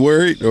they should be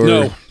worried or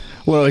no?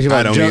 Well,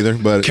 I don't either.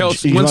 But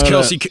once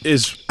Kelsey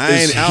is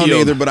I don't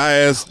either. But I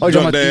asked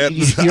Drunk Dad.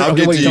 I'll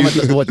get to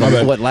you.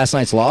 What last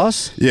night's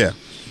loss? Yeah.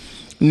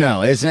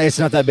 No, it's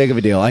not that big of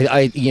a deal.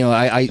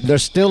 They're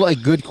still a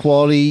good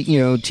quality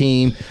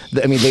team.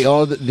 I mean, they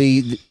are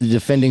the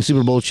defending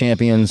Super Bowl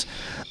champions,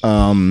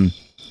 and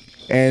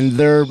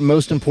their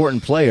most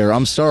important player.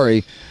 I'm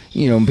sorry,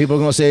 people are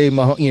going to say,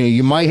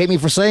 you might hate me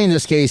for saying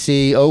this,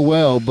 KC. Oh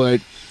well,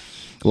 but.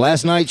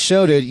 Last night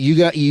showed it.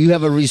 You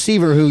have a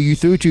receiver who you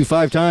threw to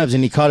 5 times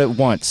and he caught it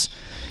once.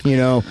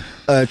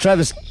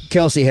 Travis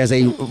Kelce has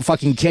a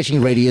fucking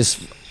catching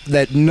radius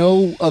that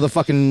no other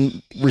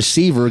fucking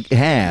receiver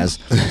has.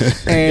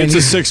 And it's a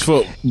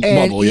 6-foot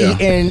bubble, yeah.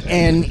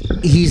 And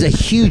he's a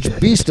huge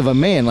beast of a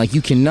man. Like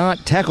you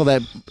cannot tackle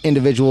that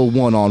individual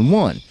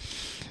one-on-one.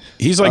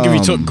 He's like if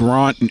you took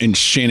Grant and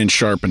Shannon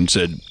Sharp and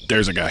said,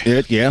 "There's a guy."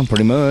 Yeah,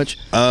 pretty much.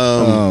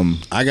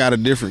 I got a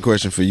different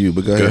question for you,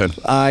 but go ahead.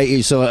 I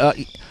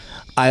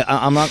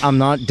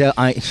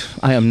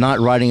am not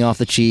writing off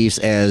the Chiefs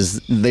as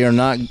they are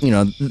not.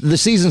 The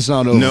season's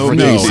not over. No,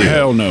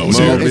 hell no.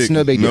 It's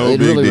no big deal.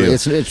 It's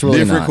really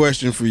different not.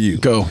 question for you.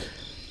 Go.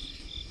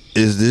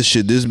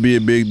 Should this be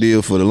a big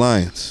deal for the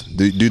Lions?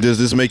 Does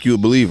this make you a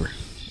believer?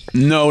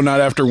 No,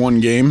 not after one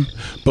game,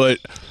 but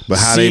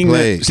how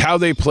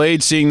they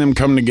played, seeing them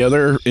come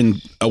together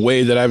in a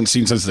way that I haven't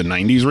seen since the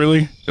 90s,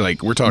 really.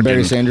 Like, we're talking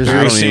Barry Sanders.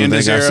 I don't even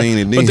think I've seen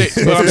it. But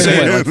I'm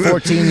saying, like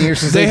 14 years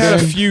since they had a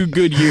few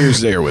good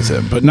years there with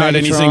him, but not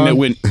anything that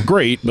went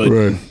great. But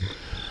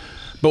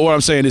what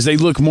I'm saying is they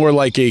look more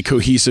like a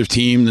cohesive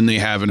team than they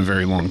have in a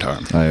very long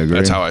time. I agree.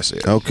 That's how I see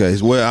it. Okay.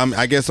 Well,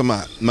 I guess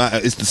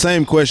it's the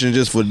same question,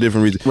 just for a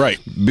different reason. Right.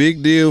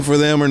 Big deal for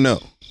them or no?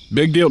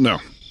 Big deal? No.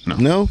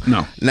 No.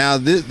 Now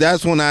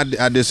that's one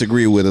I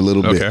disagree with a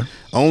little bit.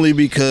 Only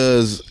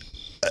because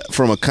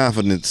from a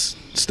confidence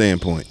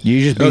standpoint,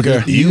 you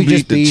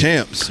beat the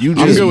champs. I'm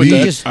good with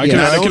that. I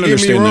can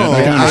understand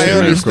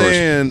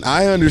that.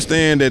 I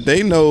understand that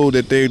they know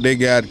that they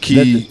got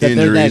key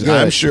injuries.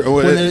 I'm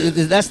sure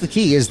that's the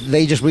key. Is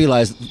they just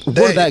realize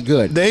we're that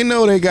good. They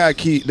know they got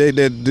key.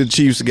 That the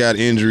Chiefs got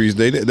injuries.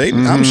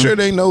 I'm sure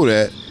they know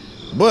that.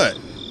 But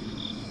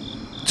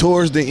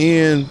towards the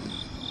end.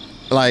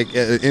 Like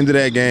at the end of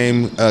that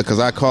game, because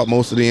I caught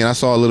most of the end. I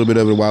saw a little bit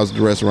of it while I was at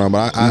the restaurant.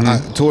 But I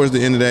towards the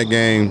end of that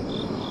game,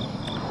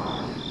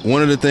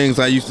 one of the things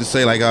I used to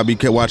say, like I'll be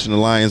watching the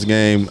Lions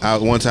game.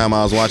 One time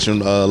I was watching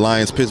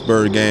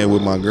Lions-Pittsburgh game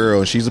with my girl,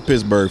 and she's a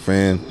Pittsburgh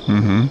fan,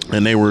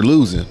 and they were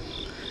losing.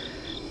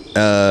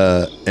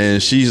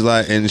 And she's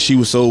like, and she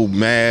was so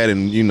mad,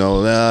 and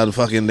the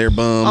fucking they're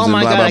bums. Oh my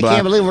and blah, God, blah, blah. I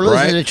can't believe we're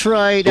losing to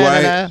Detroit.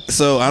 Right?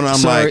 So I'm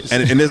like,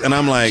 and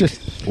I'm like,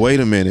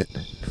 wait a minute,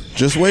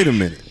 just wait a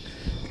minute.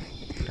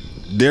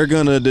 They're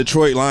gonna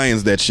Detroit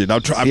Lions that shit. I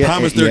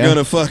promise they're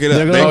gonna fuck it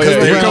up.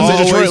 Here comes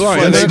the Detroit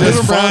Lions. They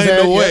just find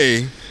a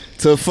way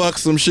to fuck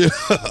some shit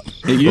up.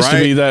 It used to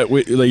be that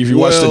if you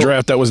watched the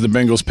draft, that was the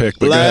Bengals pick.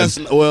 But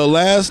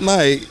last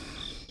night,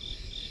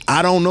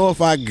 I don't know if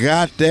I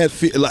got that.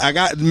 I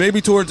got maybe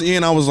towards the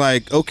end. I was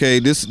like, okay,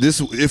 this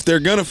if they're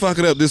gonna fuck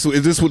it up, this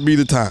would be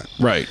the time.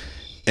 Right.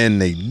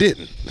 And they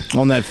didn't.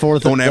 On that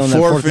fourth down.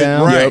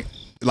 Right. Yep.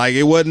 Like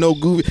it wasn't no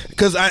goofy.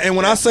 And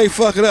when I say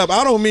fuck it up,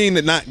 I don't mean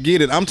to not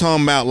get it. I'm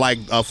talking about like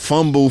a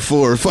fumble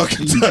for a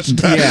fucking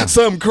touchdown. Yeah.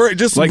 Something crazy,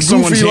 just some like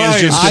goofy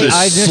lines.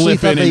 I initially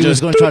thought they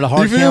was going to try to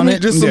hard count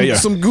it. Just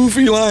some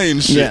goofy line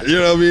shit. Yeah. You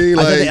know what I mean?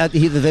 Like, I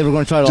thought they were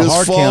going to try to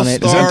hard count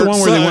it. Is that the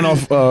one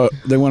where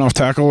they went off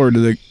tackle, or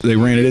did they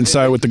ran it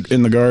inside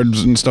in the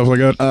guards and stuff like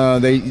that?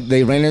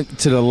 They ran it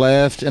to the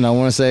left, and I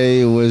want to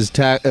say it was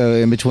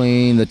in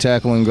between the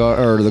tackle and guard,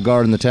 or the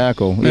guard and the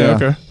tackle. Yeah.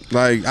 Okay.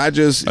 Like a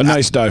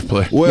nice dive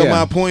play. Well,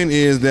 my point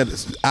is that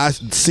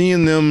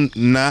seeing them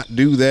not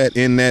do that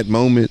in that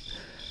moment,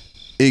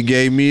 it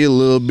gave me a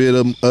little bit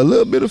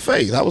of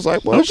faith. I was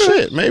like, well,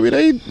 shit, maybe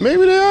they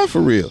are for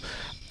real.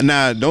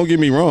 Now, don't get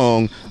me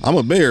wrong, I'm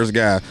a Bears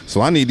guy,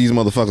 so I need these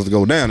motherfuckers to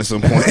go down at some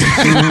point.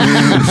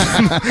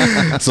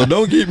 So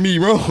don't get me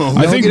wrong.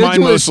 I think mine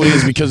mostly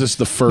is because it's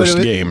the first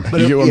game.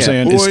 You get what I'm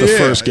saying? It's the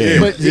first game.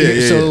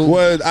 So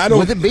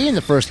with it being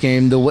the first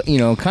game,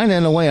 kind of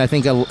in a way, I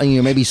think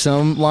maybe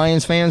some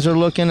Lions fans are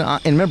looking.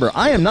 And remember,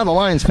 I am not a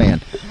Lions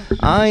fan.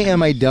 I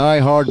am a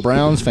diehard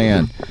Browns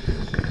fan.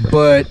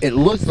 But it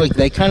looks like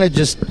they kind of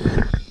just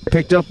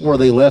picked up where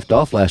they left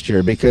off last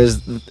year,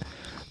 because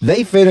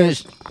they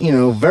finished,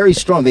 very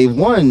strong. They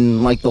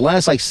won like the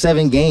last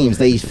 7 games.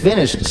 They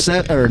finished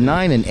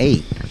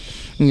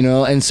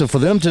 9-8, and so for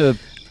them to,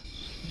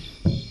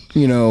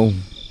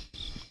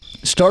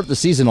 start the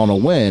season on a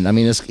win. I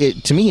mean,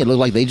 to me, it looked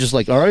like they just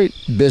all right,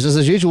 business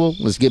as usual.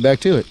 Let's get back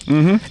to it.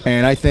 Mm-hmm.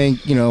 And I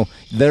think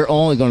they're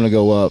only going to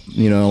go up.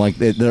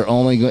 They're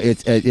only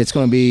it's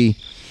going to be.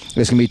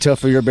 It's gonna be tough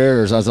for your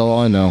Bears. That's all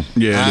I know.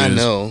 Yeah, I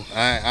know.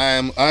 I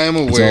am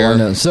aware. That's all I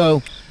know.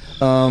 So,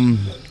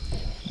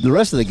 the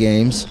rest of the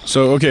games.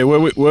 So okay,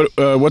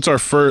 what's our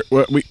first?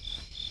 Go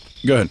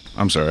ahead.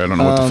 I'm sorry, I don't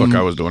know what the fuck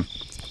I was doing.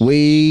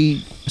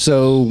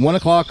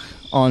 1:00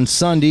 on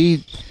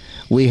Sunday,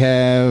 we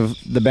have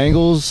the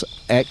Bengals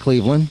at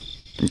Cleveland.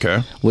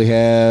 Okay. We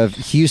have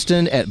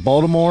Houston at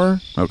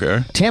Baltimore.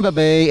 Okay. Tampa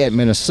Bay at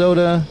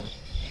Minnesota.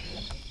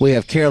 We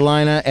have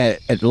Carolina at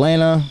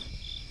Atlanta.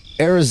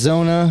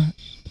 Arizona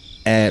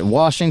at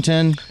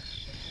Washington,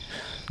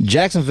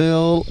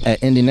 Jacksonville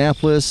at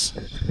Indianapolis,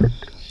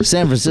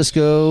 San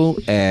Francisco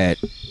at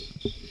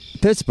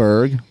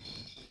Pittsburgh,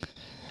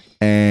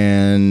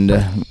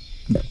 and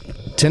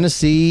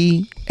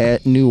Tennessee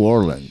at New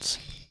Orleans.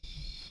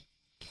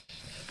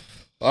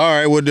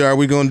 All right, are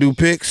we gonna do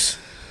picks?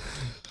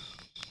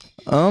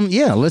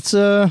 Yeah, let's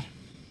run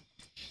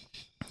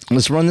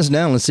this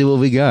down. Let's see what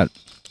we got.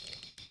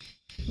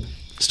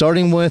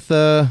 Starting with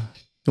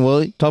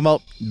talking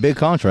about big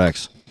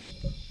contracts.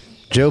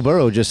 Joe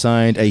Burrow just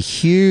signed a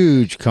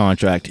huge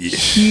contract.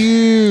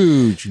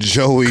 Huge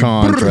Joey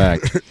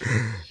contract.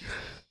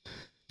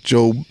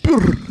 Joe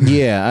Burrow.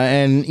 Yeah,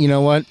 and you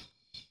know what?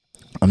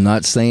 I'm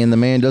not saying the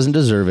man doesn't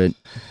deserve it,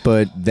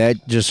 but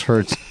that just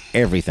hurts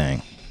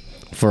everything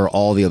for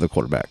all the other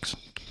quarterbacks.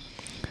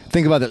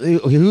 Think about that.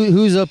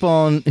 Who's up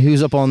on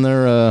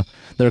their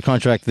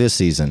contract this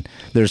season?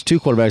 There's 2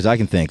 quarterbacks I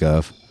can think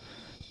of: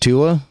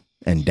 Tua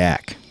and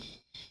Dak.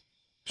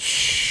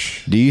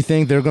 Do you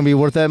think they're going to be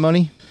worth that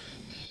money?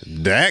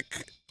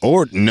 Dak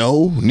or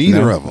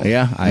neither of them.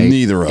 Yeah,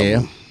 neither of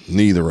them.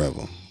 Neither of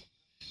them.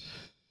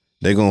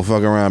 They're gonna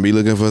fuck around and be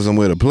looking for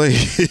somewhere to play.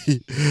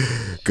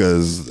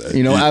 Cause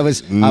I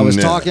was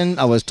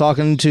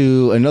talking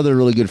to another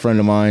really good friend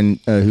of mine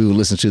who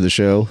listens to the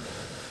show.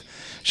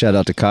 Shout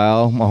out to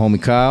Kyle, my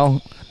homie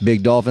Kyle,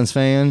 big Dolphins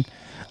fan.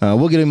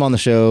 We'll get him on the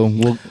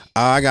show.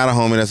 I got a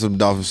homie that's a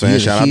Dolphins fan.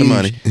 Shout out to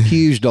Money.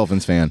 Huge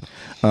Dolphins fan.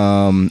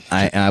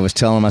 I was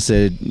telling him, I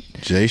said,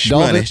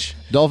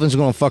 Dolphins are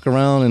going to fuck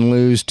around and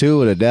lose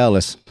 2 to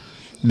Dallas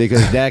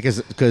because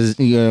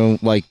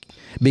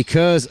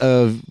because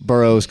of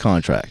Burrow's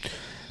contract.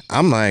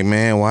 I'm like,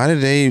 man, why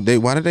did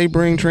they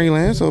bring Trey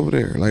Lance over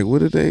there? Like,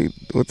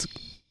 what's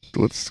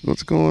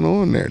going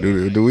on there?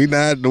 Do we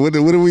not? What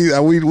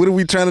are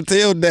we trying to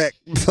tell Dak?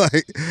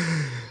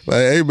 like,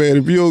 hey man,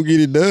 if you don't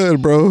get it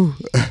done, bro.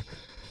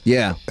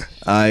 Yeah,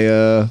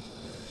 I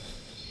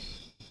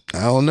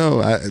don't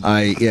know.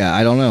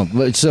 I don't know.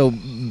 But so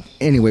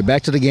anyway,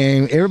 back to the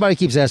game. Everybody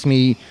keeps asking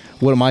me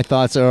what my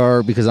thoughts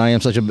are because I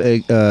am such a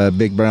big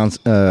Browns.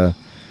 This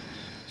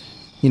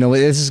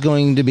is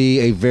going to be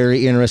a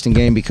very interesting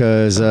game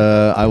because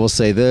I will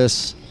say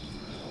this.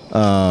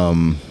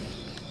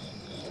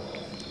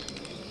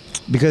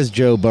 Because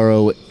Joe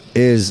Burrow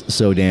is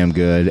so damn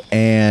good,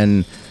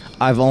 and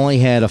I've only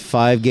had a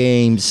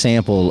 5-game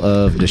sample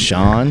of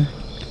Deshaun,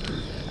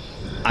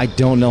 I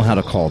don't know how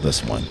to call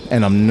this one,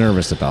 and I'm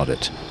nervous about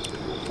it.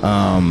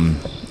 I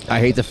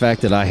hate the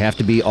fact that I have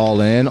to be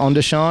all in on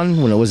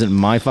Deshaun when it wasn't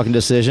my fucking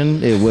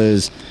decision. It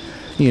was,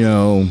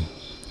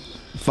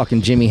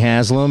 fucking Jimmy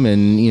Haslam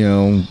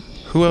and,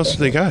 Who else do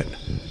they got?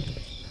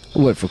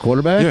 What, for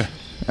quarterback? Yeah.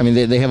 I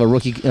mean, they have a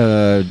rookie,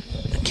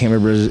 can't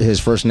remember his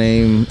first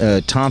name,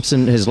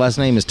 Thompson. His last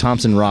name is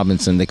Thompson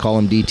Robinson. They call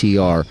him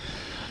DTR.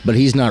 But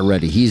he's not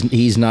ready.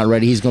 He's not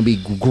ready. He's going to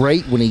be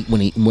great when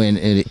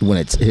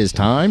it's his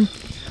time,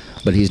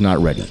 but he's not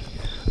ready.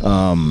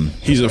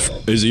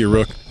 Is he a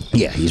rook?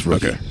 Yeah, he's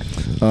rookie. Okay.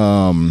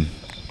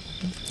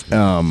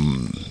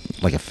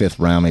 like a 5th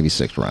round, maybe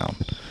 6th round.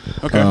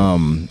 Okay.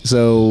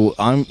 So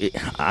I'm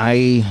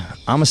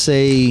gonna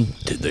say,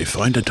 did they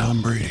find a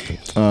Tom Brady?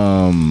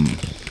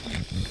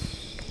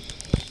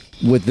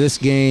 With this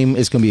game,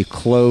 it's gonna be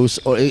close,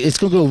 or it's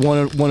gonna go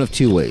one of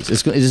two ways.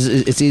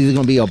 It's either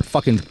gonna be a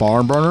fucking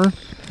barn burner,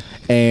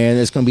 and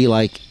it's gonna be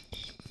like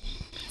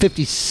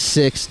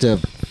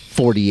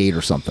 56-48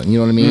 or something. You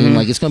know what I mean?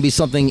 Like it's gonna be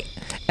something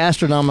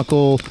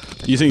astronomical.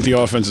 You think the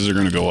offenses are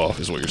gonna go off?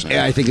 Is what you're saying?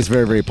 Yeah, I think it's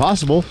very, very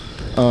possible.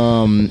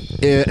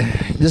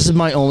 This is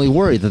my only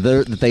worry,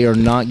 that they are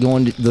not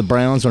going to, the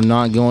Browns are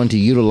not going to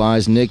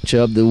utilize Nick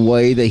Chubb the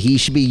way that he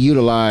should be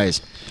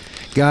utilized.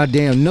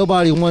 Goddamn,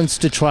 nobody wants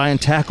to try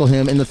and tackle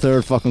him in the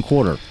 3rd fucking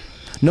quarter.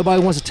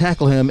 Nobody wants to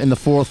tackle him in the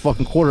 4th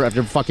fucking quarter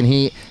after fucking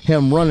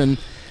him running.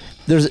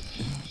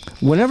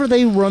 Whenever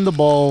they run the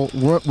ball,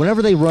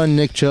 whenever they run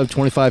Nick Chubb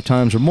 25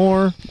 times or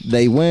more,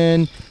 they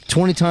win.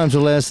 20 times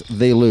or less,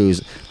 they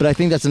lose. But I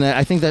think that's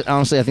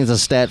honestly that's a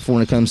stat for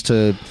when it comes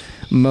to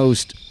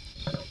most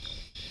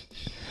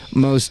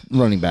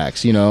running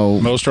backs, you know.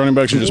 Most running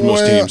backs or just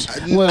most teams?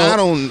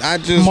 I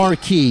just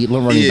marquee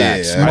running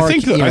backs. I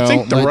think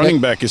the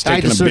running back is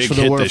taking a big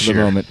hit this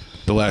year.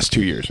 The last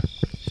 2 years,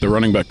 the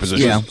running back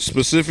position. Yeah.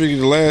 Specifically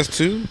the last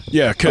 2.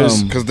 Yeah,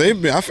 because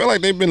I feel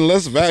like they've been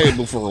less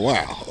valuable for a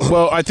while.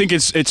 Well, I think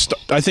it's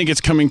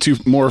coming to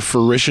more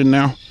fruition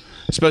now,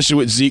 especially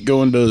with Zeke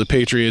going to the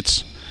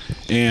Patriots,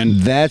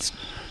 and that.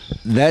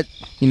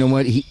 You know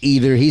what? He's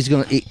either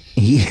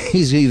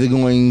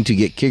going to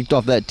get kicked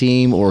off that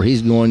team, or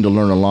he's going to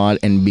learn a lot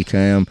and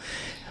become.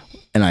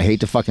 And I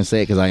hate to fucking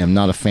say it because I am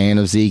not a fan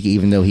of Zeke,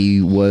 even though he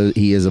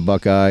is a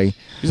Buckeye.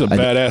 He's a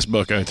badass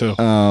Buckeye too.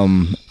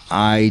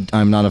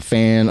 I'm not a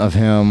fan of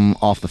him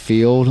off the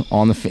field,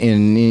 and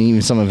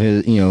even some of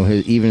his,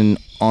 even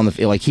on the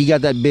field. Like, he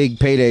got that big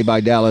payday by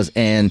Dallas,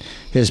 and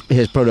his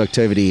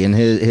productivity and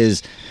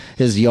his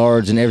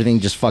yards and everything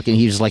just fucking,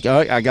 he just like,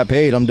 oh, I got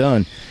paid, I'm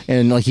done.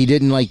 And like, he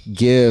didn't like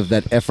give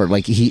that effort.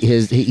 Like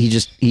he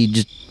just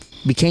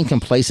became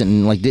complacent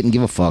and like didn't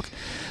give a fuck.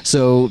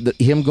 So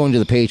him going to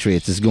the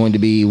Patriots is going to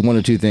be one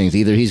of two things.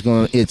 Either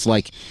it's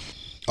like,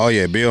 oh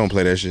yeah, Bill don't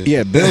play that shit.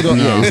 Yeah, Bill don't.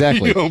 Yeah,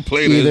 exactly. He don't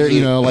play that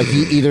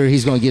shit. Either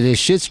he's going to get his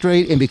shit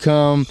straight and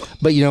become.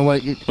 But you know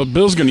what? But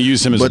Bill's going to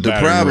use him as a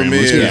battering ram.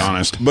 Let's be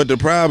honest. But the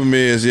problem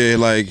is,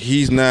 like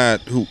he's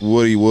not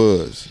what he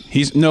was.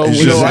 I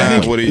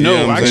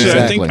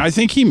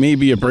think he may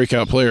be a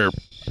breakout player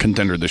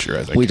contender this year.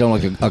 I think we don't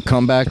like a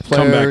comeback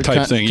player, comeback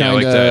type thing. Yeah,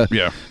 like that.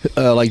 Yeah,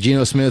 like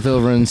Geno Smith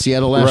over in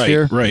Seattle last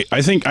year. Right.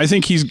 I think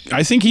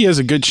he has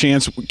a good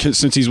chance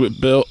since he's with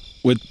Bill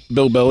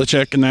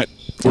Belichick in that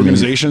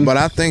organization. But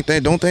I think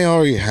they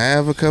already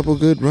have a couple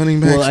good running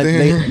backs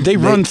there. They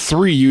run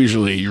 3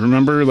 usually. You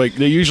remember, like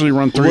they usually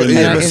run 3 in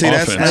their offense.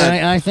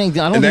 I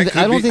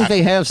don't think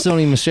they have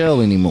Sony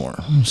Michel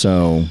anymore.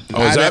 So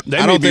that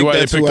may be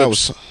why they picked up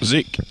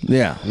Zeke.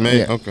 Yeah.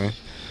 Okay.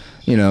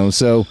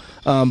 So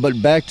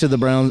but back to the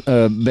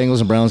Bengals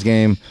and Browns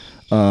game.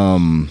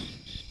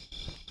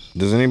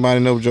 Does anybody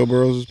know if Joe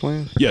Burrow is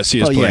playing? Yes, he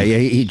is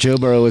playing. Yeah, Joe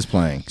Burrow is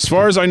playing. As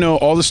far as I know,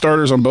 all the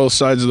starters on both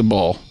sides of the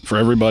ball for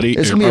everybody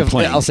are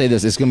playing. I'll say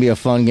this: it's going to be a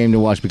fun game to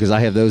watch because I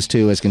have those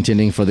two as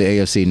contending for the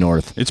AFC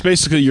North. It's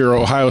basically your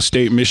Ohio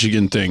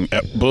State-Michigan thing.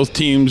 Both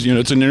teams,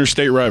 it's an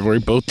interstate rivalry.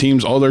 Both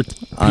teams, all their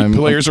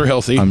players are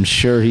healthy. I'm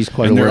sure he's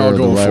quite aware of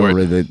the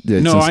rivalry that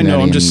No, I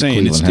know. I'm just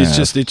saying.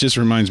 It just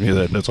reminds me of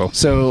that. That's all.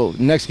 So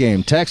next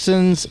game,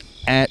 Texans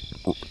at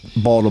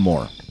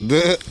Baltimore.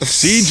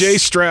 C.J.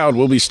 Stroud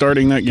will be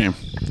starting that game.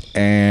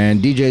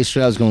 And DJ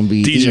Stroud's going to be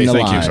eating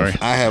alive. Thank you, sorry.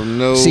 I have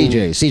no...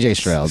 C.J.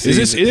 Stroud. It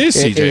is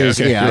C.J.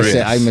 Okay. Yeah,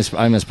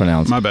 I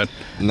mispronounced. My bad.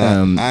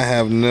 No, I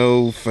have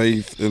no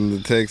faith in the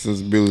Texans'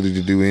 ability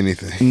to do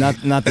anything.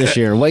 Not this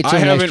year. Wait till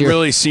next year. I haven't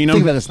really seen them.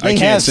 Think about this. They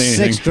have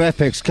 6 draft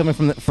picks coming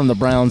from the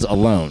Browns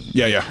alone.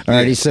 Yeah.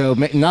 Alrighty, so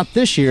not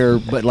this year,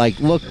 but like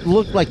look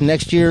like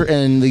next year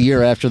and the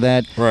year after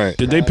that. Right.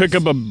 Did they pick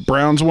up a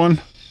Browns one?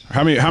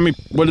 How many?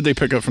 What did they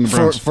pick up from the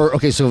Browns? For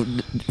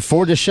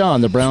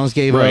Deshaun, the Browns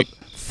gave up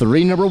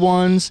 3 number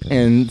 1s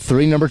and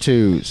 3 number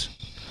 2s,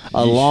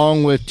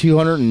 along with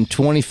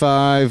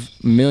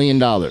 $225 million.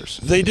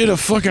 They did a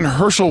fucking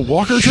Herschel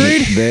Walker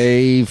trade?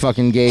 They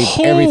fucking gave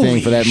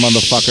everything for that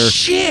motherfucker.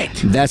 Shit.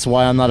 That's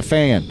why I'm not a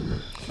fan.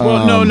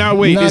 Well,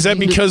 wait. Is that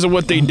because of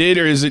what they did,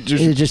 or is it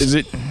just? Is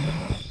it?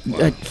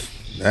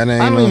 I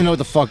don't even know what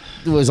the fuck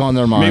was on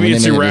their mind. Maybe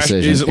it's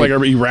irrational. Is it like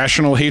an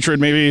irrational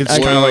hatred? Maybe it's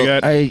kind of like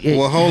that.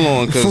 Well, hold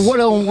on, because for what?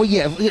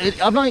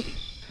 I'm not.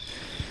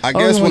 I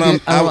guess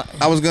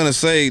I was gonna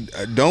say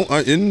don't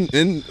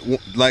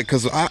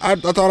because I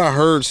thought I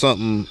heard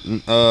something.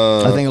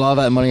 I think a lot of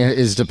that money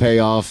is to pay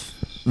off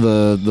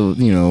the.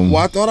 Well,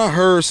 I thought I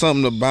heard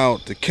something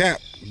about the cap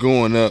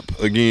going up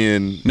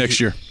again next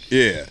year.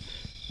 Yeah,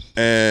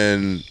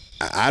 and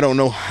I don't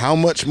know how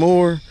much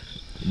more.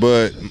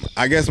 But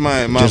I guess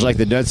my just like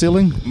the debt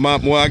ceiling.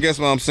 I guess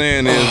what I'm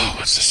saying is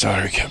what's the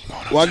salary cap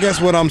going on? Well, I guess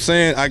what I'm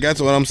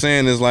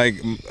saying is like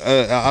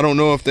I don't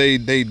know if they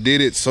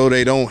did it so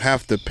they don't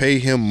have to pay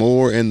him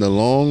more in the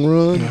long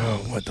run.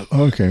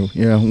 Okay,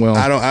 yeah, well,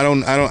 I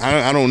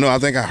don't know. I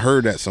think I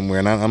heard that somewhere,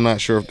 and I'm not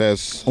sure if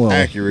that's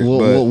accurate.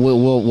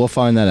 We'll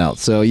find that out.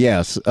 So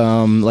yes,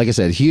 like I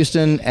said,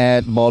 Houston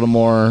at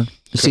Baltimore.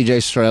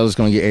 CJ Stroud is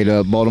going to get ate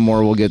up.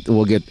 Baltimore will get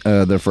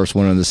their first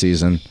win of the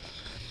season.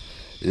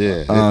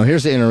 Yeah.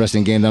 Here's the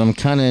interesting game that I'm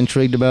kind of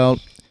intrigued about,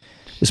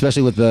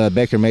 especially with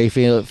Baker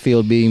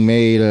Mayfield being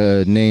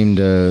named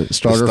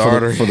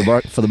starter for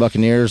the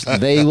Buccaneers.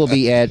 They will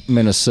be at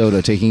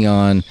Minnesota taking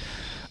on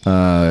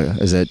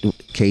is that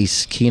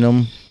Case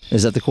Keenum?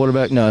 Is that the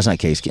quarterback? No, it's not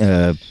Case.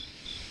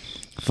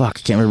 Fuck,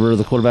 I can't remember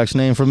the quarterback's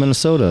name from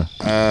Minnesota.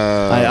 All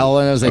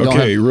I know is they don't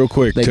have, real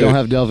quick. They don't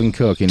have Delvin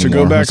Cook anymore. To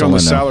go back on the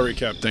salary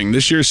cap thing,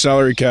 this year's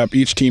salary cap,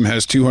 each team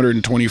has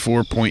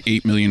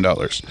 $224.8 million.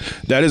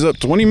 That is up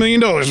 $20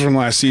 million from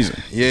last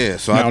season. Yeah,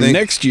 so now I think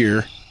next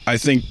year, I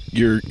think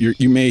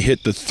you may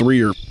hit the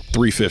 3 or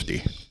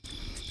 350.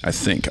 I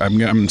think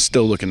I'm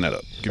still looking that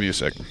up. Give me a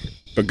second.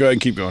 But go ahead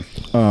and keep going.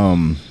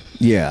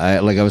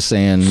 Yeah, like I was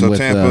saying. So with,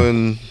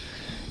 Tampa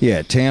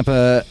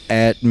Tampa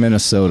at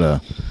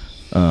Minnesota.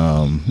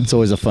 It's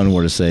always a fun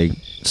word to say.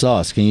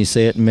 Sauce, can you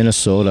say it?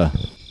 Minnesota.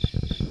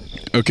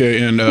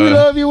 Okay, and we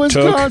love you,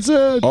 Wisconsin.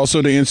 Toke,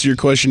 also, to answer your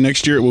question,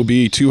 next year it will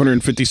be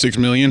 $256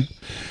 million,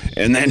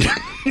 and then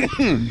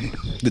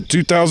the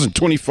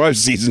 2025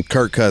 season,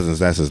 Kirk Cousins,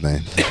 that's his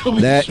name.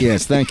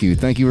 Yes, thank you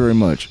very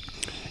much.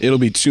 It'll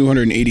be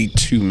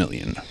 $282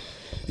 million.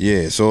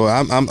 Yeah, so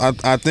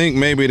I think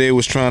maybe they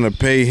was trying to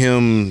pay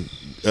him.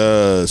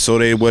 So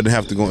they wouldn't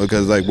have to go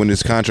because like when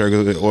his contract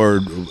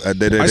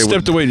I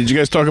stepped away. Did you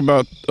guys talk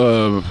about?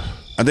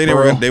 I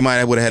think they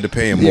might would have had to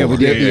pay him more. Yeah, we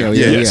did.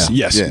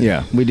 Yes.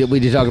 Yeah, we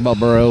did talk about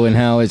Burrow and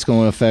how it's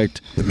going to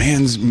affect. The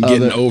man's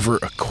getting over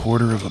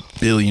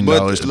 $250 million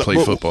to play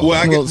football.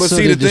 But so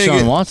see, did the thing Deshaun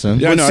is, Watson.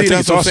 Yeah, no, I think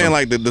that's it's what I'm awesome. saying.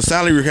 Like the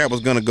salary cap was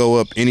going to go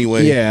up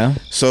anyway. Yeah.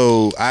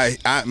 So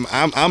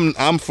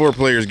I'm for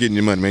players getting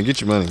your money, man.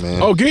 Get your money,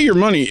 man. Oh, get your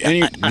money.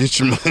 Get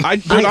your money.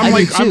 I'm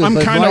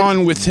kind of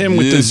on with him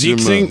with the Zeke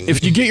thing.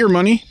 If you get your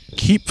money,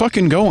 keep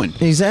fucking going.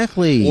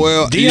 Exactly.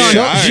 Well, Dion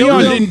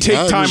didn't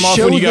take time off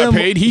when he got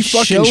paid. He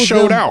fucking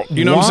showed out.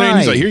 You know what I'm saying?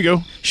 He's like, here you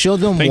go. Show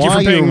them Thank why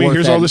you for paying me. worth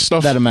Here's all this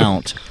stuff. that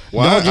amount.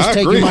 Don't just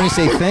take your money,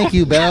 say thank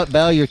you,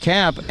 bow your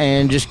cap,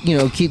 and just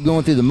keep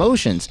going through the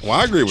motions. Well,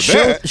 I agree with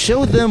that.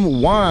 Show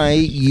them why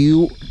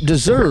you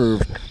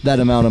deserve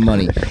that amount of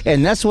money,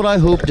 and that's what I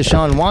hope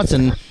Deshaun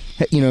Watson,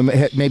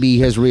 maybe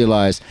has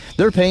realized.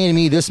 They're paying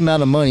me this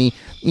amount of money.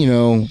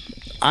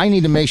 I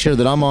need to make sure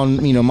that I'm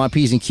on, my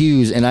P's and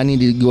Q's, and I need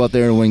to go out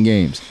there and win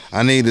games.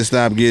 I need to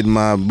stop getting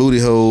my booty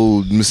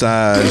hole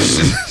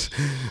massaged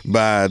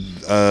by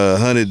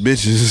 100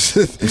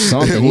 bitches.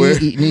 Something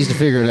he needs to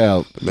figure it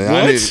out.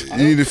 Man,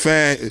 he need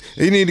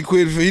to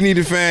quit. He need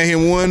to find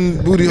him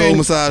one booty hole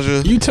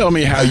massager. You tell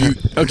me how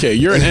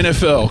you're an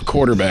NFL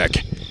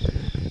quarterback.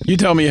 You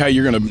tell me how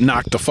you're going to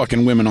knock the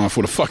fucking women off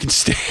with a fucking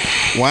stick.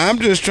 Well, I'm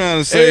just trying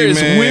to say, there's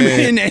man,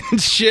 women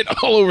and shit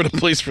all over the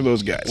place for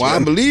those guys. Well,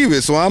 I believe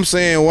it. So I'm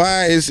saying,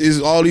 why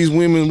is all these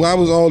women? Why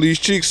was all these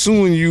chicks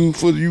suing you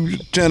for you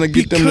trying to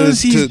get them to?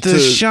 Because he's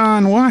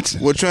Deshaun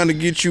Watson. We're trying to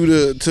get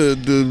you to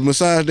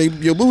massage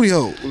your booty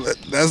hole.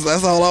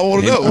 That's all I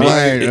want to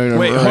know.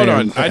 Wait, hold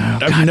on.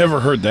 I've never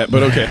heard that,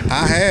 but okay.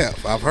 I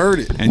have. I've heard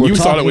it. And you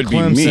thought it would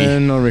Clemson be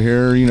me over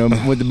here,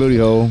 with the booty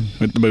hole.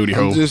 With the booty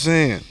hole. I'm just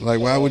saying,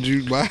 like, why would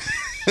you? Why?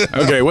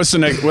 Okay, what's the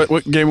next?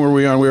 What game were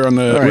we on? We were on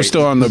the. Right. We're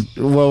still on the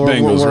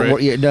Bengals, right?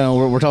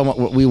 We're talking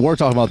about. We were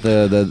talking about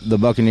the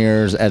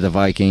Buccaneers at the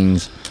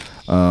Vikings.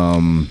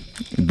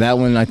 That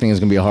one I think is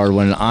going to be a hard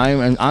one.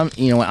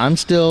 I'm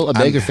still a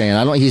Baker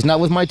fan. He's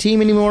not with my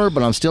team anymore,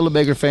 but I'm still a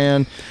Baker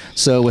fan.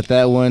 So with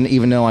that one,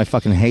 even though I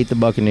fucking hate the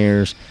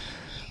Buccaneers,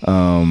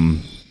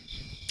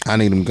 I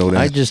need them to go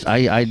down.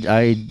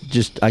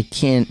 I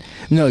can't.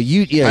 No,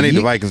 you. Yeah, I need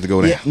the Vikings to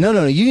go down. Yeah,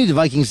 no. You need the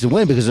Vikings to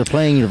win because they're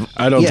playing your.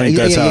 I don't think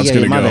that's how it's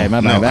going to go.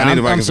 My bad. I need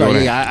the Vikings to go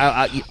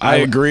down. I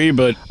agree,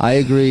 but I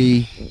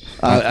agree.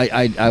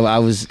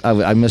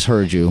 I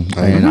misheard you,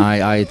 and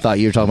I thought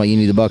you were talking about you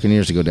need the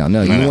Buccaneers to go down.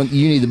 No,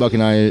 you need the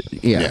Buccaneers.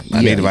 Yeah,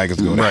 I need the Vikings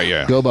to go down. Right,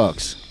 yeah. Go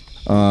Bucks.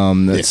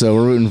 So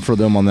we're rooting for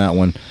them on that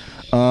one.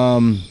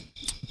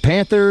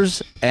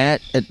 Panthers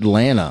at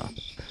Atlanta.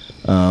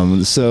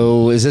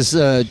 So is this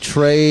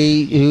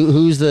Trey?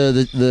 Who's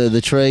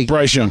the Trey?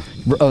 Bryce Young.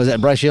 Oh, is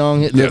that Bryce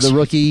Young, Yes. the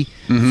rookie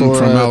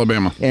from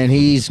Alabama? And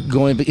he's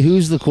going.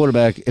 Who's the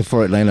quarterback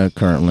for Atlanta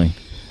currently?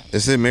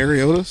 Is it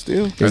Mariota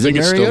still? I think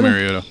it's still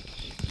Mariota.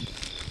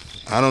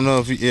 I don't know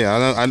if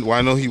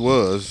I know he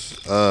was.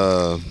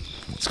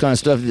 It's kind of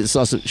stuff that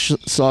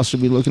Sauce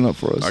should be looking up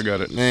for us. I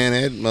got it. Man,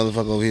 that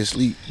motherfucker over here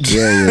asleep.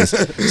 Yeah, he is.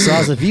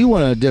 Sauce, if you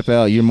want to dip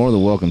out, you're more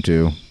than welcome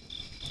to.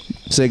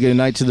 Say good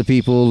night to the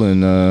people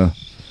and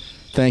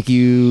thank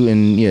you,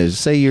 and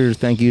say your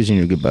thank yous and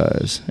your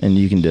goodbyes, and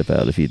you can dip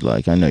out if you'd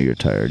like. I know you're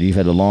tired. You've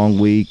had a long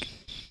week.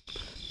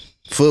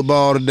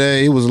 football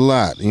today. It was a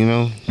lot, you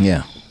know.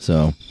 Yeah.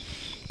 So,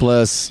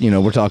 plus,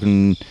 we're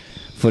talking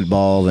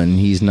football, and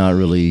he's not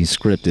really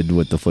scripted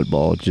with the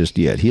football just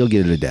yet. He'll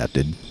get it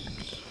adapted,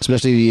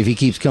 especially if he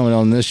keeps coming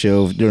on this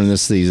show during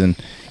this season.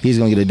 He's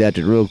gonna get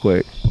adapted real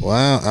quick.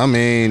 Well, I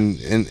mean,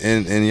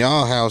 in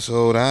y'all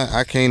household,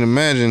 I can't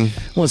imagine.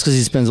 Well, it's because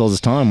he spends all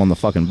his time on the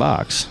fucking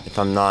box. If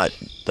I'm not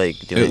doing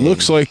it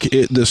looks like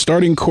the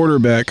starting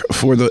quarterback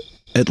for the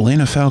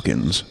Atlanta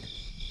Falcons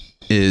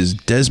is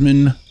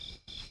Desmond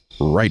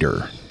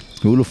Ryder.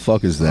 Who the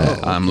fuck is that?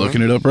 Okay. I'm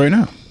looking it up right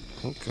now.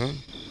 Okay.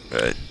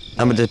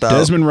 I'm a dip out.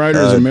 Desmond Ryder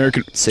is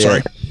American.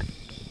 Sorry.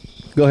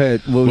 Go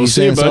ahead. What were We'll you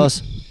see you, saying, bud.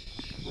 Sauce?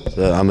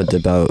 So I'm a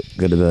dip out.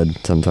 Go to bed.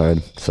 So I'm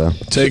tired. So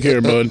Take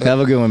care, bud. Have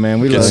a good one, man.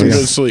 We Get love some you.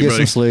 good sleep, Get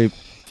buddy. some sleep.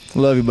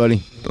 Love you,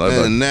 buddy.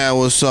 And that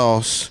was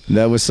Sauce.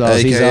 That was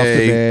Sauce. He's off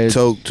the AKA bed.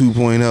 Toke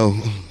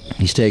 2.0.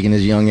 He's taking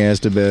his young ass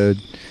to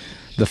bed.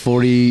 The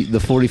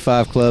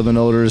 45 club and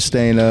older is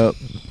staying up.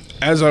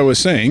 As I was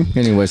saying,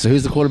 Anyway, so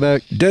who's the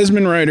quarterback?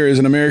 Desmond Ryder is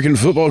an American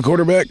football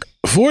quarterback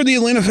for the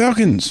Atlanta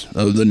Falcons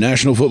of the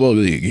National Football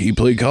League. He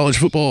played college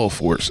football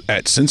for us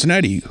at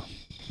Cincinnati,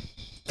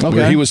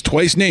 where he was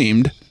twice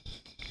named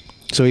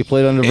So he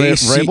played under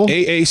Vrabel?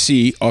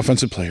 AAC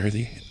Offensive Player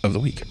of the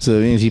Week. So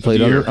that means he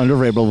played under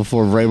Vrabel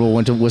before Vrabel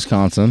went to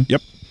Wisconsin.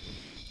 Yep.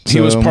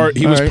 He was part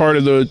right.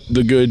 of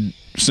the good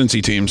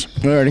Cincy teams.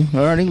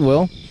 Alrighty.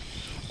 Well,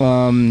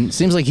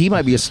 seems like he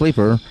might be a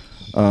sleeper.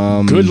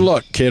 Good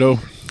luck, kiddo.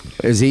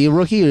 Is he a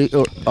rookie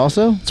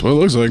also? That's what it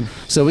looks like.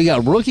 So we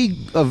got rookie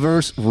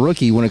versus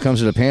rookie when it comes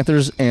to the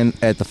Panthers and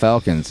at the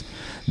Falcons.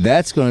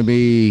 That's going to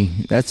be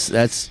that's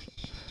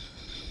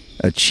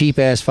a cheap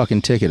ass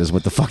fucking ticket is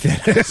what the fuck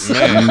that is.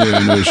 Man,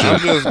 I'm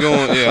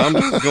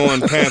just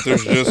going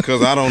Panthers just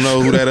because I don't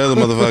know who that other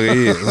motherfucker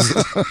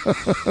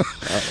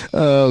is.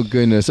 Oh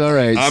goodness! All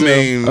right. I so,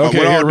 mean, okay,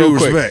 with all real due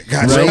quick. respect.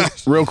 Gotcha.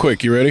 Real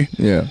quick, you ready?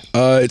 yeah.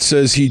 It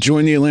says he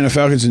joined the Atlanta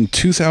Falcons in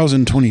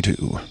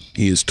 2022.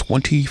 He is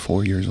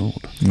 24 years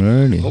old.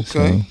 Alrighty.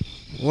 Okay.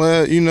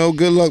 Well,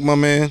 good luck, my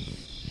man.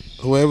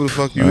 Whoever the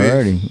fuck you is.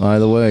 Alrighty.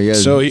 Either way, yeah.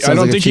 So I don't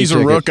like think cheap he's a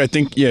ticket. rook. I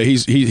think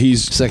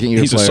he's Second year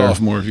he's player. a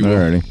sophomore, if you will.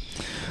 Alrighty.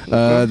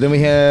 Then we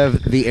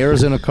have the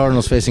Arizona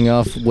Cardinals facing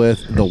off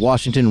with the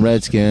Washington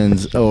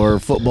Redskins, or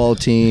football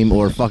team,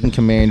 or fucking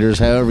Commanders,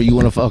 however you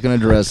want to fucking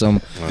address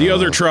them. The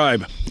other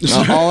tribe.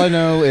 All I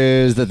know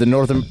is that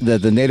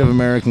the Native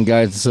American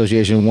Guidance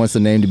Association wants the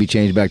name to be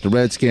changed back to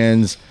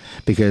Redskins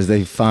because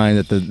they find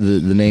that the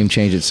name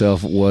change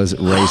itself was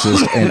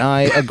racist, and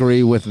I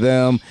agree with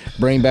them.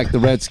 Bring back the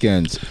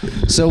Redskins.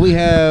 So we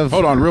have.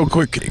 Hold on, real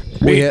quick.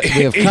 We have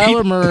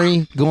Kyler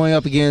Murray going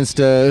up against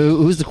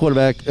who's the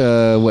quarterback?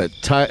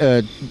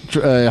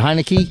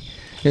 Heineke?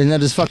 Isn't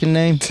that his fucking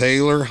name?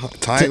 Tyler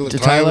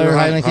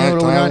Heineke. Or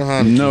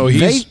whatnot? No,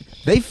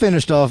 they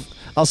finished off.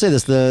 I'll say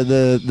this: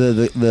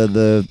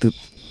 the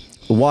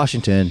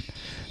Washington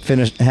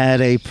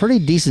had a pretty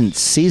decent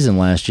season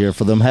last year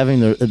for them having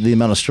the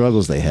amount of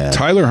struggles they had.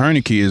 Tyler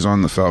Heineke is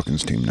on the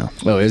Falcons team now.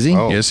 Oh, is he?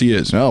 Oh. Yes, he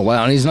is. Oh,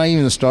 wow. And he's not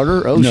even the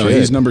starter? Oh, No, shit.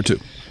 he's number 2.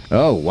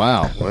 Oh,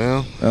 wow.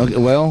 Well, Okay,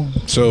 well,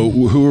 So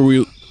who are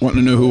we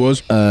wanting to know who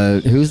was?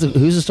 who's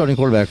the starting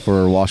quarterback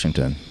for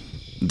Washington?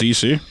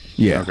 DC?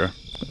 Yeah. Okay.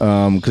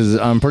 Because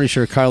I'm pretty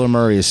sure Kyler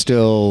Murray is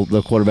still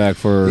the quarterback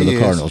for He the is.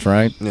 Cardinals,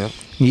 right? yeah.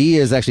 He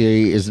is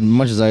actually, as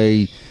much as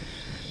I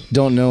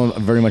don't know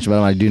very much about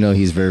him, I do know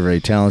he's very, very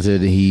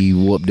talented. He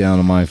whooped down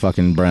on my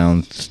fucking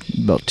Browns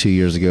about 2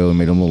 years ago and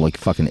made them look like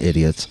fucking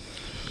idiots.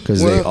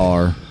 Because they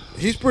are.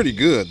 He's pretty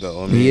good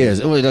though. I mean, He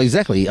is. Well,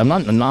 exactly. I'm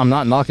not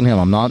knocking him.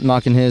 I'm not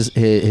knocking his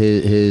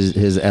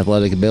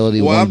athletic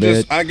ability one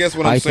bit. I guess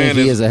what I'm I saying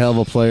think he is is a hell of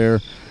a player.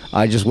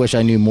 I just wish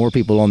I knew more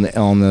people on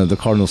the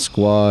Cardinals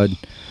squad.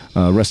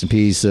 Rest in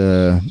peace,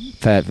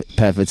 Pat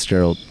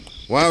Fitzgerald.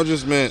 Well, I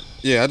just meant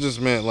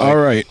like. All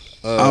right.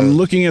 I'm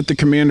looking at the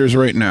Commanders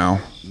right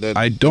now.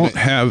 I don't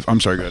have. I'm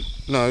sorry, go ahead.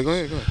 No, go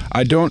ahead.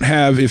 I don't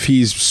have if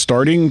he's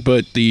starting,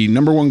 but the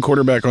number 1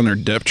 quarterback on their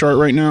depth chart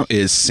right now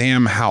is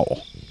Sam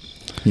Howell.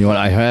 You know what?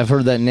 I have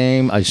heard that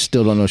name. I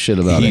still don't know shit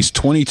about He's it.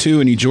 22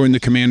 and he joined the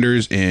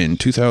Commanders in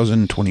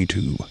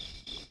 2022.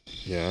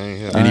 Yeah, I ain't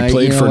had And he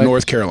played for what?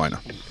 North Carolina.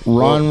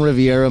 Ron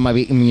Rivera might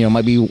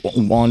be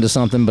on to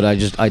something, but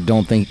I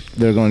don't think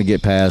they're going to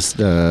get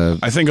past.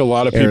 I think a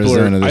lot of people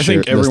Arizona are. I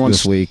think everyone's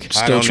this week. I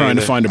still don't trying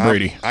to either. find a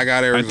Brady. I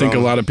got Arizona. I think a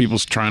lot of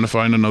people's trying to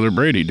find another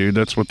Brady, dude.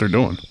 That's what they're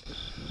doing.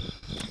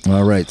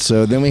 All right,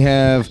 so then we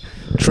have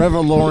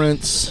Trevor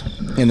Lawrence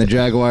and the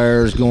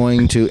Jaguars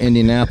going to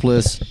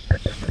Indianapolis.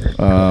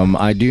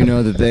 I do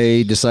know that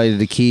they decided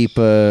to keep,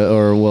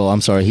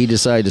 he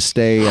decided to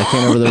stay. I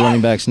can't remember the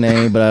running back's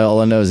name, but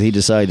all I know is he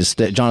decided to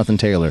stay. Jonathan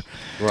Taylor.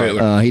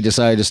 Taylor. He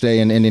decided to stay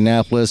in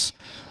Indianapolis.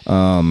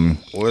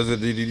 Was it?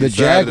 Did he The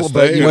decide to Jag-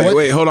 but stay? you know what?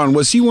 Wait, hold on.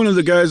 Was he one of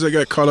the guys that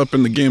got caught up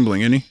in the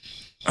gambling, isn't he?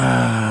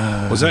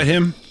 Was that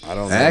him? I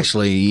don't know.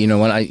 Actually, you know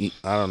what? I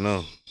don't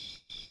know.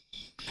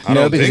 I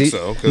don't think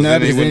so. No,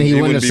 because then he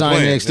wouldn't have be signed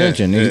playing. the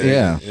extension.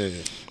 Yeah.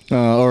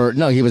 Or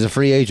no, he was a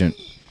free agent.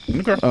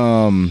 Okay.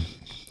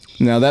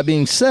 Now that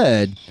being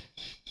said,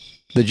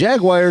 The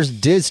Jaguars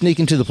did sneak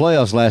into the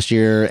playoffs last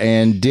year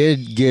and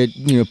did get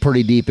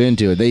pretty deep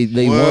into it.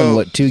 They won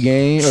what 2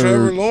 games?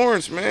 Trevor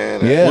Lawrence,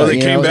 man. Yeah, well, they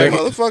came back.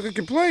 Motherfucker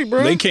can play,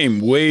 bro. They came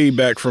way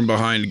back from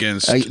behind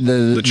against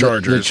the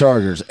Chargers. The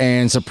Chargers,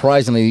 and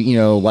surprisingly,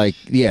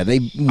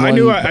 they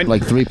won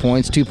like 3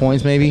 points, 2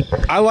 points maybe.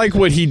 I like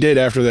what he did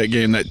after that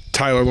game. That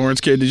Tyler Lawrence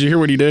kid. Did you hear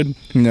what he did?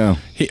 No.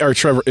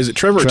 Trevor. Is it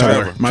Trevor or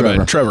Tyler? My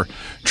bad. Trevor.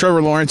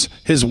 Trevor Lawrence.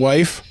 His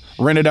wife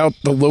rented out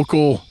the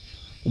local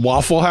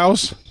Waffle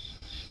House.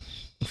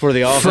 For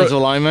the offensive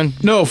lineman?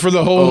 No, for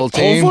the whole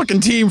fucking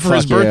team for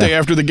his birthday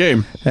after the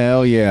game.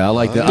 Hell yeah. I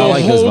like that. The I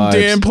like whole those vibes.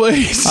 damn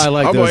place. I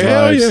like I'm those like,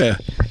 vibes. hell yeah.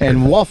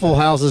 And Waffle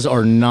Houses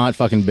are not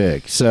fucking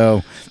big.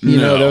 So,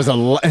 there's a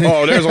lot.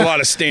 Oh, there's a lot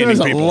of standing there's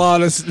people. A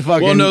lot of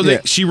fucking. Well, no,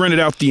 she rented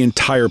out the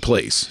entire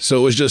place. So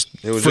it was just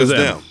for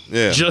them.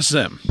 Yeah. Just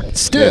them.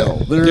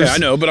 Still. Yeah, I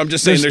know, but I'm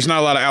just saying there's not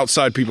a lot of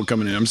outside people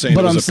coming in. I'm saying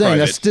But it was I'm saying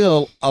that's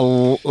still a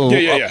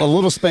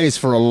little space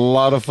for a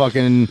lot of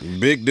fucking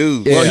big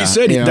dudes. Well, he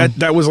said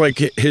that was like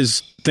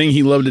his thing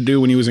he loved to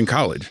do when he was in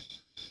college.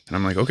 And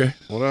I'm like, okay.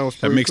 Well,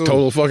 that makes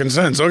total fucking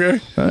sense. Okay.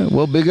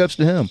 Well, big ups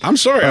to him. I'm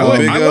sorry.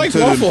 I like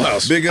Waffle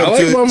House. Big up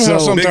to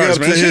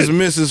his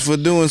missus for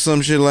doing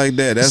some shit like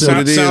that. That's what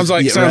it is. Sounds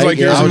like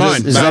yours and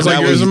mine. Sounds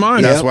like yours and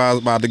mine. That's why I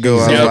was about to go.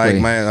 I was like,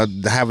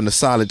 man, having a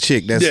solid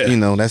chick. That's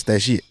that's that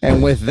shit.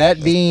 And with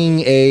that being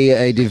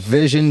a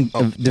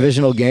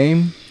divisional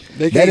game,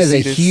 that is a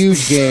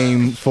huge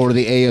game for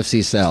the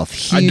AFC South.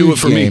 Huge I do it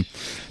for game. me.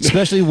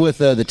 Especially with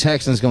the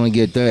Texans going to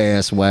get their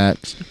ass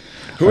whacked.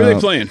 Who are they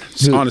playing?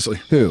 Honestly,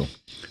 who?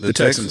 The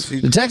Texans.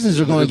 The Texans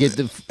are going to get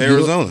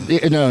Arizona.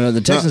 No, the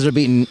Texans are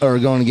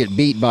going to get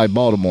beat by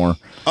Baltimore.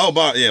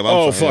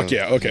 Oh, fuck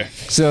yeah. Okay.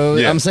 So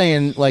I'm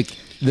saying like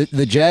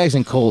the Jags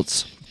and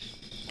Colts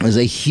is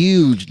a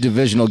huge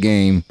divisional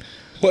game.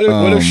 What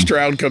if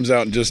Stroud comes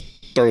out and just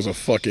throws a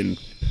fucking?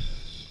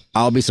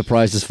 I'll be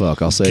surprised as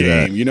fuck. I'll say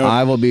that.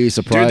 I will be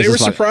surprised. Dude, they were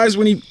surprised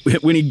when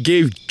he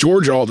gave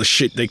Georgia all the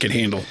shit they could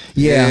handle.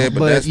 Yeah,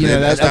 but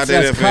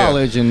that's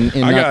college, and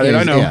I got it.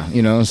 I know.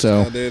 Yeah,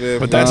 so.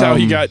 But that's how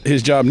he got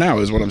his job now,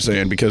 is what I'm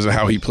saying, because of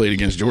how he played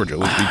against Georgia.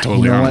 Let's be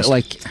totally honest.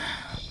 Like,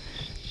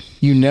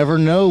 you never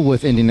know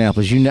with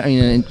Indianapolis.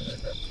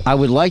 I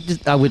would like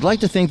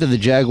to think that the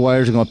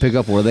Jaguars are going to pick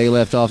up where they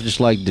left off, just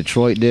like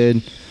Detroit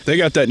did. They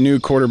got that new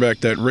quarterback,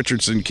 that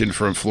Richardson kid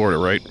from Florida,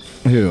 right?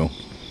 Who?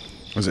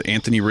 Was it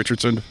Anthony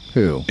Richardson?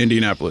 Who?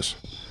 Indianapolis.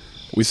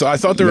 I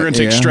thought they were going to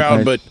take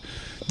Stroud, but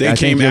they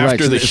came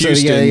after the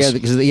Houstons.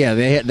 Because they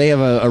have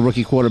a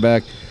rookie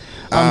quarterback.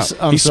 I'm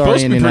he's sorry,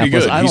 supposed to be pretty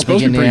good. I don't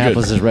think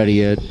Indianapolis is ready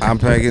yet. I'm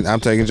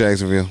taking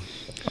Jacksonville.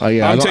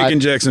 I'm taking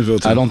Jacksonville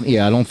too. I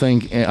don't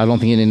think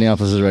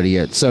Indianapolis is ready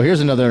yet. So here's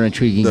another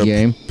intriguing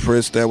game.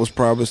 Prince that was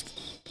promised.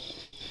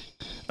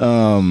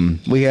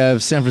 We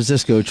have San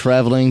Francisco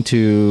traveling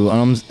to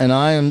and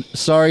I am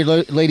sorry,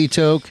 Lady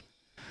Toke,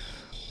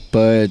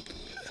 but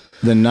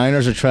the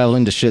Niners are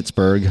traveling to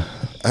Schittsburg.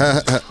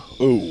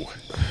 Ooh.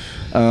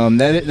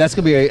 That's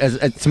gonna be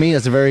to me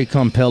that's a very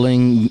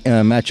compelling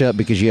matchup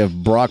because you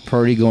have Brock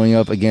Purdy going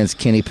up against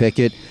Kenny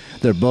Pickett.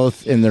 They're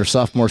both in their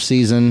sophomore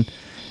season.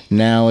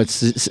 Now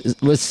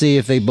let's see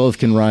if they both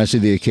can rise to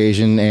the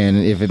occasion, and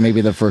if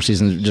maybe the first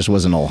season just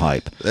wasn't all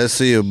hype. Let's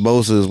see if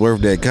Bosa is worth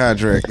that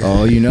contract.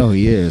 Oh,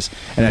 he is.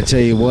 And I tell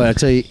you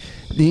what,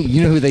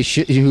 you know who they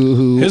should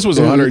who his was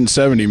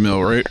 170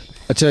 mil, right?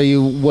 I tell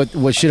you what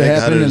should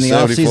have happened in the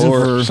offseason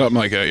for something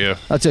like that, yeah.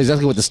 I'll tell you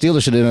exactly what the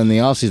Steelers should have done in the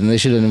offseason. They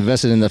should have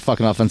invested in the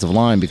fucking offensive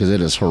line because it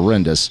is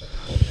horrendous.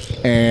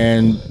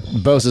 And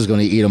Bosa's going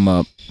to eat them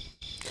up.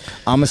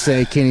 I'm going to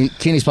say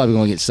Kenny's probably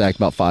going to get sacked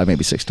about 5,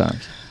 maybe 6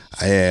 times.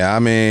 Yeah, I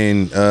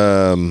mean,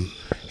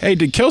 hey,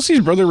 did Kelsey's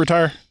brother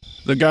retire?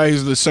 The guy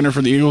who's the center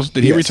for the Eagles?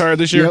 Did he retire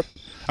this year? Yep.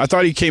 I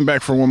thought he came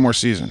back for one more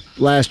season.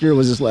 Last year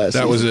was his last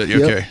season. That was it,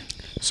 Yep. Okay.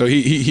 So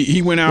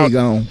he went out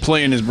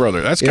playing his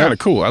brother. That's kind of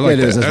cool. I like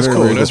that. That's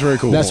cool. That's very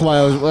cool. That's why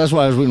I was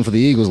rooting for the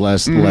Eagles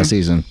last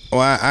season. Well,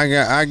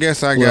 I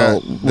guess I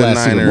got the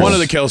Niners. One of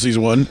the Kelseys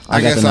won.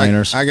 I got the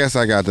Niners. I guess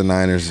I got the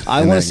Niners.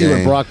 I want to see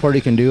what Brock Purdy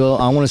can do.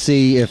 I want to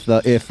see if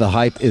the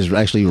hype is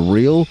actually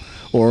real,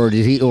 or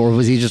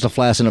was he just a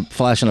flash in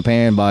a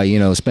pan by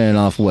spinning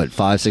off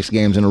 5-6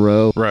 games in a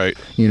row? Right.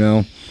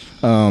 So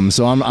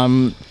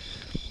I'm.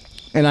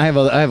 And I have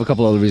a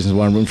couple other reasons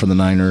why I'm rooting for the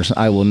Niners.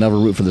 I will never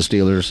root for the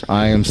Steelers.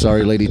 I am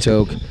sorry, Lady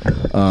Toke.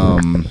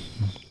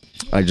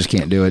 I just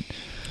can't do it.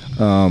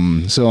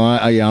 So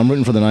I'm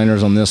rooting for the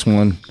Niners on this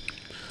one.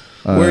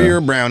 Where you're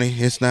a brownie,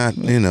 it's not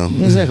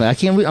Exactly. I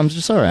can't. I'm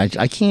just sorry.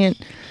 I can't.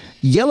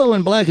 Yellow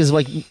and black is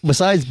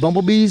besides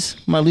bumblebees,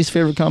 my least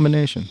favorite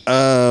combination.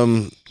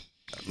 My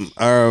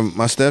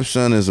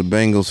stepson is a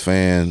Bengals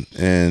fan,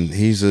 and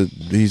he's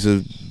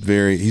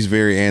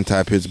very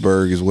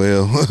anti-Pittsburgh as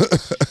well.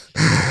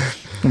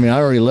 I mean, I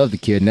already love the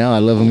kid. Now I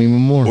love him even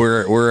more.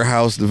 We're a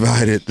house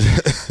divided.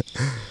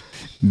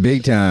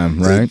 Big time,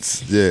 right?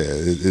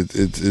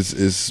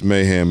 It's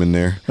mayhem in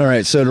there. All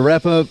right, so to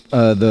wrap up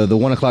the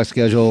 1 o'clock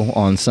schedule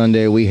on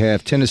Sunday, we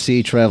have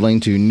Tennessee traveling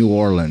to New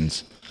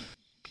Orleans.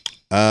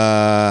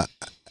 I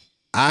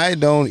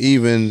don't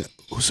even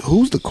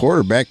who's the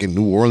quarterback in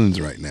New Orleans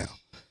right now?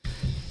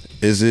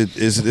 Is it?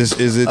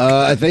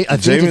 I think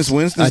Jameis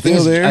Winston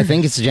still there? I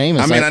think it's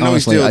Jameis. I mean, I know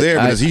honestly, he's still there,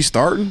 but is he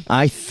starting?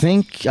 I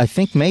think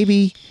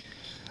maybe.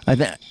 I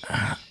think.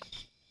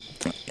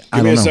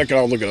 Give me a second.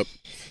 I'll look it up.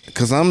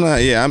 Because I'm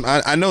not. Yeah,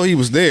 I know he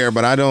was there,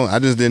 but I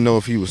just didn't know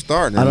if he was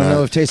starting. I don't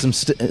know if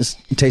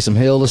Taysom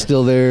Hill is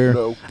still there.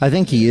 No. I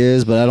think he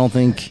is, but I don't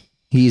think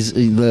he's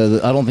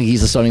the. I don't think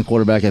he's the starting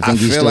quarterback. I think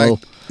he's still.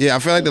 I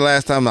feel like the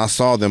last time I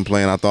saw them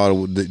playing, I thought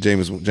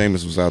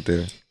Jameis was out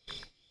there.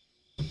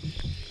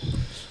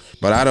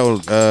 But I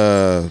don't.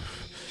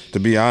 To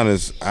be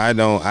honest, I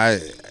don't.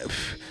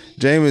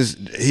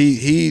 Jameis,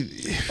 he.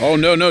 Oh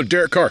no,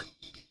 Derek Carr.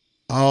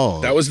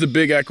 Oh, that was the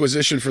big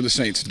acquisition for the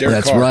Saints.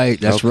 Derek Carr. Right.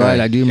 That's right.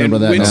 I do remember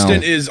that.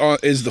 Winston now.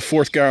 is the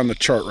fourth guy on the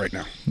chart right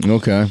now.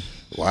 Okay.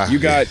 Wow. You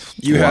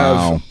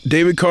have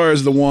David Carr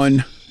as the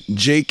one.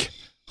 Jake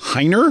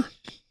Heiner.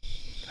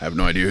 I have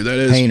no idea who that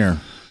is. Heiner.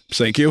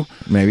 Thank you.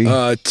 Maybe.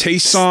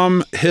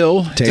 Taysom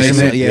Hill.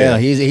 Taysom, yeah,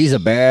 he's a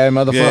bad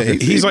motherfucker.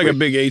 Yeah, he's like a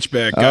big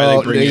H-back guy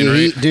they bring in,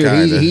 right?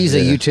 He's a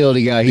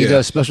utility guy. He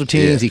does special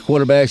teams, he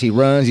quarterbacks, he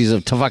runs, he's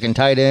a fucking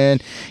tight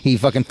end, he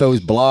fucking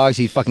throws blocks,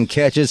 he fucking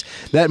catches.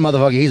 That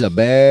motherfucker, he's a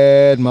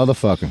bad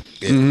motherfucker.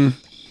 Mm-hmm.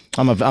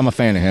 I'm a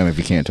fan of him, if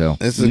you can't tell.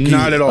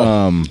 Not at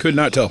all. Could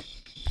not tell.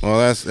 Well,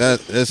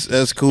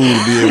 that's cool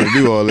to be able to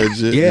do all that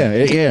shit.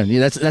 Yeah.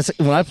 That's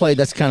when I played.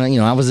 That's kind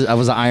of I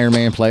was an Iron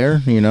Man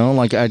player.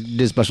 Like I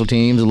did special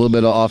teams, a little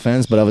bit of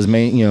offense, but I was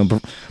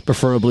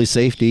preferably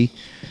safety.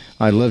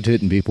 I loved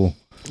hitting people.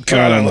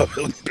 God, I love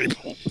hitting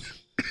people.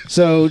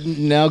 So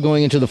now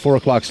going into the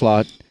 4:00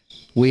 slot,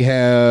 we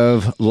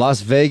have Las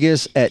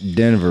Vegas at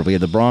Denver. We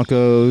have the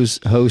Broncos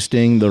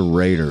hosting the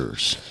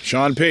Raiders.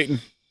 Sean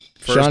Payton,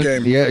 first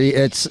game. Yeah,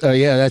 it's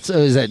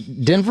is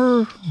that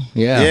Denver?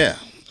 Yeah.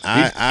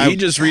 He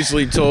just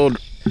recently told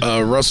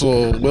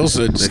Russell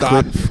Wilson,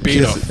 stop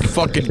being a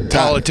fucking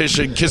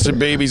politician, kissing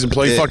babies, and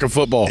play fucking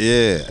football.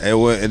 Yeah,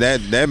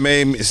 that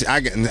made me. I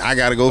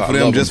got to go for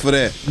them just for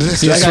that.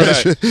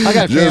 I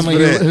got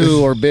family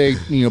who are big,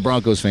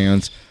 Broncos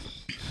fans.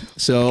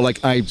 So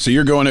So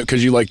you're going it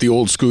because you like the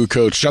old school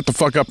coach. Shut the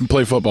fuck up and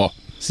play football.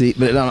 See,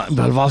 but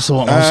I'm also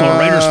a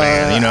Raiders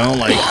fan.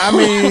 I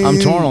mean, I'm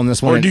torn on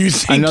this one. Or do you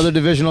think another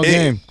divisional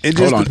game?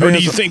 Hold on. Or do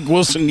you think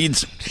Wilson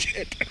needs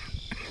shit?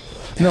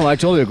 No, I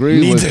totally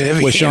agree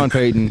with Sean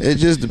Payton. It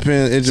just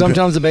depends.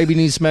 Sometimes the baby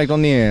needs smacked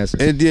on the ass.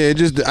 I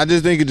just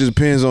think it just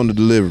depends on the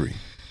delivery.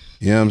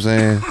 You know what I'm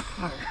saying?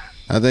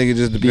 I think it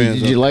just depends.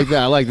 Did you like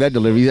that? I like that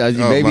delivery.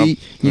 Baby,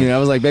 I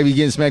was like, baby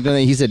getting smacked on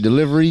the ass. He said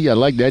delivery. I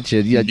like that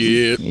shit. Yeah.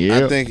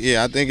 I think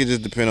it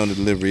just depends on the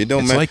delivery. It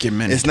don't matter. Like your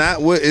minute. It's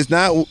not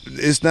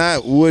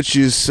what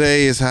you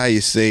say. It's how you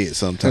say it.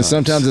 Sometimes. And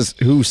sometimes it's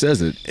who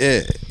says it.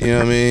 Yeah, you know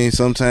what I mean.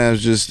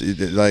 Sometimes just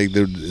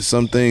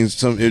some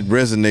things, it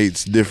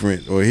resonates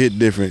different or hit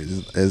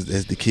different, as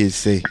the kids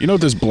say. You know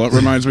what this blunt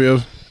reminds me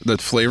of?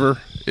 That flavor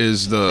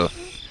is the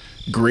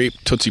grape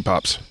Tootsie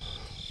Pops.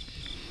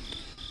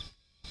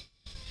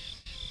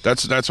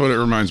 That's what it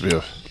reminds me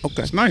of.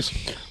 Okay, it's nice.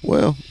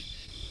 Well,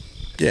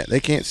 yeah, they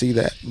can't see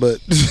that, but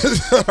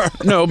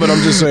no, but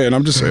I'm just saying. All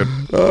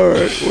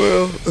right.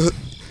 Well,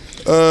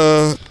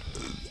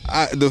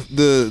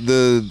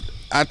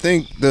 I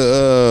think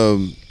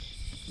the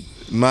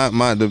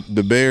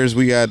Bears.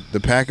 We got the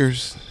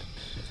Packers.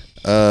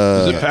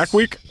 Is it Pack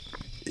Week?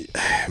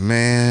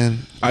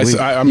 Man, I'm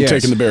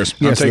taking the Bears.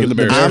 I'm taking the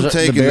Bears.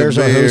 The Bears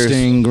are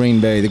hosting Green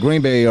Bay.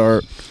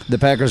 The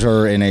Packers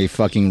are in a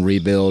fucking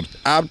rebuild.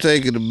 I'm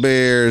taking the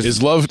Bears.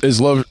 Is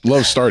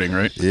Love starting,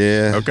 right?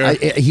 Yeah.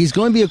 Okay. He's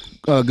going to be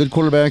a good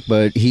quarterback,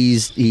 but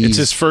it's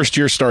his first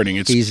year starting.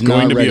 It's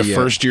going to be a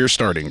first year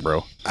starting,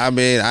 bro. I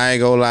mean, I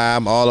ain't gonna lie,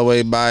 I'm all the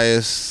way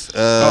biased. We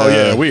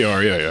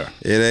are. Yeah.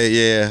 It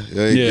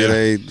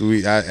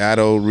ain't. I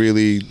don't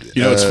really.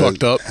 It's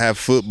fucked up. Have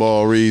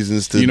football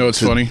reasons to.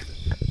 It's funny.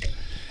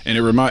 And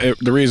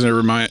the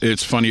reason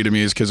it's funny to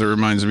me is because it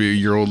reminds me of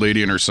your old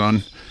lady and her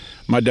son.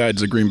 My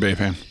dad's a Green Bay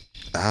fan.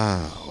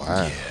 Oh,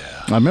 wow.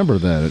 Yeah. I remember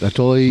that. I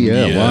totally,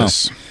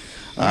 yes.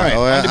 Wow. All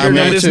right.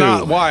 That is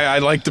not why I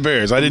like the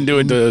Bears. I didn't do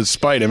it to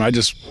spite him. I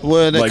just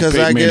because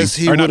I guess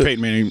he would not Peyton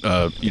Manning.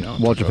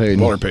 Walter Payton.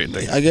 Walter Payton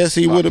thing. I guess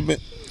he would have been.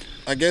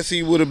 I guess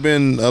he would have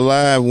been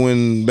alive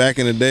when back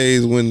in the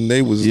days when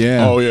they was.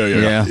 Yeah. Oh yeah.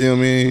 You know what I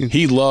mean?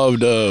 He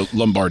loved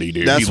Lombardi,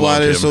 dude. That's why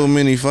there's so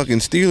many fucking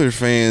Steeler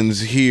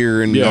fans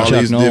here and all Chuck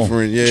these Noll.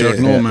 different. Yeah. Chuck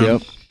Noll, man.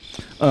 Yep.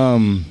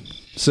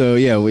 So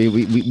yeah,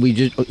 we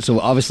just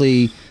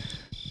obviously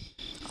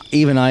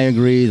even I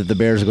agree that the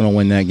Bears are going to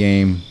win that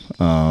game.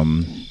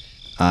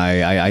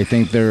 I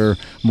think they're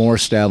more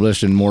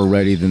established and more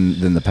ready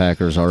than the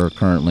Packers are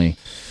currently.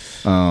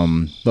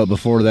 But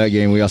before that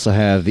game, we also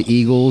have the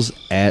Eagles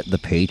at the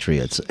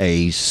Patriots,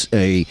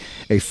 a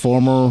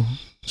former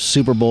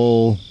Super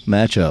Bowl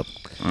matchup.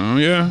 Oh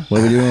yeah.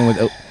 What are we doing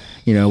with?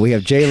 We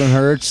have Jalen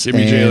Hurts. Give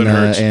me Jalen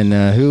Hurts. And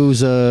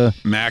who's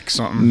Mac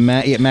something?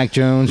 Mac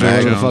Jones.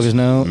 Whatever the fuck his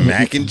name.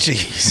 Mac and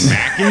cheese.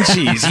 Mac and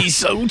cheese. He's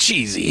so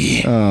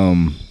cheesy.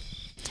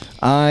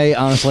 I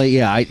honestly,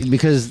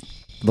 because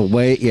The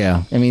way,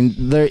 yeah. I mean,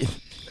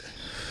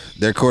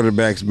 their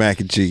quarterback's mac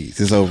and cheese.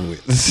 It's over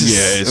with.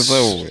 Yeah, it's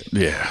over with.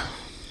 Yeah,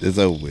 it's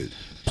over with.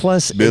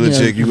 Plus,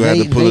 Belichick, you gonna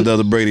have to pull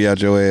another Brady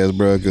out your ass,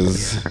 bro,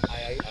 because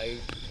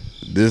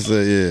this,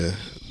 it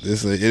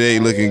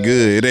ain't looking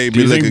good. It ain't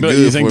been looking good.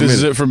 You think for a this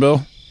is minute. it for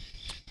Bill?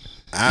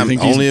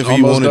 Only if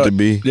he wanted to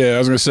be. Yeah, I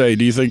was gonna say,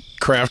 do you think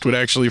Kraft would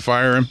actually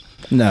fire him?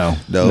 No.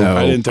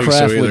 I didn't think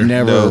Kraft so either. would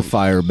never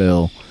fire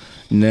Bill.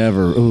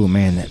 Never. Oh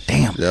man,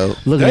 damn. No.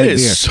 Look at that that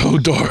is beer. so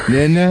dark.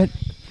 Isn't it?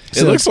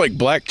 It looks like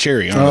black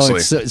cherry,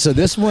 honestly. So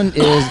this one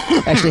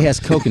actually has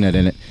coconut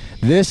in it.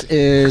 This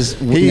is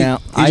He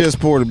just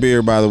poured a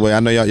beer, by the way. I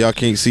know y'all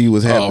can't see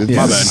what's happening.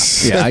 My bad.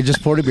 Yeah, I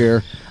just poured a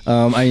beer.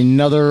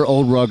 Another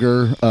old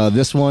rugger.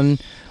 This one,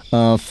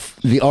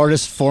 the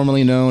artist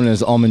formerly known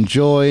as Almond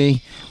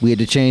Joy. We had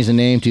to change the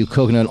name to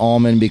Coconut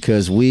Almond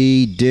because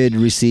we did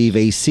receive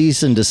a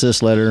cease and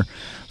desist letter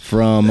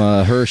from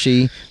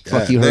Hershey.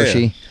 Fuck you,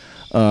 Hershey.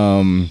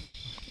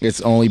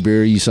 It's only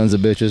beer, you sons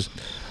of bitches.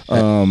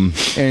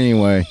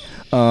 Anyway.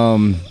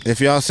 If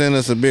y'all send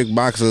us a big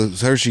box of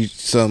Hershey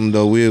something,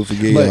 though, we'll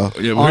forget y'all.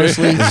 Yeah,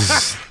 honestly,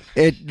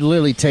 it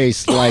literally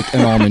tastes like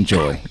an Almond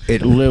Joy.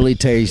 It literally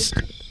tastes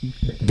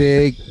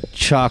big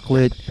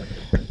chocolate,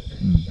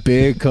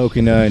 big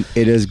coconut.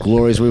 It is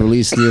glorious. We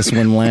released this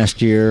one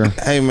last year.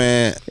 Hey,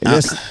 man.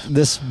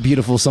 This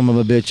beautiful son of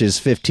a bitch is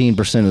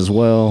 15% as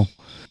well.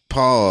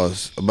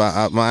 Pause.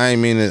 I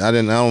ain't mean it. I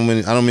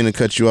don't mean to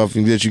cut you off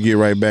and let you get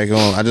right back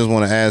on. I just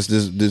want to ask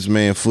this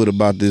man Foot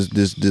about this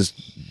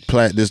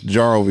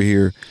jar over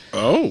here.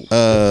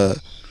 Oh.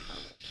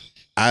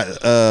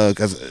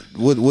 Cause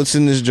what's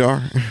in this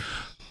jar?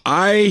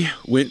 I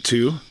went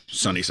to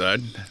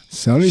Sunnyside.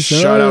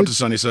 Sunnyside. Shout out to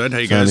Sunnyside.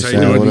 Hey guys,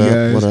 Sunnyside. how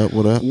you doing?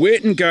 What up?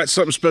 Went and got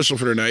something special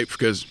for tonight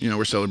because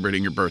we're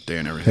celebrating your birthday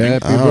and everything.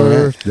 Happy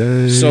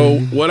birthday. So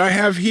what I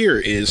have here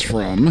is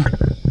from.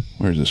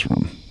 Where is this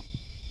from?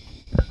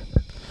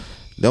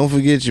 Don't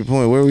forget your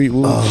point. Where we?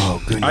 Oh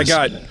goodness! I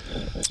got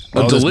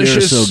a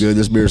delicious, so good.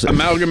 This beer's so good.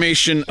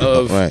 Amalgamation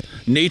of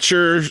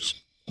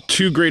nature's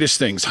two greatest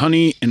things: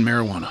 honey and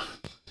marijuana.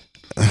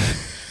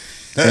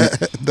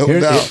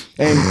 No doubt.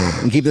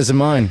 And keep this in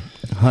mind: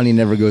 honey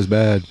never goes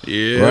bad.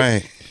 Yeah,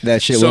 right.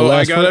 That shit. So will I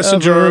last got us a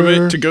jar of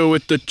forever. it to go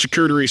with the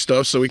charcuterie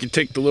stuff, so we can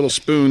take the little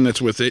spoon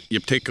that's with it. You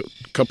take a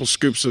couple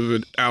scoops of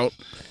it out,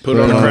 put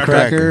it on a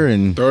cracker,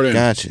 and throw it in.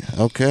 Gotcha.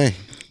 Okay.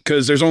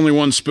 Because there's only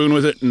one spoon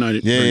with it, and I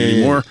didn't bring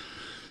any more.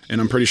 And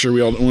I'm pretty sure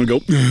we all want to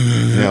go.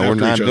 Yeah, we're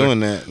not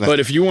doing that.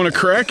 But if you want to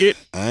crack it,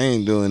 I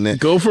ain't doing that.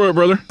 go for it,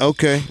 brother.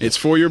 Okay. It's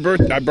for your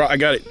birthday. I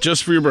got it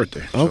just for your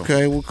birthday. So.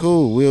 Okay. Well,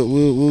 cool.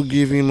 We'll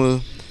give it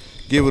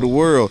a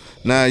whirl.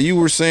 Now you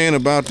were saying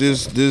about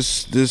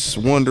this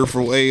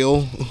wonderful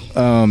ale.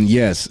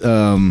 Yes.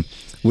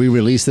 We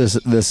released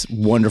this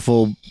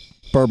wonderful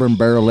bourbon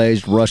barrel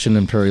aged Russian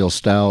Imperial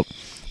Stout.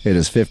 It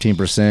is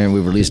 15%. We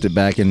released it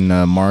back in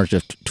March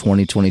of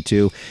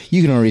 2022.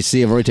 You can already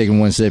see, I've already taken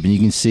one sip, and you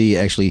can see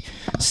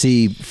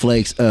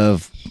flakes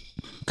of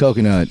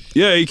coconut.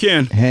 Yeah, you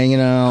can.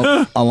 Hanging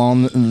out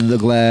along the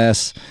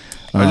glass.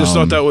 I just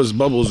thought that was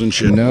bubbles and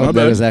shit. No,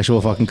 that is actual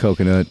fucking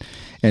coconut.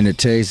 And it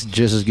tastes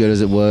just as good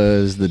as it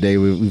was the day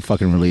we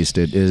fucking released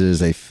it. It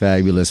is a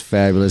fabulous,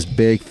 fabulous,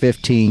 big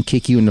 15,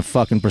 kick you in the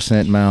fucking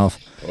percent mouth.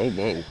 Oh,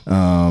 whoa.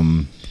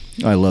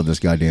 I love this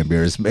goddamn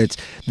beer.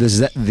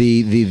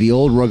 The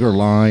old Rugger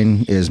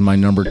line is my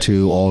number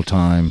 2 all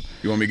time.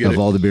 You want me to get of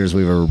all the beers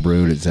we've ever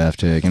brewed at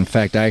Zaftig. In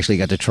fact, I actually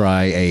got to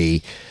try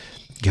a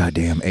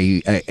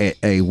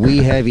wee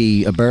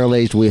heavy, a barrel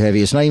aged wee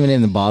heavy. It's not even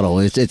in the bottle.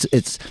 It's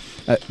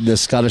the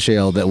Scottish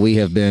ale that we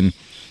have been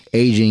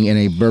aging in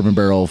a bourbon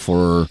barrel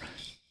for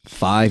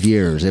 5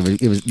 years.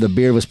 It was the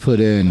beer was put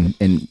in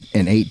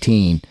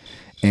 18,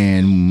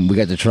 and we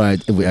got to try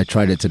it. I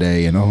tried it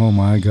today, and oh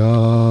my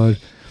god.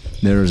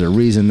 There's a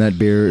reason that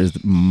beer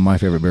is my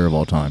favorite beer of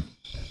all time.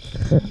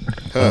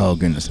 Oh,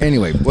 goodness.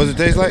 Anyway. What's it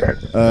taste like?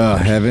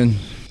 Heaven.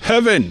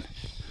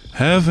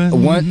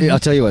 I'll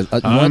tell you what.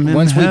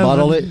 Once we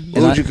bottle it.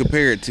 What would you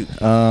compare it to?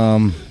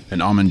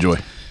 An Almond Joy.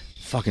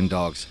 Fucking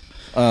dogs.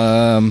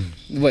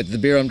 What, the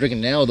beer I'm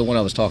drinking now or the one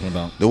I was talking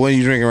about? The one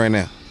you're drinking right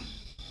now.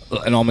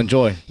 An Almond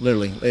Joy,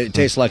 literally. It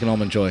tastes like an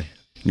Almond Joy.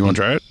 You want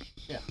to try it?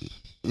 Yeah.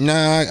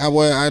 Nah,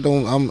 I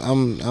don't.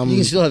 I'm. You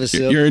can still have a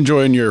sip. You're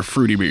enjoying your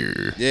fruity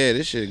beer. Yeah,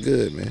 this shit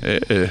good, man.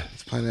 Yeah.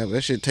 It's pineapple.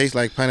 That shit tastes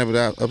like pineapple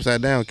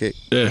upside down cake.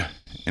 Yeah,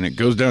 and it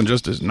goes down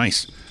just as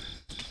nice.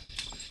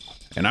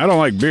 And I don't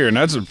like beer, and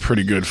that's a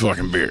pretty good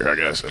fucking beer, I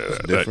guess.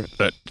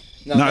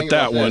 Not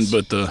that one,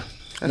 but the.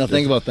 Now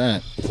think about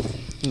that.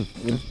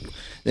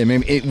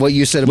 What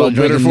you said about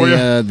drinking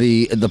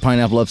the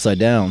pineapple upside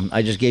down.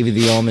 I just gave you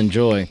the Almond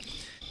Joy.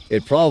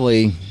 It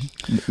probably,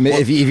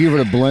 if you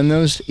were to blend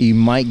those, you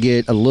might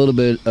get a little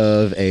bit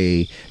of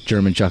a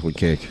German chocolate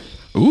cake.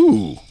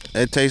 Ooh.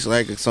 It tastes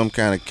like some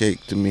kind of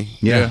cake to me.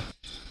 Yeah.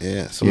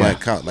 Yeah,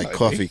 like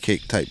coffee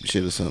cake type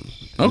shit or something.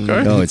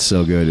 Okay. Oh, it's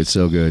so good. It's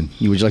so good.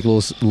 Would you like a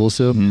little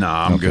sip?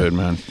 Nah, I'm good,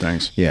 man.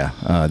 Thanks. Yeah.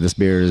 This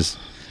beer is,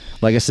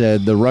 like I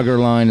said, the Rugger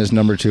line is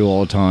number 2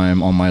 all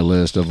time on my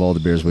list of all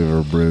the beers we've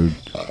ever brewed.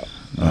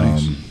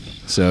 Nice.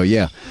 So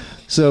yeah.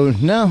 So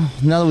now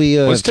that we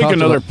let's take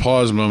another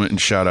pause moment and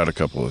shout out a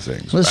couple of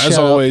things. As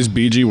always,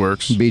 BG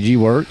Works. BG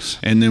Works.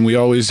 And then we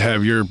always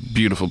have your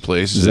beautiful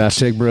place.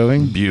 Zastic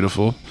Brewing.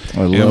 Beautiful.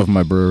 I love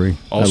my brewery.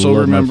 Also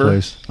remember, I love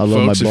folks,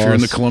 my boss. if you're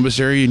in the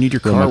Columbus area, you need your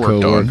car my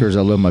worked coworkers.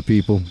 I love my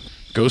people.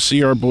 Go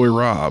see our boy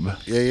Rob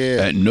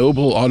at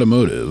Noble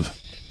Automotive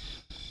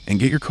and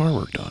get your car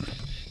work done.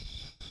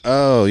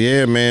 Oh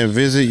yeah, man!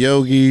 Visit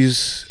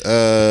Yogi's,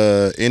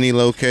 any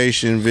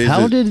location. Visit.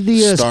 How did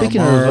the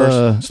speaking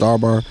of Star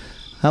Bar?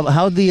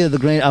 How the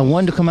grain? I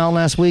wanted to come out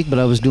last week, but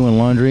I was doing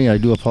laundry. I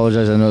do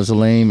apologize. I know it's a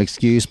lame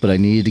excuse, but I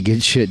needed to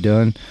get shit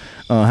done.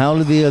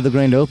 How did the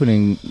grand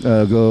opening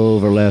go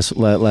over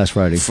last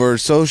Friday? For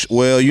social,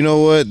 well, you know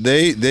what?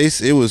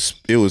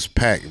 It was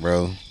packed,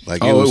 bro.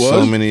 Like it was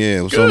so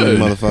many, so many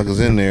motherfuckers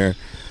in there.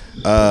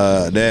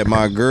 That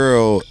my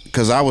girl,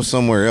 because I was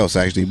somewhere else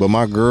actually, but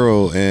my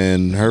girl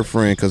and her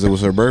friend, because it was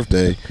her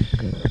birthday,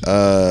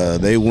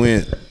 they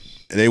went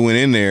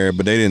in there,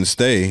 but they didn't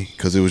stay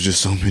because it was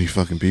just so many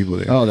fucking people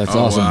there. Oh, that's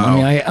awesome.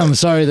 Wow. I mean, I'm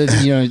sorry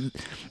that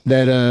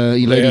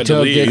Lady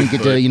Toke didn't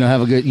get to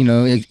have a good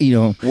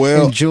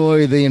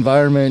enjoy the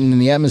environment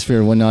and the atmosphere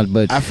and whatnot.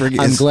 But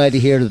I'm glad to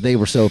hear that they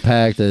were so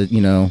packed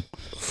that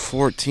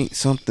 14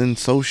 something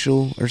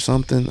social or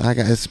something.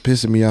 It's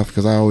pissing me off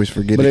because I always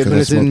forget it.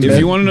 If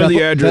you want to know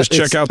the address,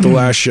 check out the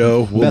last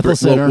show.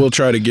 We'll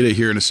try to get it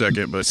here in a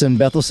second. But it's in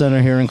Bethel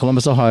Center here in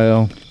Columbus,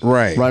 Ohio.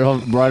 Right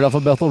off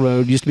of Bethel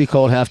Road. Used to be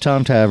called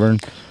Halftime Tavern.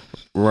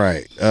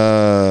 Right.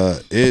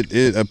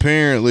 It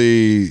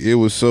apparently it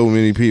was so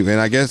many people, and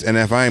I guess, and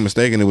if I ain't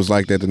mistaken, it was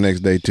like that the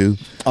next day too.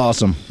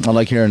 Awesome. I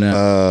like hearing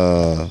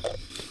that.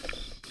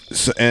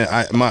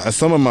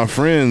 Some of my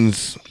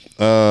friends.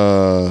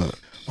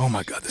 Oh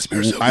my God, this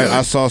beer's so good.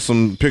 I saw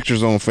some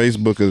pictures on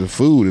Facebook of the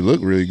food. It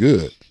looked really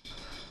good.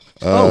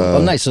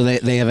 Nice. So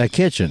they have a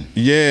kitchen.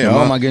 Yeah.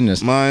 Oh my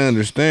goodness. My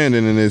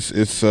understanding, and it's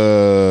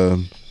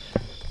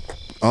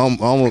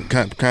almost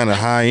kind of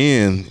high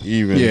end,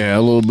 even. Yeah,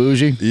 a little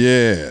bougie.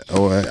 Yeah.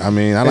 Oh, I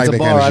mean, I it's like a that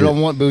bar. kind of shit. I don't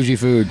want bougie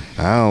food.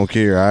 I don't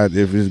care.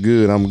 If it's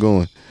good, I'm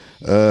going.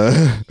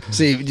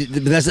 See,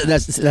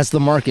 that's the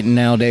market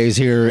nowadays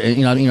here.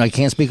 I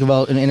can't speak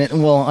about.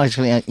 Well,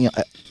 actually,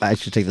 I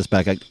should take this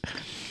back.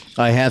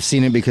 I have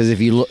seen it because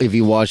if you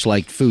watch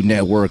like Food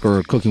Network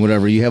or Cooking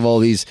Whatever, you have all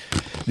these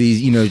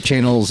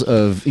channels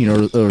of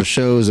or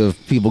shows of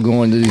people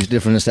going to these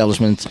different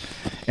establishments,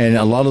 and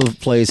a lot of the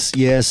place,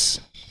 yes,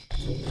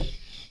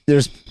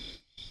 there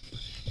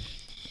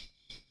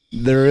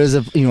is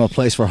a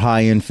place for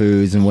high end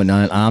foods and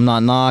whatnot. I'm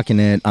not knocking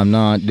it.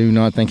 Do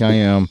not think I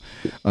am.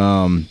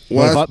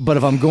 But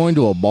if I'm going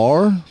to a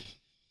bar,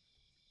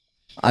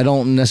 I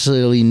don't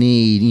necessarily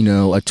need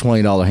a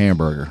 $20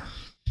 hamburger.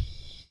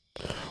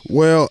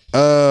 Well,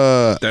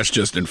 that's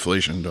just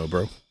inflation, though,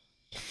 bro.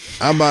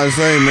 I'm about to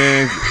say,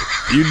 man,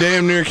 you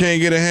damn near can't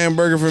get a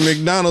hamburger from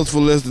McDonald's for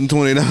less than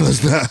 $20 now.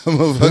 Who's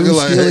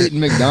still eating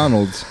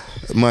McDonald's?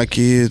 My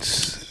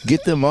kids.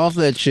 Get them off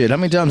that shit. How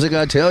many times I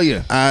gotta tell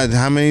you?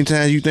 How many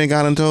times you think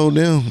I done told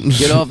them?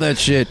 Get off that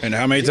shit. And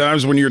how many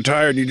times when you're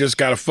tired, you just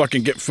gotta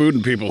fucking get food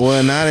in people?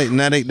 Well, now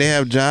they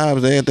have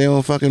jobs. They have their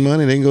own fucking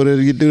money. They can go there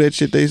to do that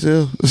shit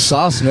themselves.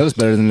 Sauce knows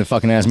better than to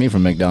fucking ask me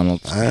from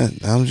McDonald's.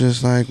 I'm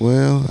just like,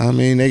 well, I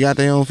mean, they got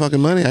their own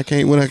fucking money. I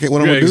can't. What I'm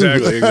gonna do?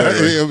 Exactly.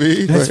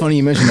 That's funny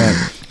you mentioned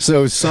that.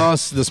 So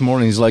Sauce this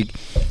morning, he's like,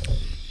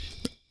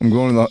 I'm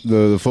going to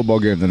the football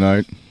game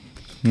tonight.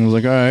 And I was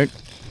like, all right.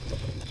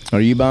 Are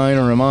you buying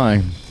or am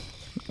I?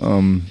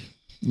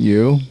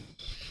 You?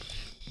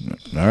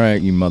 All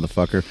right, you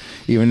motherfucker.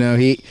 Even though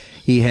he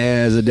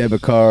has a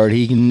debit card,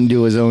 he can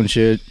do his own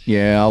shit.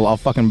 Yeah, I'll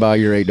fucking buy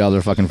your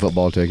 $8 fucking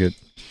football ticket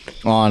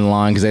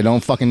online because they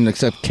don't fucking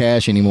accept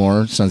cash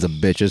anymore. Sons of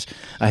bitches.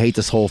 I hate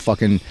this whole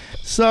fucking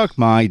suck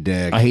my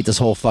dick. I hate this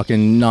whole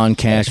fucking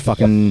non-cash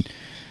fucking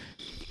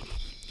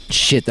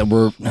shit that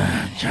we're.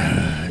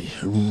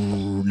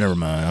 Never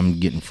mind. I'm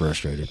getting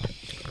frustrated.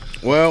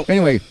 Well,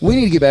 anyway, we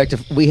need to get back to.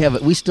 We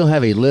still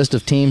have a list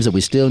of teams that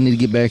we still need to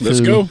get back to. Let's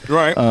go.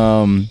 Right.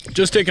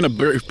 Just taking a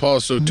brief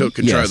pause so Toke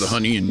can try the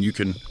honey, and you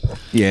can.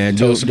 Yeah,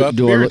 tell us about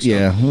the beer.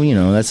 Yeah,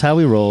 well, that's how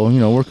we roll.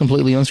 We're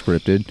completely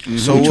unscripted. Mm-hmm.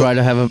 So we try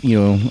to have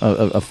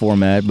a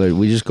format, but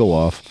we just go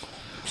off.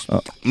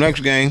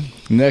 Next game.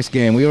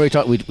 We already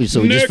talked.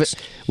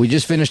 We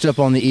just finished up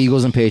on the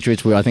Eagles and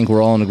Patriots. I think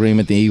we're all in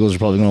agreement. The Eagles are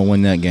probably going to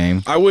win that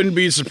game. I wouldn't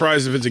be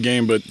surprised if it's a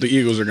game, but the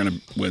Eagles are going to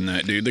win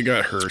that, dude. They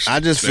got Hurst. I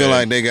just feel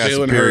like they got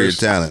superior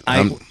talent.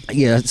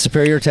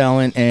 Superior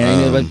talent,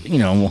 and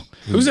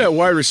who's that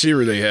wide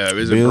receiver they have?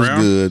 Is Bill's it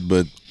Brown? Good,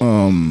 but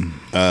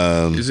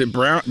is it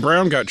Brown?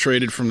 Brown got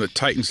traded from the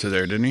Titans to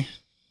there, didn't he?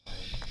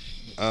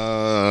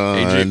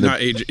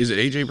 AJ, is it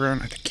AJ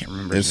Brown? I can't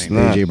remember his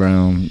name. AJ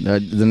Brown.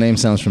 The name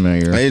sounds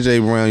familiar.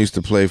 AJ Brown used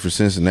to play for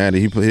Cincinnati.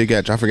 He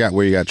got. I forgot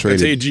where he got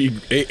traded.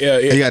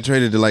 He got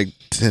traded to like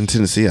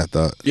Tennessee, I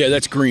thought. Yeah,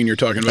 that's Green you're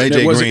talking about.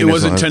 AJ It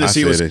wasn't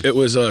Tennessee. It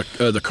was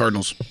the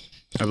Cardinals,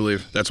 I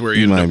believe. That's where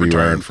he ended up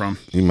retiring from.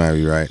 You might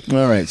be right.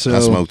 All right, so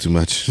I smoke too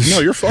much. No,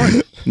 you're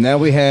fine. Now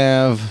we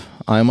have.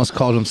 I almost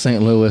called him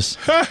St. Louis.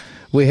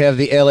 We have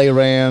the LA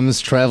Rams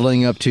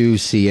traveling up to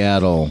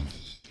Seattle.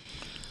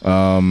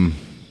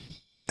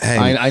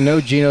 I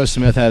know Geno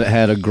Smith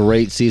had a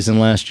great season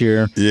last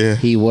year. Yeah.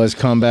 He was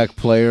comeback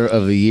player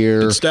of the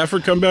year. Did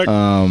Stafford come back?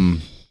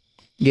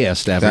 Yeah,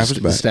 Stafford's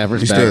back.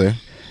 He's still there.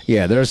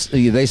 Yeah,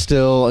 they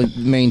still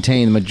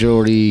maintain the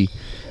majority.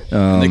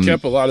 They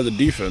kept a lot of the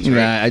defense,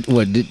 right?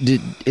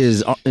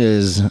 Is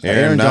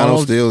Aaron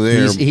Donald still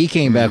there? He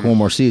came back one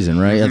more season,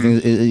 right? I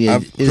think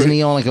isn't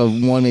he on like a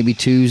one, maybe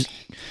two?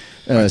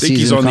 I think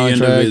he's on the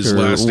end of his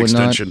last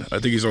whatnot? extension. I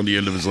think he's on the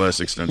end of his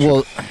last extension.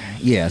 Well,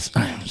 yes,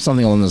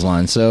 something along those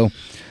lines. So,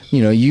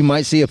 you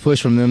might see a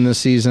push from them this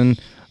season.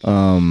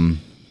 But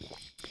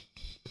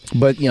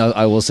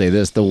I will say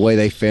this: the way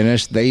they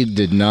finished, they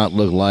did not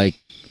look like,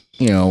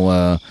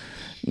 contending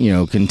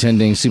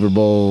Super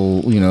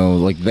Bowl.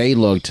 Like they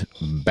looked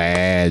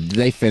bad.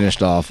 They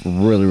finished off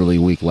really, really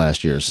weak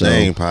last year. So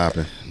they ain't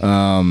popping.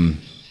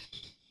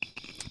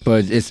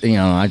 But it's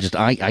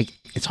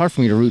it's hard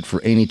for me to root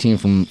for any team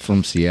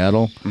from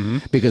Seattle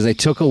because they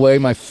took away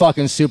my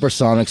fucking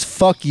Supersonics.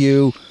 Fuck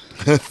you.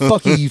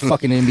 Fuck you, you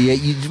fucking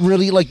NBA. You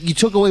really you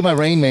took away my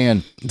Rain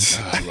Man.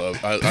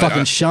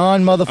 Fucking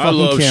Sean motherfucking Kemp. I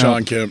love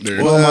Sean Kemp,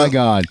 dude. Oh my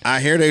god. I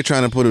hear they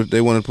trying to they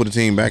want to put a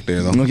team back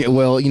there though. Okay,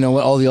 well, you know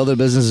what? All the other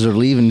businesses are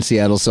leaving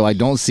Seattle, so I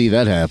don't see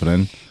that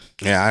happening.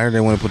 Yeah, I heard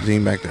they want to put the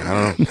team back there.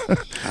 I don't know.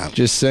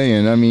 Just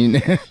saying. I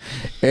mean,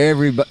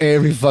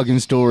 every fucking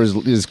store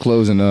is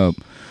closing up.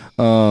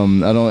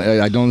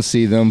 I don't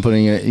see them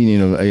putting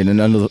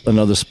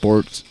another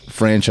sports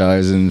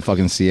franchise in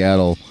fucking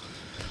Seattle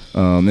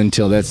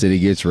until that city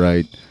gets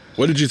right.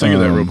 What did you think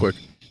of that, real quick?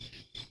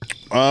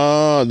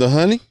 The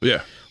honey.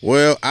 Yeah.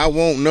 Well, I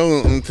won't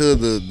know until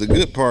the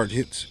good part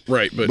hits.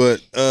 Right, but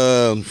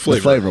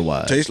flavor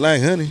wise, tastes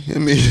like honey. I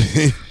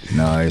mean,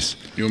 nice.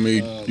 You want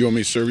me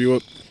to serve you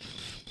up?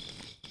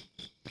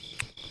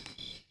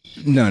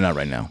 No, not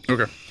right now.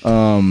 Okay.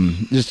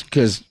 Just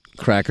because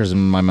crackers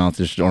in my mouth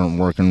just aren't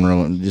working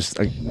real. Just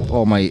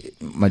all my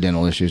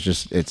dental issues.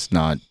 Just it's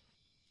not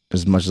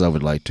as much as I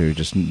would like to.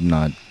 Just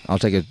not. I'll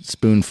take a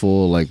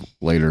spoonful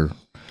later.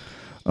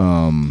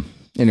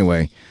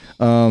 Anyway.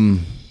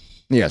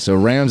 Yeah. So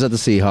Rams at the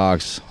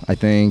Seahawks. I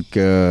think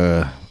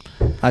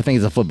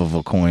it's a flip of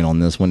a coin on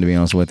this one. To be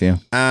honest with you,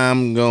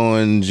 I'm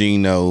going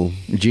Geno.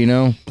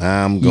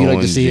 I'm going. You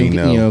like to see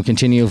Geno. him,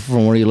 continue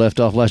from where he left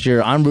off last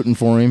year. I'm rooting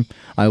for him.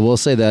 I will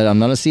say that I'm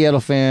not a Seattle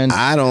fan.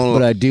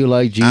 But I do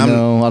like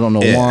Geno. I don't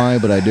know why,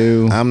 but I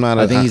do.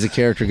 I think he's a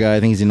character guy. I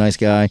think he's a nice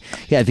guy.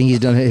 Yeah, I think he's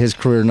done his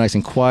career nice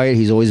and quiet.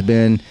 He's always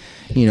been,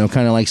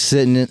 kind of like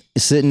sitting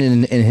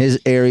in his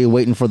area,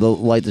 waiting for the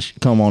light to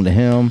come on to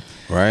him.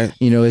 Right.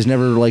 Has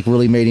never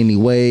really made any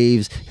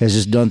waves. Has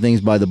just done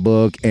things by the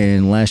book.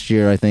 And last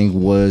year, I think,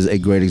 was a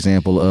great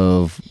example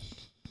of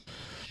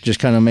just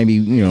kind of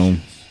maybe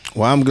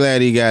Well, I'm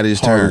glad he got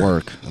his hard turn.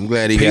 work. I'm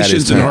glad he got his turn.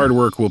 Patience and hard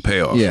work will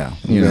pay off. Yeah,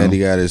 I'm glad he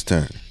got his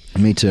turn.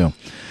 Me too.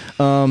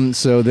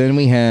 So then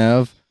we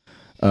have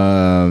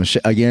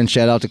again.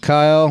 Shout out to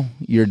Kyle.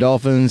 Your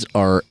Dolphins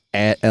are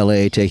at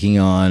LA taking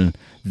on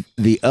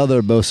the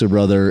other Bosa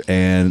brother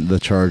and the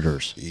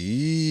Chargers.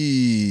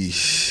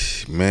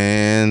 Eesh,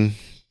 man,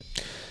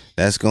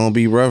 that's gonna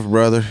be rough,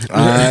 brother.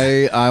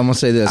 I'm gonna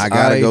say this. I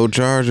gotta go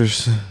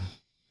Chargers.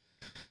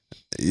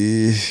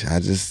 Eesh,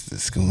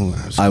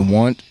 I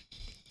want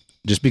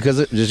just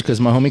because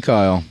my homie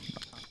Kyle.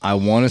 I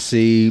want to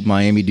see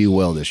Miami do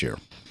well this year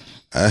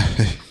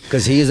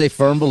because he is a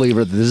firm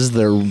believer that this is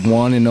their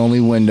one and only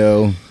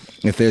window.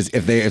 If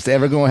it's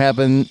ever going to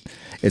happen,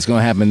 it's going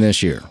to happen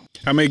this year.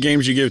 How many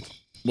games you give?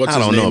 What's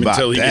his name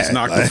until he gets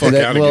knocked the fuck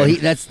out well, again?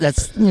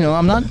 That's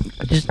I'm not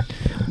just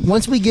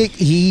once we get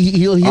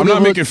he'll I'm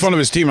not making fun of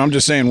his team. I'm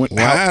just saying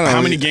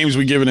how many games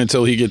we giving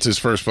until he gets his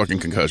first fucking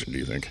concussion? Do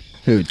you think?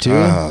 Who,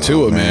 Tua?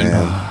 Tua,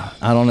 man.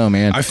 I don't know,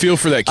 man. I feel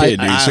for that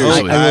kid, dude.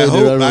 Seriously. I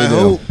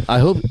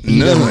hope he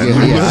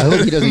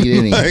doesn't get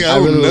any. I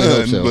really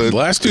hope so. The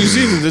last 2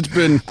 seasons, it's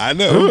been. I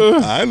know.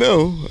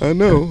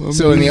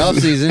 So in the off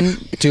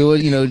season, Tua,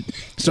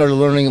 started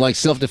learning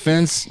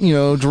self-defense,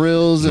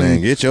 drills. And,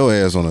 man, get your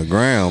ass on the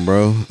ground,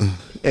 bro.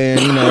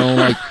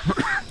 And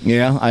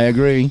yeah, I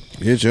agree.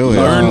 Get your ass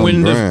learn on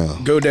when the to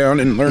ground. go down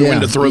and learn when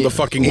to throw the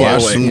fucking ball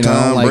Watch away. some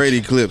Tom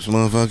Brady clips,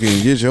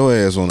 motherfucking. Get your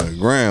ass on the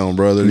ground,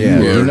 brother.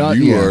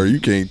 Yeah, you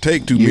can't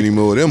take too many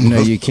more of them. No,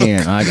 you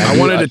can't. I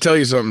wanted to tell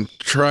you something.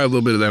 Try a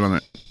little bit of that on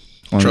that.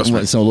 Trust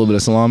me. So a little bit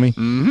of salami.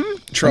 Mm-hmm.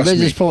 Trust me.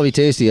 It's probably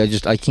tasty. I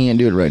can't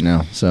do it right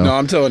now. So no,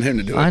 I'm telling him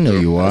to do it. I know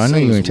you are. I know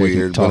you ain't talking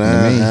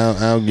to me.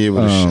 I'll give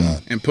it a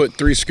shot. And put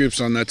 3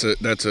 scoops on. That's a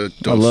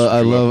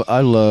dose.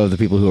 I love the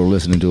people who are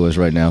listening to us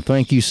right now.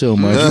 Thank you so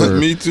much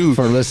me too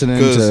for listening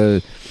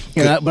to.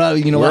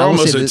 We're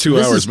almost at 2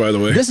 hours, by the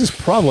way. This is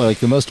probably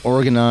the most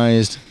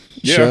organized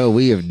show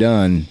we have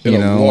done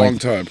in a long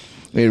time.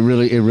 It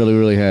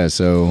really has.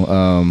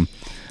 So.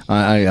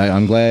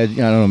 I'm glad. I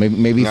don't know.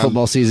 Maybe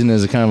football season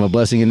is a kind of a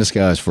blessing in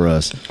disguise for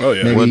us. Oh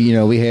yeah. Maybe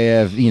we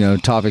have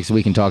topics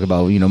we can talk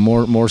about.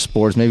 More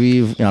sports.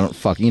 Maybe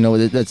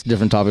that's a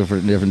different topic for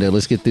a different day.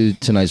 Let's get through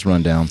tonight's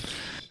rundown.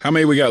 How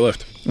many we got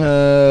left?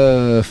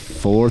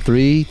 4,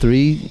 3.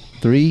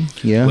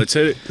 Yeah. Let's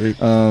hit it.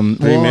 3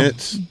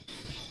 minutes.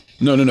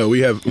 No. We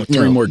have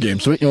 3 more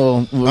games. We're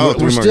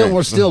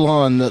still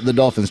on the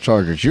Dolphins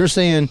Chargers. You're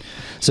saying,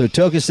 so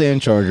Toke is saying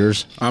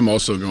Chargers. I'm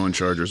also going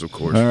Chargers, of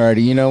course. All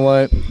righty. You know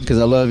what? Because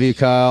I love you,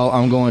 Kyle.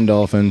 I'm going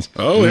Dolphins.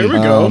 Oh, here we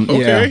go.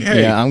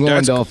 Okay. Yeah, I'm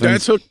going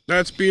Dolphins.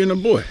 That's being a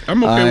boy.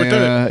 I'm okay with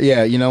that.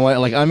 Yeah, you know what?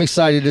 Like, I'm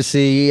excited to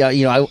see.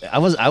 I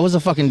was a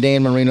fucking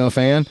Dan Marino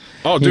fan.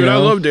 Oh, dude, I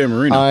love Dan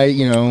Marino.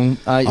 I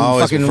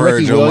always fucking preferred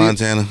Ricky Joe Williams,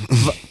 Montana.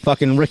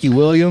 fucking Ricky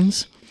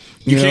Williams.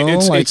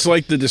 It's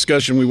like the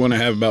discussion we want to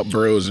have about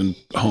Burrows and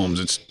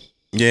Holmes. It's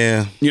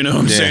you know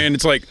what I'm saying?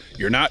 It's like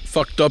you're not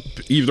fucked up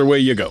either way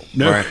you go.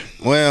 No. Right.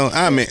 Well,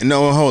 I mean,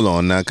 no, hold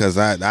on now, because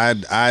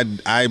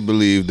I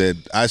believe that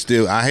I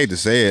hate to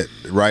say it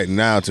right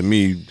now. To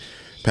me,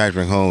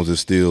 Patrick Holmes is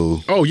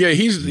still. Oh yeah,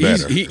 he's yeah.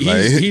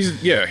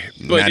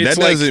 But now, that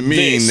doesn't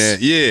mean that.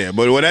 Yeah,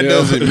 but that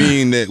doesn't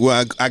mean that.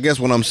 Well, I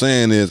guess what I'm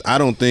saying is I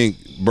don't think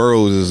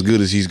Burrows is as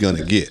good as he's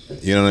gonna get.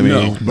 You know what I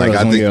mean? No, like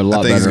I think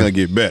he's gonna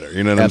get better.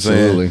 You know what I'm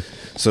saying?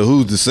 So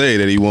who's to say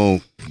that he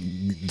won't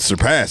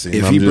surpass him?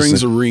 If he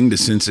brings a ring to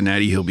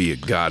Cincinnati, he'll be a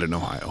god in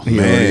Ohio. He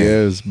already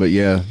is, but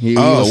yeah, he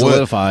will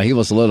solidify. He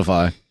will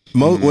solidify.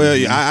 Well,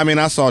 I mean,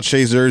 I saw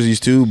Chase jerseys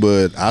too,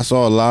 but I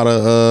saw a lot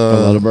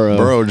of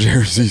Burrow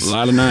jerseys. A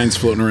lot of 9s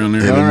floating around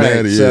there. All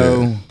right,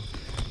 so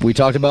we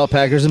talked about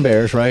Packers and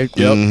Bears, right?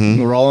 Yep.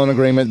 Mm-hmm. We're all in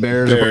agreement.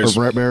 Bears are going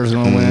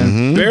to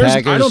win. Bears.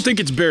 Packers, I don't think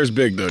it's Bears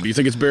big though. Do you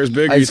think it's Bears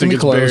big? Or it's do you think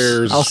it's close.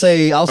 Bears? I'll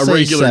say a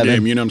regular 7.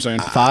 game. You know what I'm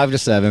saying?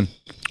 5-7.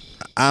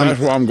 That's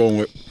what I'm going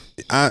with.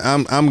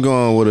 I'm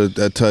going with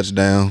a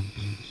touchdown.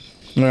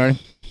 All right.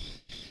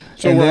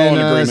 So and we're then, all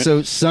in agreement.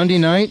 So Sunday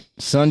night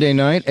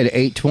at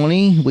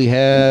 8:20, we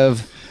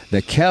have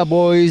the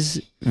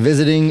Cowboys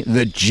visiting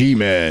the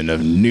G-Men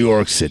of New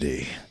York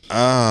City.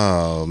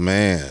 Oh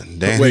man,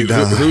 Wait,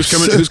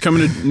 who's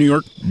coming to New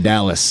York?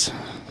 Dallas.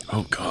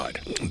 Oh God,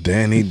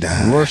 Danny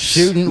Dimes. We're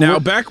shooting. Now,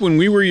 back when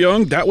we were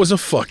young, that was a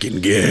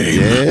fucking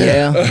game.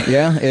 Yeah,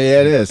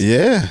 it is.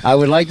 Yeah, I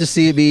would like to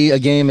see it be a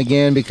game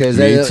again because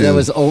that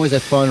was always a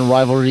fun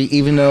rivalry.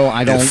 Even though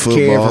I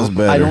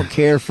don't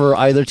care for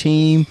either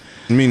team.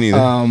 Me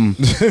neither.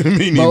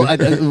 Me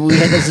neither. We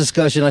had this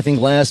discussion, I think,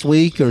 last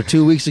week or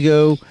 2 weeks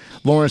ago.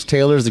 Lawrence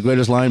Taylor is the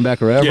greatest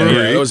linebacker ever.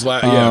 Yeah, it was.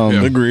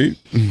 Agreed.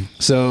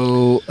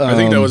 So I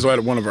think that was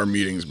at one of our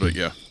meetings, but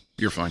yeah,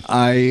 you're fine.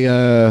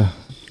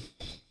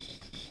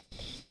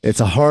 It's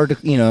a hard,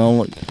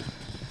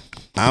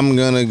 I'm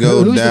gonna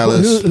go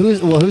Dallas.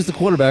 Who's the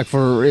quarterback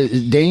for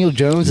Daniel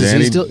Jones? Is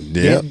he still?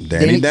 Yep,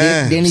 Danny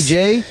Dimes. Danny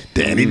J.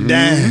 Danny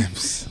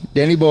Dimes.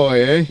 Danny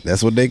Boy, eh?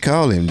 That's what they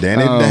call him,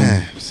 Danny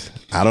Dimes.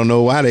 I don't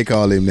know why they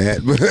call him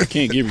that, but I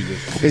can't give you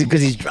this.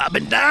 Because he's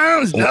dropping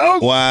downs, no?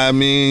 Why? I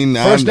mean,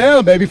 first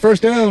down, baby,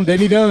 first down,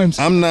 Danny Dimes.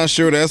 I'm not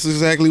sure that's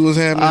exactly what's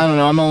happening. I don't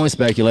know. I'm only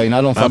speculating.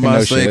 I don't fucking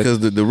know shit. because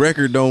the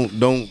record don't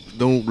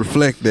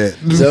reflect that.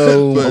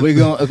 So are we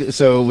going? Okay,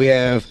 so we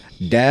have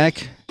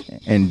Dak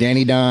and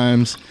Danny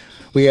Dimes.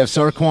 We have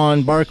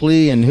Saquon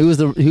Barkley, and who's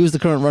the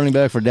current running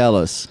back for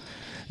Dallas?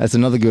 That's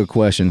another good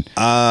question.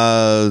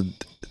 Tejas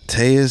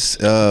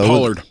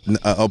Pollard.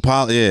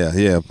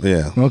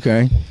 Yeah.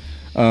 Okay.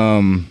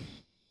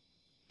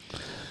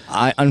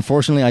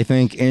 I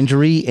think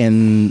injury,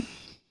 and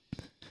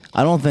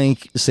I don't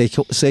think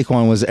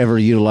Saquon was ever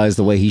utilized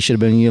the way he should have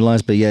been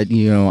utilized. But yet,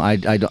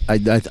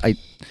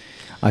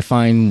 I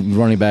find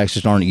running backs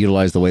just aren't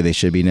utilized the way they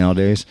should be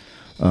nowadays.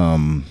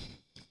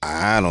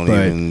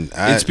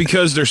 It's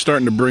because they're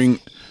starting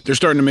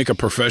to make a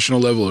professional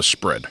level of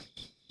spread.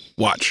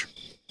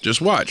 Just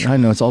watch. I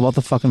know it's all about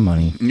the fucking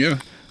money. Yeah.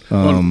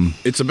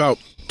 It's about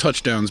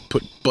touchdowns,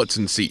 put butts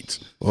in seats.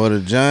 Well,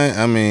 the Giants,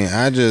 I mean,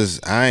 I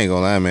ain't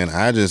gonna lie, man.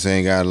 I just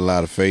ain't got a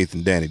lot of faith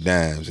in Danny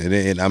Dimes.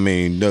 I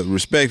mean,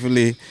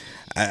 respectfully,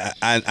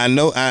 I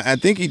know, I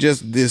think he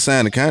just did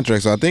sign a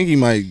contract, so I think he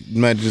might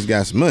just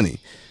got some money.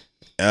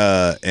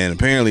 And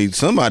apparently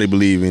somebody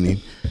believe in him.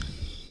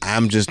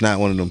 I'm just not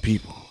one of them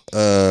people.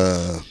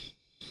 I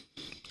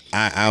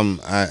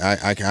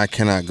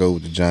cannot go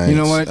with the Giants. You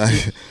know what?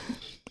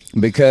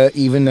 Because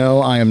even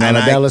though I am not a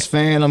Dallas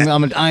fan,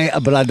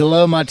 but I do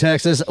love my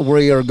Texas.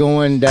 We are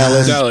going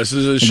Dallas.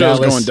 The show's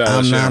going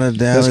Dallas. I'm not a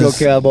Dallas. Let's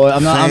go Cowboy.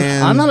 I'm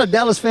fan. not a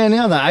Dallas fan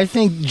either. I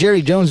think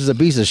Jerry Jones is a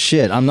piece of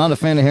shit. I'm not a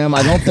fan of him.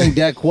 I don't think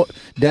Dak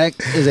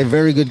is a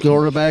very good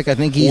quarterback. I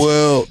think he's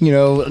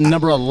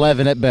number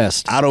 11 at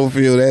best. I don't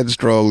feel that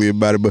strongly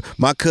about it, but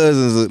my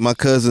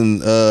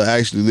cousin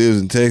actually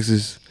lives in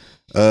Texas.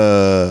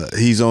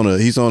 He's on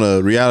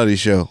a reality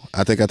show.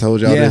 I think I told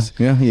y'all this.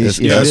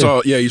 I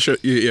saw. Yeah, you should.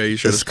 Yeah, you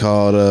should. It's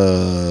called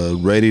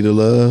Ready to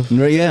Love.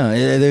 Yeah,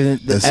 they're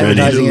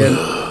advertising it.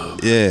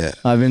 Yeah,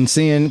 I've been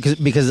seeing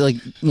because I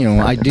do.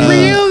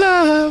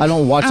 I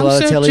don't watch a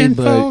lot of telly,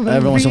 but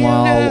every once in a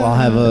while I'll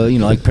have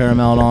like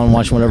Paramount on,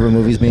 watch whatever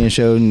movie's being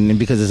showed, and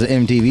because it's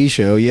an MTV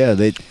show,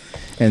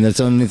 and it's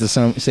underneath the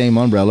same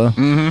umbrella.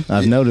 Mm-hmm.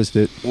 I've noticed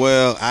it.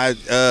 Well, I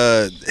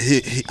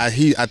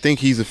think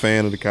he's a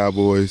fan of the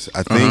Cowboys.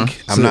 I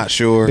think I'm not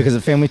sure because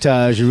of family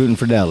ties. You're rooting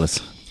for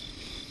Dallas.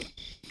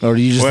 Or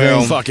do you just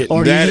think fuck it?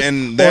 Or do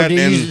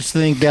you just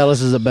think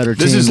Dallas is a better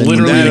team? This is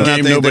literally a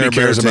game nobody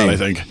cares about, I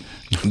think.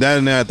 That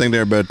and I think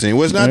they're a better team.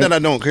 Well, it's not that I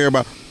don't care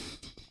about.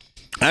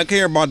 I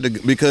care about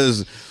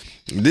because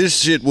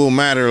this shit will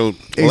matter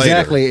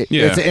exactly. later.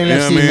 Yeah. It's an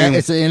NFC.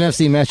 It's an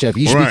NFC matchup.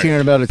 You should be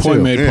caring about it too.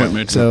 Point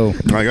made. So,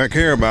 like, I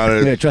care about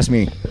it. Yeah, trust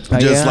me.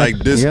 Just like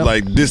this,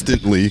 like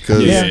distantly,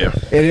 because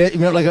it,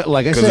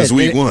 like I said, it's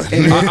week one.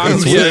 I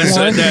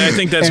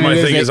think that's my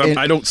thing.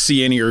 I don't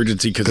see any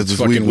urgency because it's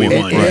fucking week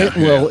one.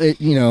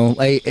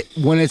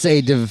 When it's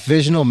a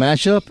divisional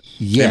matchup,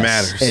 yes, it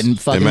matters. It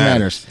fucking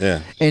matters.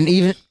 Yeah, and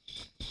even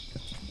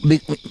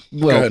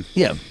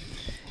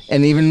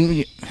and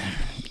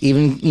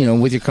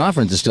even with your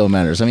conference, it still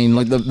matters. I mean,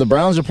 like the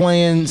Browns are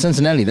playing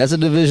Cincinnati. That's a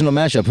divisional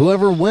matchup.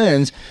 Whoever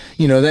wins,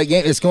 that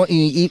game, it's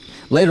going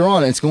later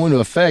on. It's going to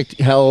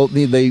affect how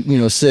they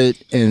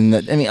sit. And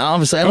I mean,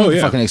 obviously, I don't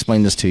fucking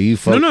explain this to you.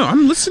 No,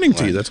 I'm listening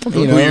to you. That's what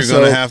who you're going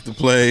to have to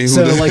play.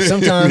 So like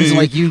sometimes,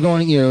 like you're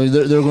going,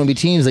 there are going to be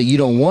teams that you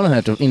don't want to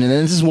have to. And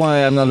this is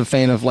why I'm not a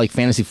fan of like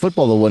fantasy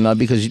football or whatnot,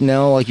 because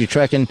now like you're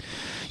tracking,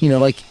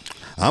 like.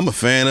 I'm a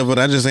fan of it.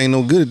 I just ain't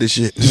no good at this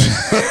shit.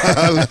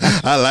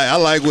 I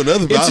like what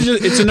other people.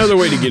 It's another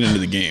way to get into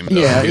the game.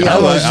 Though. I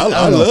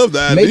love the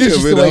idea. Maybe it's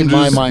just the way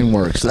my mind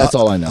works. That's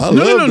all I know. I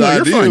love the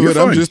idea, but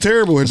I'm just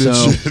terrible at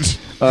this shit.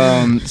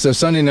 So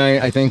Sunday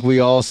night, I think we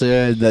all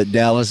said that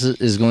Dallas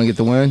is going to get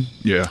the win.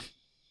 Yeah,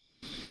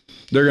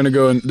 they're going to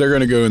go in. They're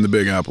going to go in the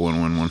Big Apple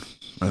and win one.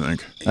 I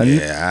think.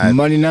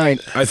 Monday night.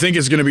 I think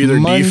it's going to be their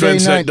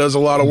defense that does a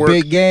lot of work.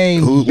 Big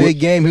game. Big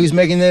game. Who's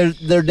making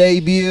their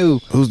debut?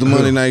 Who's the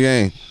Monday night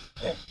game?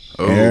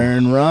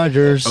 Aaron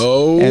Rodgers.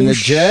 And the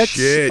Jets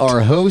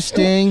are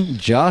hosting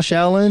Josh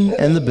Allen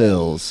and the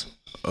Bills.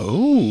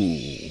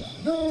 The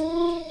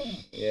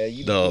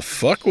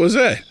fuck was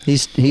that?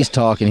 He's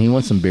talking. He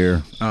wants some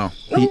beer. Oh.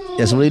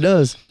 That's what he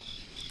does.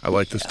 I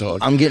like this dog.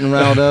 I'm getting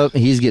riled up.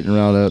 He's getting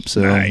riled up.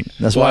 So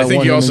that's why I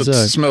think he also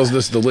smells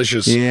this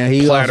delicious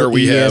platter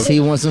we have. Yes,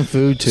 he wants some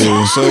food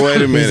too. So wait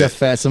a minute. He's a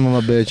fat son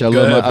of a bitch. I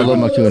love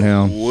my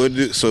coonhound. What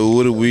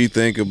do we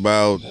think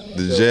about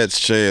the Jets'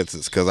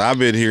 chances? Because I've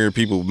been hearing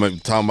people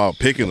talking about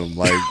picking them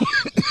like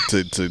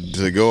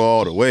to go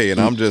all the way,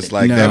 and I'm just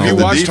like, have you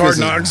watched Hard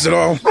Knocks at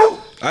all?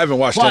 I haven't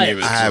watched any of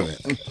it. I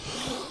haven't.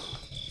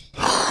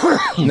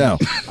 No,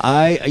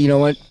 you know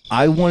what?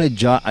 I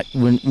wanted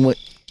when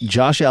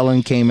Josh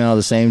Allen came out of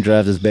the same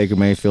draft as Baker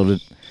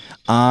Mayfield.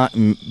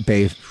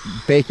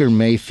 Baker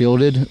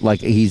Mayfielded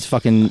like he's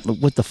fucking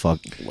what the fuck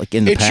like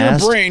in the past.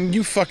 It's your brain.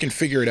 You fucking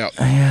figure it out.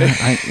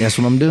 That's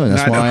what I'm doing.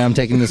 That's why I'm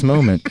taking this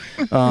moment.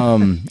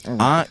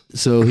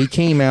 So he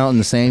came out in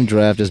the same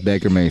draft as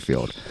Baker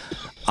Mayfield.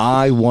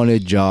 I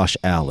wanted Josh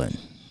Allen.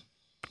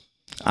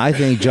 I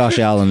think Josh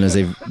Allen is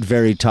a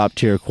very top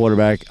tier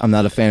quarterback. I'm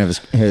not a fan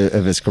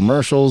of his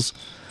commercials.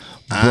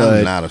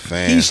 I'm not a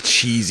fan. He's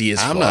cheesy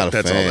as fuck. I'm not a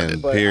That's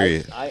fan.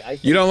 Period.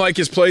 You don't like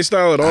his play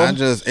style at all?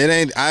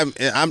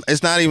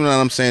 It's not even that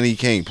I'm saying he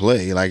can't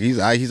play. Like he's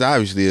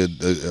obviously a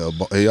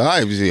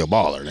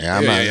baller.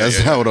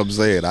 That's not what I'm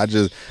saying.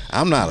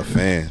 I'm not a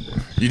fan.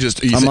 Is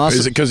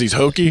it because he's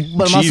hokey,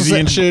 cheesy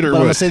and shit, or what?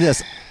 I'm gonna say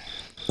this,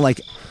 like.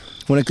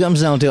 When it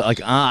comes down to it, like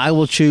I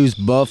will choose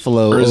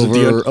Buffalo or is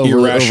over it the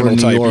irrational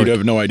over type. New York You'd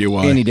have no idea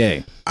why. Any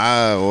day.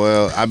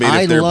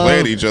 If they're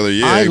playing each other,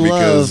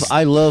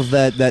 I love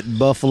that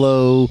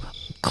Buffalo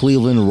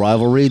Cleveland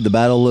rivalry, the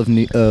Battle of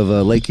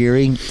Lake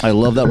Erie. I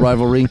love that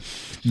rivalry.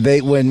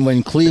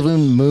 When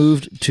Cleveland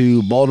moved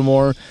to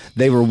Baltimore,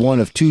 they were one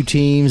of two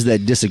teams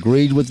that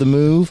disagreed with the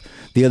move.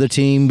 The other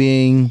team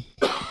being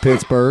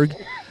Pittsburgh.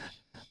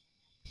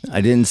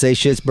 I didn't say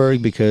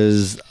Schittsburg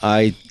because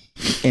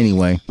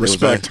Anyway,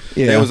 respect.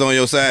 They was on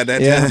your side that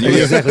time.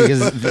 Exactly.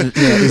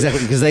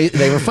 Because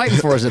they were fighting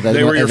for us at that.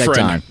 They were your friend.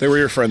 Time. They were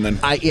your friend then.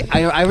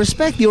 I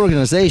respect the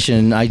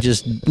organization. I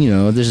just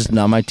this is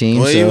not my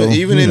team. Well, so,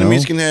 even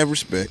enemies can have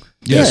respect.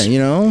 Yes.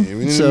 Yeah, even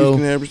enemies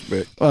can have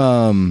respect.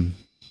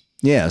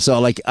 Yeah.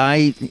 So like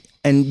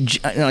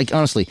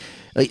honestly,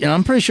 and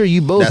I'm pretty sure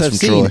you both have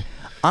seen. Troy.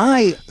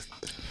 I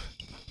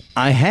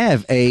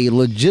have a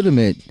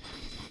legitimate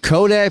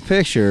Kodak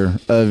picture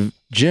of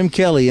Jim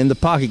Kelly in the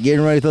pocket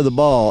getting ready to throw the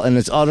ball, and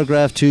it's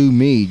autographed to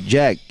me,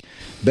 Jack.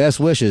 Best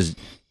wishes,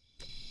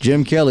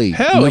 Jim Kelly,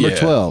 number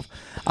 12.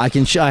 I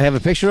have a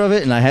picture of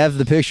it, and I have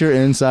the picture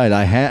inside.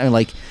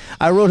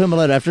 I wrote him a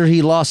letter after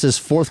he lost his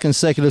 4th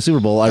consecutive Super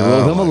Bowl. I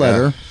wrote him a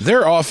letter. God.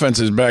 Their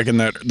offenses back in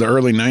the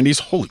early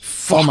 '90s. Holy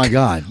fuck! Oh my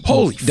God!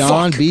 Holy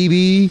Don fuck.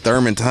 Beebe,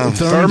 Thurman Thomas.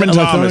 Thurman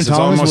Thomas.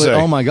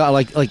 Oh my God!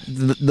 Like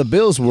the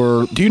Bills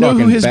were. Do you know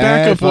who his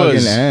backup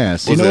was?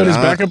 Ass. Do you know what his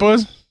backup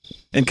was?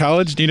 In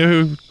college, do you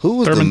know who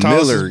was Thurman the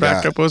Thomas' Miller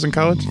backup was in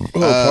college?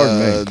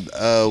 Pardon me.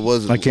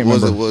 I can't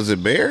remember. Was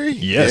it Barry?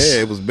 Yes.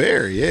 Yeah, it was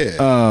Barry.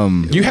 Yeah.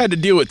 You had to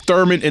deal with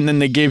Thurman, and then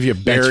they gave you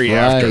Barry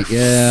after.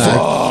 Yeah.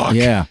 Fuck.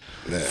 Yeah.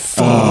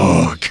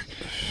 Fuck.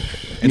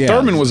 And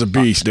Thurman was a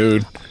beast,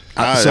 dude.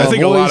 I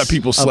think a lot of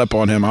people slept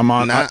on him. I'm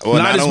on not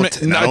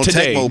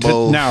today. Tecmo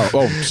Bowl. Now, not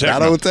on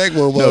Tecmo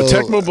Bowl. No,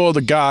 Tecmo Bowl.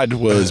 The god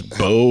was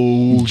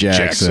Bo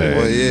Jackson.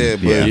 Well, yeah,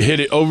 but you hit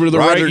it over to the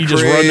right. You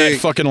just run that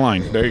fucking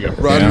line. There you go.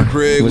 Roger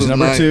Craig was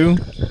number nice. 2.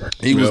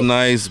 He was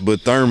nice,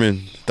 but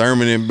Thurman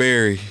and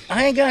Barry.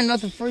 I ain't got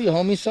nothing for you,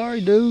 homie.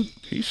 Sorry, dude.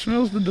 He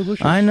smells the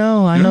delicious. I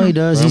know he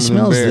does. Thurman he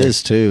smells and Barry.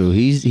 this too.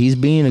 He's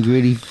being a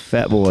gritty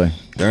fat boy.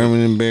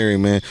 Thurman and Barry,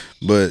 man.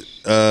 But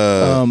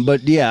so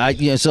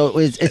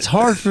it's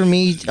hard for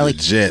me. Like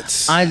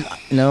Jets.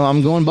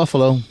 I'm going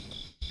Buffalo.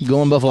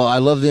 I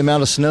love the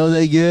amount of snow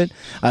they get.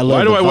 I love.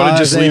 Why do I want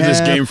to just leave this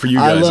game for you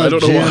guys? I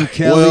don't know why.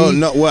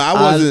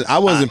 Kelly. I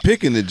wasn't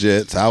picking the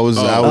Jets. I was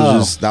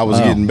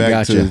getting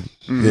back to.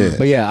 Yeah.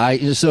 But I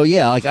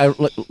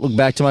look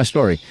back to my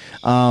story.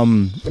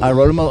 I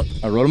wrote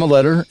him a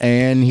letter,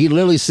 and he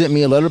literally sent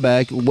me a letter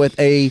back with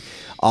a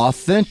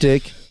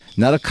authentic,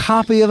 not a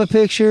copy of a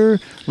picture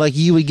like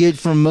you would get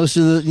from most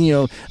of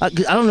the, I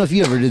don't know if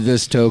you ever did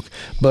this, Toke,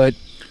 but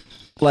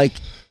like,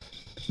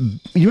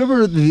 you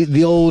remember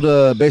the old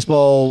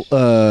baseball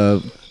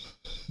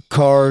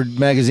card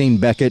magazine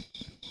Beckett?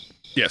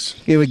 Yes.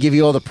 It would give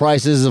you all the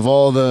prices of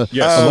all the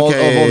Yes. all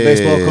the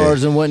baseball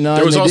cards and whatnot.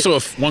 There was and also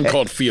one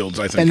called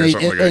Fields, I think, or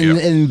something like that.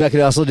 And Beckett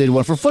also did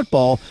one for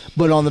football,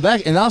 but on the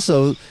back, and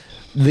also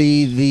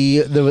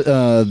the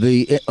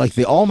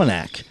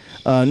almanac.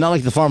 Not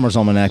like the Farmer's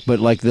Almanac, but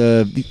like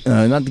not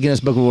the Guinness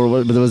Book of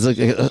World, but there was like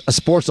a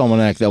sports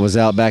almanac that was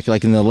out back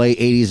like in the late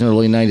 80s and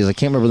early 90s. I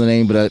can't remember the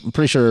name, but I'm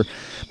pretty sure.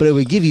 But it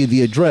would give you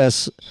the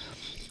address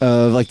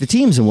of like the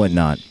teams and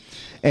whatnot.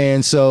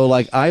 And so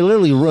like I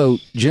literally wrote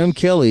Jim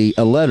Kelly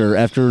a letter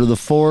after the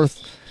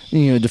 4th,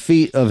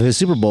 defeat of his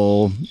Super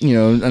Bowl,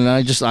 and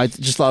I just thought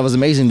it was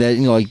amazing that,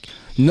 like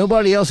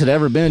nobody else had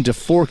ever been to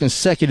 4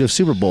 consecutive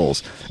Super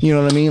Bowls. You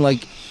know what I mean?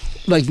 Like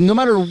no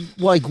matter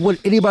like what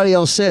anybody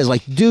else says,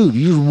 like, dude,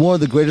 you're one of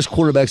the greatest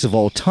quarterbacks of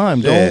all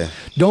time.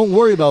 Don't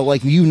worry about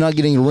like you not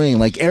getting a ring.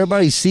 Like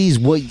everybody sees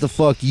what the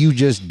fuck you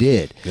just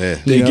did. Yeah.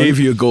 They gave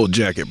you a gold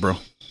jacket, bro.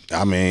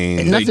 I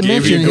mean, and not to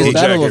mention his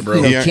battle of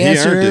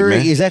cancer. He earned it,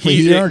 man. Exactly,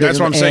 he earned it. That's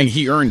what I'm saying.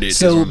 He earned it.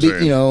 So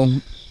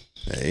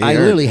I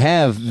literally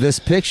have this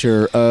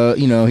picture.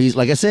 He's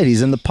like I said,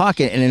 he's in the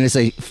pocket, and then it's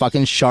a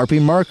fucking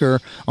Sharpie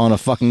marker on a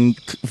fucking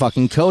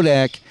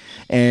Kodak,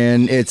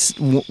 and it's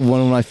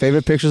one of my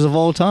favorite pictures of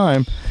all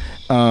time.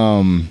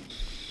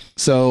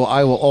 So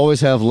I will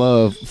always have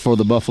love for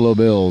the Buffalo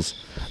Bills.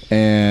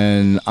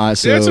 And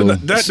that's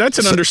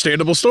an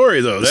understandable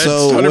story, though. That's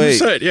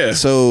 100%. Yeah.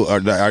 So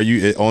are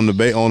you on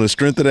the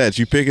strength of that?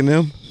 You picking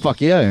them? Fuck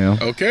yeah, I am.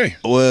 Okay.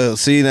 Well,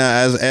 see now,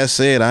 as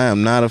said, I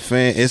am not a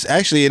fan. It's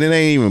actually it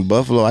ain't even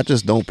Buffalo. I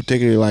just don't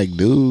particularly like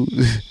dude.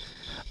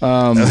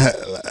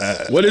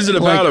 What is it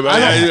about him?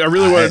 I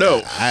really want to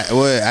know. I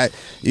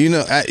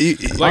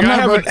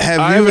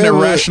have an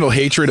irrational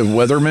hatred of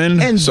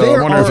weathermen, and so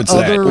I wonder if it's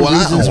that.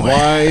 Well,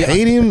 I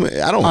hate him.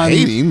 I don't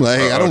hate him. Like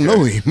I don't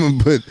know him,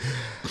 but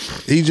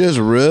he just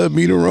rubbed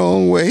me the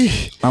wrong way.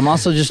 I'm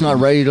also just not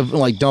ready to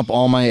like dump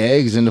all my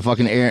eggs into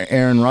fucking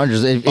Aaron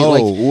Rodgers.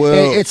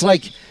 It's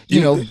like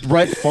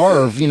Brett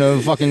Favre,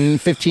 fucking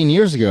 15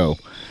 years ago.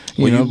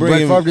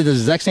 Brett Favre did the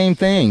exact same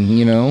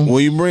thing.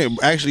 Well,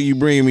 you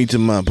bring me to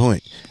my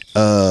point.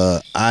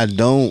 I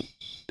don't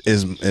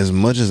as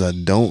much as I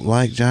don't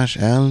like Josh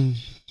Allen.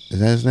 Is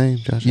that his name?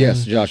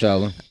 Yes, Josh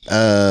Allen.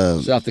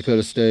 South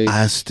Dakota State.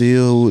 I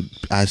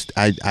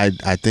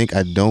think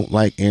I don't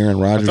like Aaron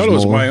Rodgers more. I thought it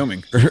was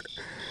Wyoming.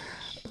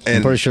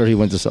 I'm pretty sure he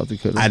went to South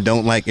Dakota. I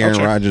don't like Aaron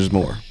Rodgers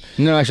more.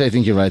 No, actually, I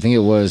think you're right. I think it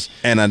was.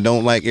 And I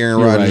don't like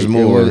Aaron Rodgers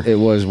more. It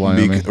was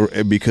Wyoming.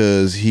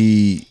 Because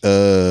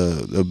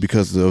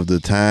because of the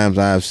times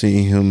I've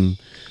seen him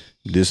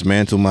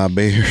dismantle my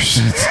Bears.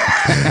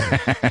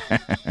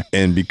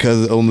 And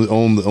because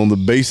on the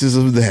basis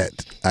of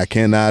that, I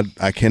cannot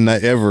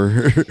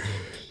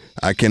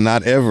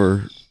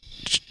ever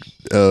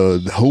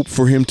hope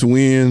for him to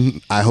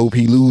win. I hope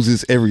he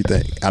loses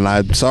everything. And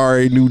I'm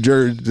sorry, New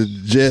Jersey, the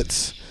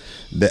Jets.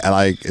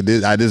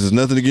 This is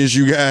nothing against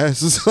you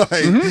guys.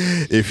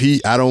 If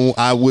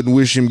I wouldn't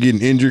wish him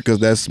getting injured because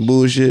that's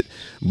bullshit.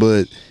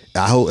 But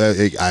I hope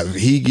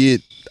he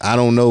get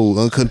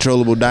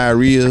uncontrollable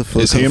diarrhea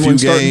for a few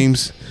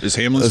games. Is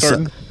Hamlin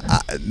starting?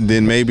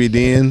 Then I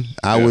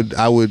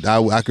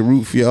could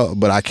root for y'all,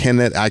 but I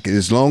cannot.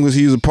 As long as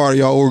he's a part of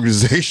y'all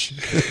organization.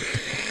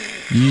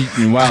 You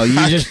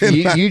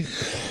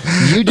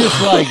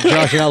dislike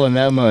Josh Allen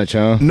that much,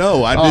 huh?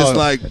 No, I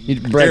dislike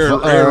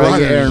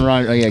Aaron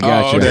Rodgers. Oh, yeah,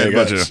 gotcha. Okay,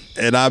 gotcha.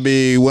 And I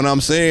mean, when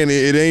I'm saying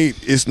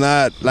it's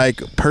not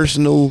like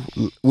personal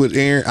with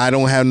Aaron. I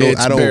don't have no.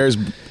 It's I don't. Bears.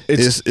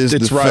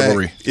 It's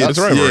rivalry. It's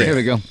rivalry. Yeah, here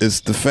we go.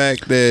 It's the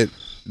fact that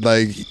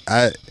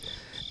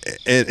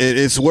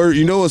it's worse.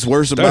 You know what's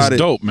worse about it? That's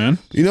dope, man.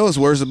 You know what's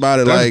worse about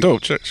it? That's like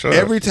dope. Shut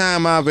every up.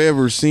 time I've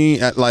ever seen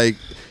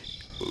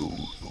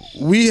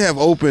we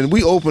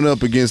open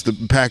up against the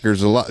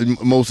Packers a lot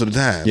most of the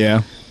time.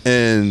 Yeah.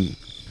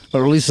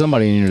 Or at least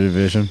somebody in your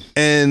division.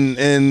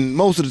 And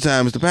most of the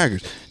time it's the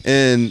Packers.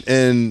 And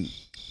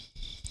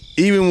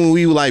even when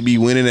we like be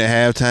winning at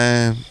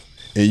halftime,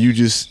 and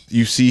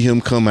you see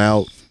him come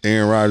out,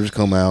 Aaron Rodgers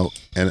come out,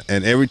 and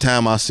every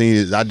time I seen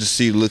it, I just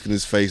see the look in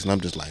his face, and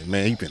I'm just like,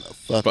 man, he finna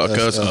fuck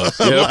us up.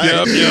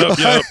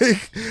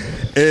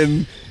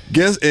 Yep.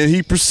 And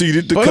he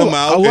proceeded to come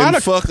out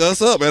and fuck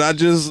us up,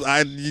 and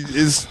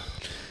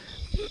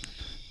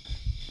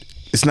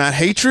it's not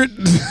hatred.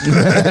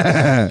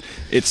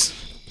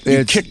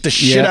 You kicked the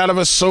shit out of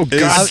us so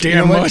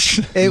goddamn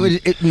much.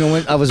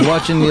 When I was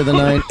watching the other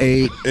night,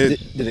 did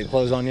it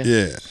close on you?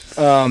 Yeah.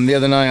 The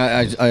other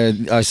night,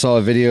 I saw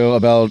a video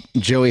about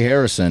Joey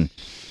Harrison,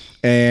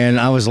 and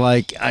I was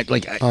like, oh,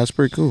 that's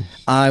pretty cool.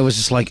 I was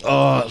just like,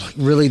 oh,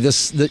 really?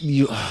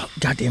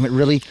 God damn it,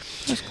 really?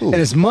 That's cool.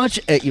 And as much,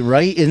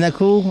 right? Isn't that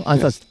cool? I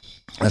thought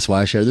that's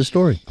why I shared this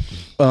story.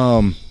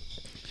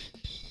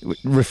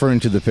 Referring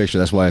to the picture,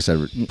 that's why I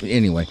said.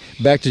 Anyway,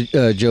 back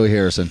to Joey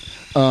Harrison.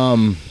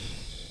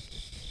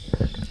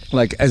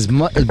 Like as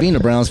much as being a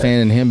Browns fan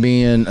and him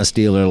being a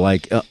Steeler,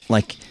 like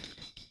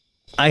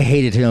I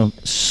hated him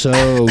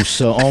so.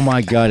 Oh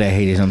my god, I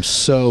hated him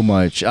so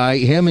much.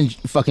 Him and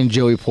fucking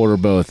Joey Porter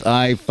both.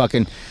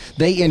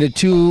 They ended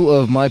two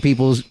of my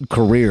people's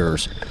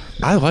careers.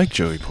 I like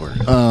Joey Porter.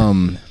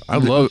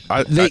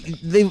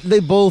 They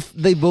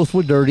both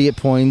were dirty at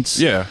points.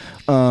 Yeah.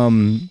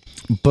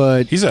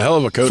 But he's a hell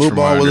of a coach.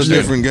 Football was a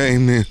different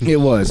game then. It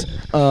was.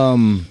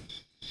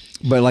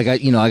 But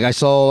I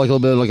saw like a little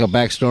bit of like a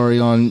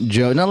backstory on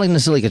Joe, not like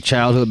necessarily like a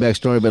childhood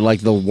backstory, but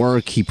like the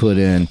work he put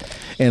in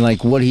and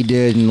like what he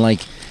did and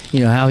like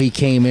how he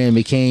came in,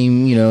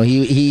 became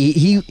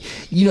he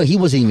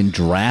wasn't even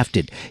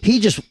drafted. He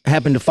just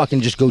happened to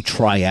fucking just go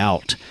try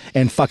out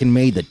and fucking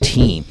made the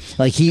team.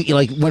 Like he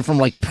like went from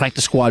like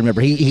practice squad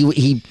member.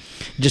 He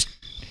just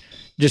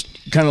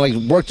kind of like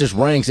worked his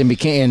ranks and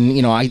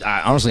became, I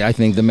honestly, I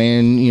think the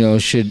man,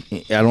 should,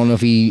 I don't know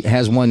if he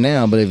has one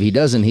now, but if he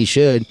doesn't, he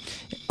should,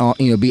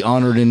 be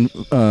honored and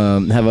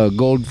have a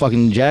gold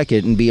fucking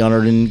jacket and be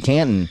honored in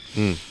Canton.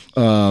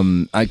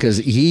 Because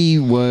he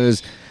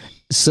was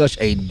such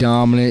a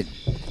dominant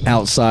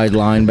outside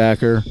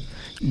linebacker.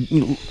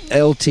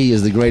 LT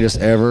is the greatest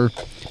ever,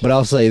 but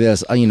I'll say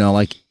this,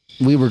 like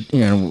we were,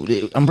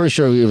 I'm pretty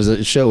sure it was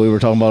a show we were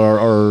talking about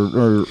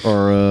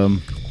our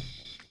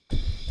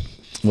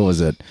what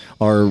was it?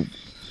 Our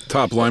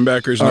top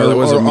linebackers. No, that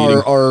wasn't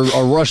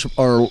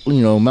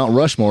our Mount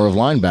Rushmore of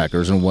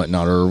linebackers and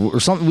whatnot, or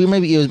something.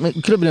 It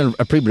could have been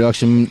a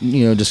pre-production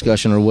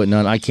discussion or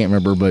whatnot. I can't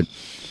remember, but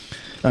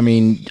I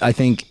mean, I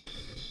think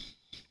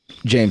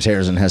James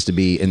Harrison has to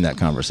be in that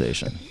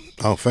conversation.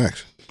 Oh,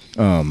 facts.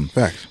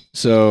 Facts.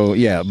 So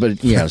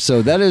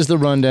so that is the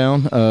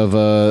rundown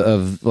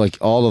of like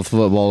all of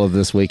football of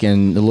this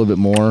weekend, a little bit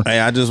more. Hey,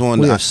 I just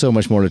wanted. We have so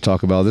much more to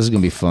talk about. This is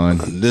gonna be fun.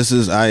 We are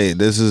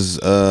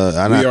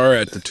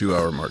at the 2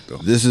 hour mark though.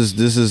 This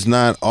is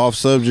not off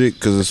subject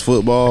because it's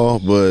football,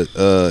 but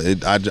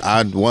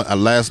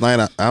last night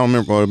I don't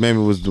remember, or maybe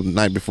it was the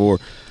night before.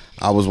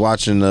 I was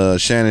watching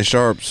Shannon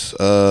Sharp's.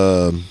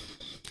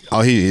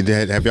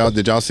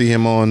 Did y'all see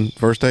him on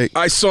First Take?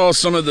 I saw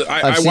some of the.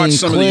 I watched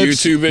some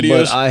clips, of the YouTube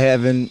videos, but I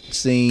haven't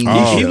seen.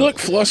 He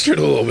looked flustered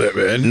a little bit,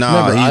 man.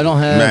 I don't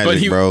have.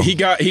 Magic, but he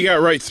got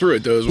right through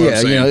it though. Is what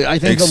I'm saying. I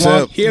think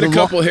he had a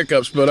couple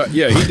hiccups, but he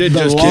did.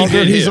 The just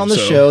longer he's on the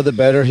show, the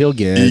better he'll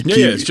get.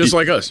 It's just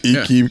like us.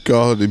 He keep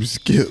calling him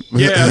Skip.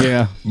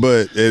 Yeah.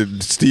 But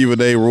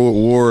Stephen A.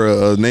 wore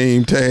a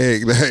name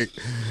tag.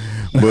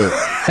 But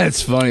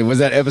that's funny. Was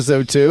that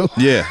episode 2?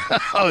 Yeah.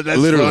 Oh, that's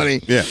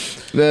literally funny. Yeah.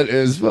 That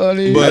is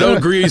funny. But I don't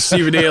agree with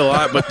Stephen A. a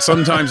lot, but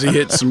sometimes he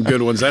hits some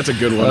good ones. That's a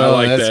good one. I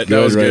like that.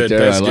 That was good. There.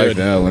 That's I like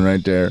that one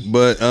right there.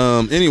 But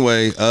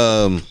anyway,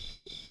 I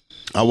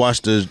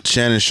watched the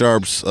Shannon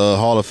Sharp's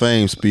Hall of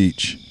Fame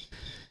speech.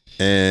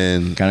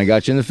 And kind of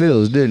got you in the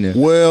feels, didn't it?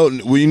 Well,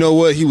 you know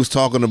what? He was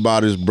talking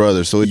about his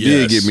brother, so it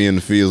did get me in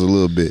the feels a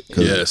little bit.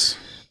 Yes.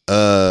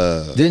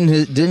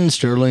 Didn't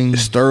Sterling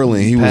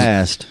he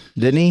passed?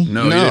 Didn't he?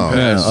 No, he didn't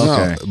pass.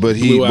 Okay. No, but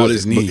he blew out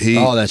his knee.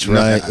 That's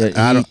right.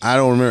 I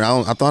don't remember.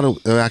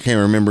 I can't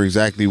remember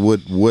exactly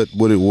what it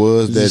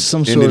was that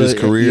some ended his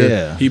career.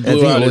 Yeah, he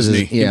blew out his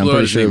knee. Yeah, I'm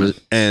pretty sure it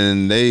was.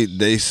 And they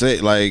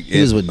say like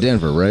he was with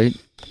Denver, right?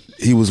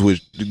 He was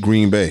with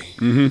Green Bay.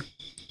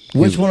 Mm-hmm.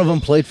 Which one of them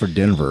played for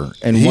Denver?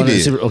 And he one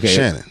did. Okay,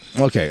 Shannon.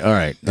 Okay, all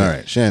right.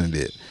 Shannon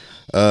did.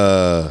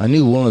 I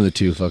knew one of the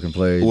two fucking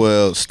played.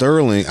 Well,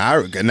 Sterling, I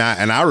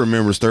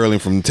remember Sterling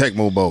from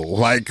Tecmo Bowl,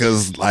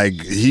 cause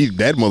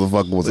that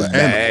motherfucker was an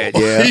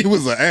animal. Yeah, he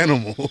was an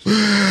animal.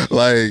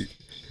 Like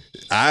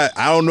I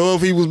don't know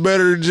if he was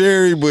better than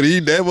Jerry, but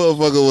that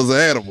motherfucker was an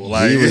animal.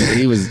 Like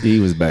he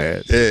was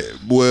bad.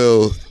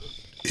 Well,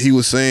 he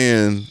was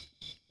saying,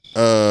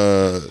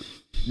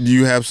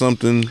 you have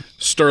something.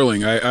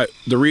 Sterling,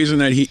 the reason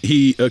that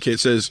it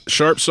says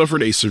Sharp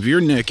suffered a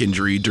severe neck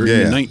injury during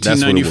the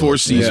 1994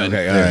 season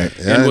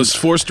and was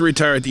forced to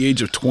retire at the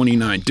age of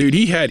 29. Dude,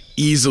 he had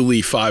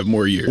easily 5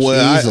 more years.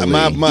 Well,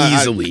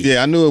 easily.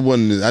 I knew it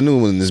wasn't.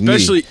 His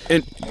especially,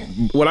 and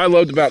what I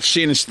loved about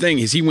Shannon's thing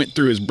is he went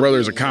through his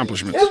brother's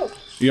accomplishments.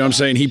 You know what I'm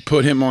saying? He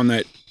put him on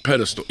that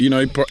pedestal. You know,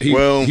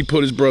 he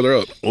put his brother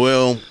up.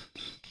 Well,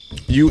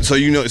 you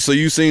seen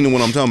the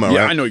one I'm talking about,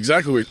 yeah, right? I know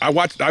exactly what I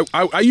watched.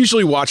 I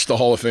usually watch the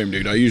Hall of Fame,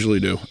 dude. I usually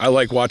do. I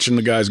like watching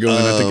the guys go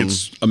in. I think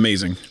it's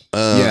amazing.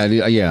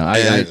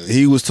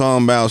 He was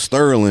talking about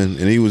Sterling,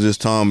 and he was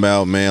just talking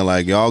about, man,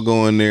 like, y'all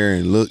go in there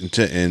and look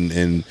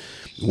and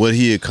what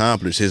he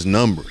accomplished, his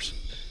numbers.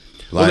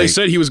 Well, they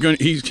said he was going.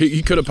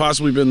 He could have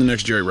possibly been the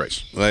next Jerry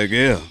Rice. Like,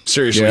 yeah,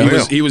 seriously,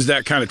 he was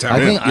that kind of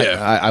talent.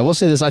 I will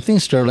say this. I think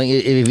Sterling,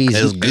 if he's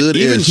as good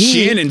even as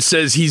Shannon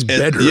says he's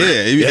better.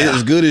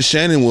 As good as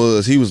Shannon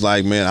was, he was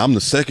like, man, I'm the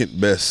second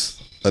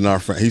best in our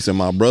friend. He said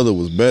my brother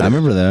was better. I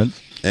remember that.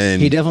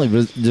 And he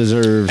definitely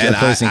deserves a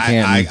place in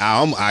Canton.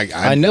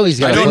 I know he's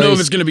got. I don't know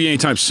if it's going to be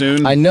anytime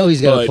soon. I know he's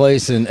got a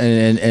place in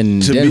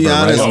to Denver, be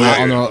honest,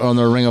 on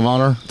the Ring of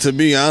Honor. To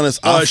be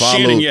honest, I followed.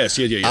 Shannon, yes,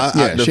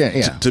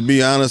 yeah. To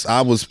be honest,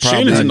 I was probably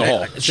Shannon's in the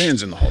hall.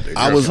 Shannon's in the hall, dude.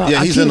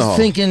 He's in the hall.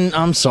 Thinking,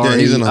 I'm sorry. Yeah,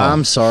 he's in the hall.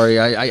 I'm sorry.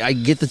 I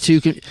get the two.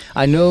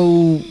 I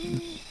know.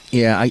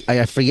 Yeah,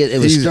 I forget. It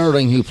was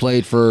Sterling who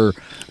played for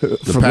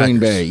Green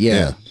Bay.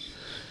 Yeah.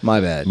 My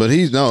bad. But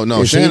he's no.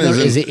 Is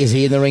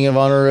he in the Ring of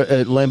Honor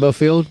at Lambeau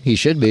Field? He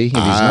should be. If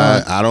he's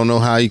not, I don't know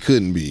how he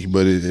couldn't be.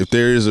 But if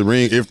there is a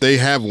ring, if they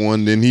have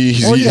one, then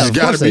he's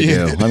got to be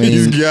in it. I mean,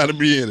 he's got to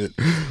be in it.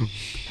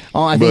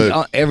 I think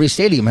every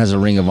stadium has a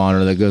Ring of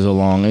Honor that goes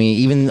along. I mean,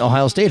 even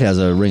Ohio State has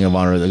a Ring of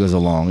Honor that goes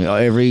along.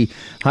 Every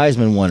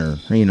Heisman winner,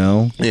 you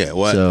know. Yeah.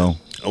 What? So.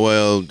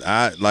 Well,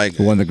 I like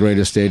one of the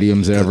greatest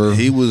stadiums ever.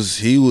 He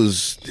was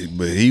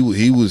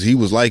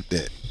like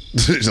that.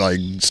 Like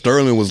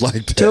Sterling was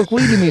like that. Toke, will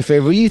you do me a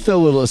favor? Will you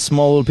throw a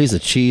small little piece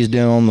of cheese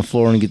down on the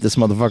floor and get this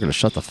motherfucker to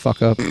shut the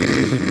fuck up?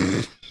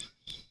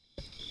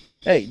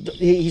 Hey,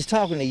 he's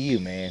talking to you,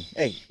 man.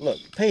 Hey, look,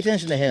 pay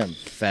attention to him,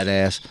 fat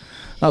ass.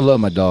 I love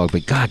my dog,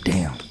 but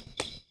goddamn.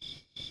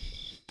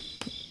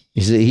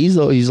 He's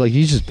like,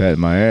 he's just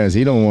patting my ass.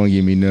 He don't want to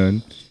give me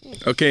none.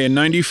 Okay, in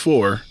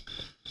 '94,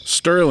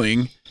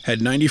 Sterling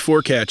had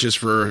 94 catches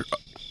for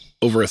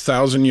over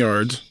 1,000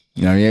 yards.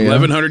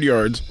 1,100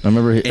 yards. I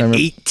remember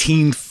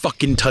 18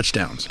 fucking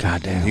touchdowns.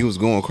 Goddamn, he was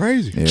going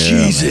crazy. Yeah,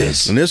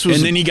 Jesus, and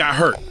then he got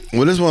hurt.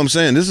 Well, this is what I'm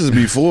saying. This is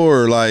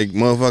before like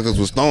motherfuckers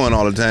was throwing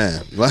all the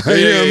time. Like,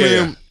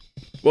 yeah.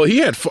 Well, he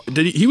had.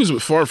 He was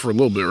with Favre for a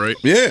little bit, right?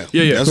 Yeah.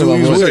 That's who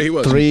he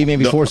was. 3,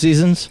 maybe 4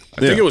 seasons. I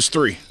think it was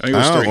 3.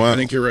 I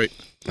think you're right.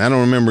 I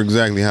don't remember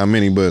exactly how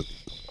many, but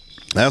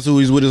that's who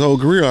he's with his whole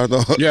career. I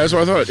thought. Yeah, that's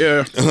what I thought.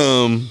 Yeah.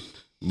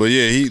 But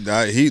yeah,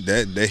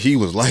 he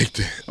was like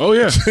that. Oh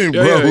yeah,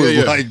 bro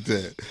was like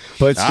that.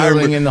 Put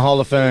Sterling in the Hall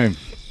of Fame.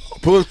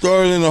 Put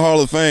Sterling in the Hall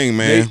of Fame,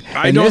 man.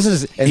 He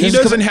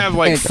doesn't have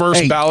like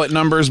first ballot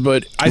numbers,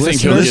 but I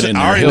think he'll get in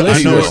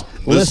there.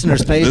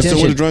 Listeners, pay attention. Listen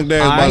to what the drunk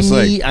dad is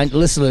about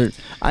to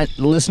say.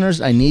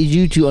 Listeners, I need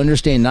you to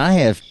understand. I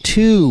have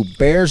 2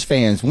 Bears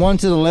fans, one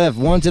to the left,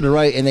 one to the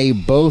right, and they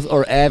both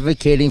are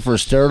advocating for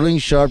Sterling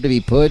Sharp to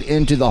be put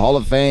into the Hall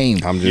of Fame.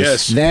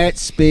 That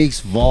speaks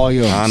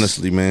volumes.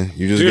 Honestly, man,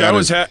 you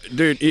just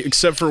dude.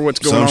 Except for what's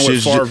going on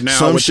with Favre now,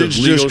 some shit's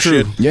just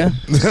true. Yeah,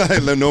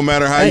 no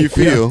matter how you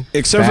feel.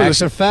 Except facts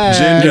for are facts.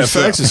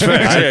 Facts is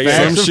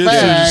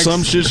facts.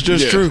 Some shit's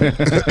just true.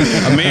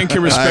 A man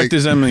can respect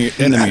his enemy.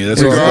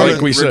 That's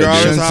like we said.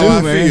 Regardless how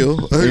I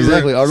feel.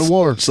 Exactly. Art of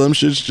War. Some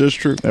shit's just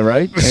true. All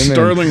right.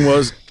 Sterling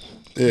was.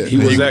 He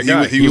was that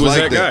guy. He was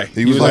that guy.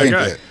 He was that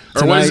guy.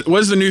 Or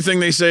what's the new thing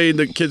they say?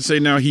 The kids say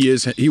now he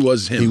was him. He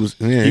was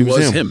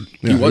him.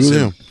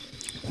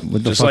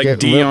 Just like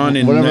Dion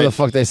and whatever the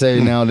fuck they say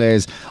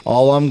nowadays.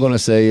 All I'm going to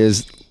say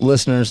is,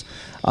 listeners,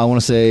 I want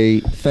to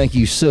say thank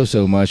you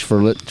so much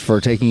for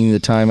taking the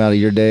time out of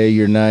your day,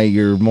 your night,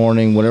 your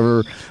morning,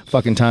 whatever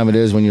fucking time it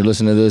is when you're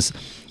listening to this.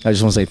 I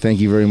just want to say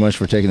thank you very much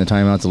for taking the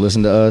time out to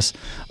listen to us.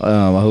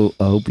 I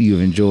hope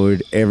you've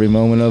enjoyed every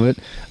moment of it.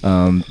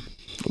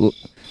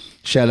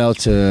 Shout out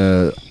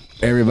to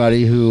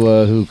everybody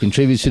who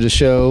contributes to the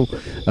show.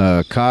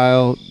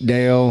 Kyle,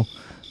 Dale,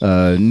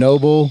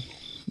 Noble,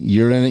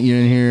 you're in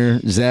here.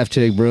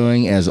 Zaftig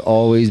Brewing, as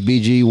always.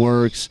 BG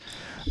Works.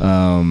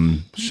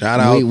 Shout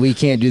out. We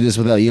can't do this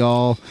without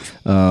y'all.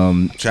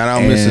 Shout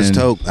out Mrs.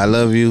 Toke. I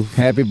love you.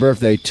 Happy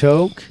birthday,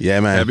 Toke. Yeah,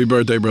 man. Happy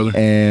birthday, brother.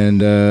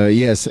 And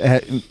yes,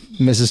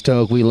 Mrs.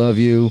 Toke, we love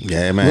you.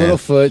 Yeah, man.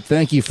 Littlefoot,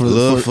 thank you for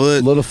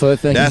Littlefoot,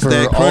 thank you for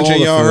that crunching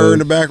y'all heard in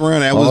the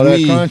background. That was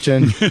me.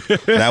 Crunching.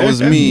 That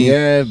was me.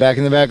 Yeah, back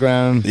in the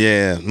background.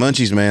 Yeah,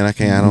 munchies, man.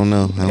 I don't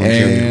know.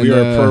 We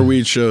are a pro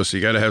weed show, so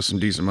you got to have some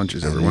decent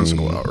munchies every once in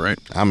a while, right?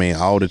 I mean,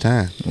 all the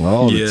time.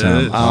 All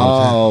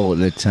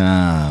the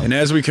time. And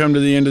as we come to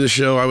the end of the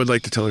show, I would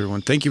like to tell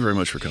everyone, thank you very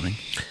much for coming.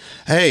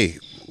 Hey,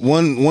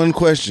 One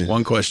question.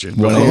 One question.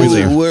 Before we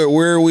leave.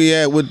 Where are we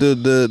at with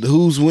the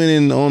who's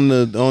winning on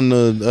the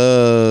downloads?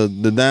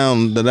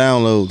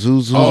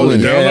 Who's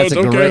winning? Downloads?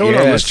 Okay, hold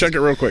on. Let's check it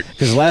real quick.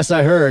 Because last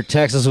I heard,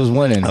 Texas was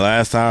winning.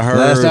 Last I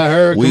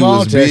heard, we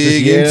was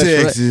big in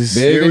Texas.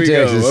 Big in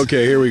Texas.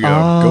 Okay, here we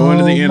go. Go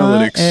into the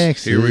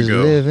analytics. Here we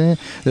go.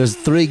 There's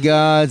 3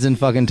 gods in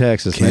fucking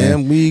Texas,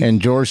 man.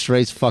 And George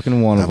Strait's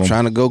fucking one of them. I'm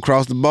trying to go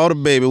across the border,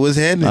 baby. What's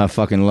happening? I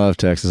fucking love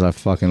Texas. I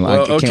can't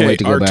wait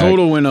to go back. Our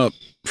total went up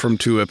from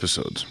 2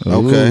 episodes.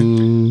 Okay.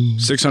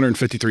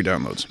 653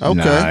 downloads. Okay.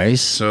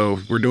 Nice. So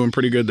we're doing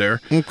pretty good there.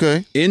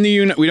 Okay. In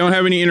the we don't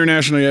have any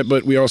international yet,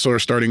 but we also are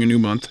starting a new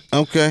month.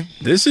 Okay.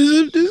 This is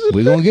a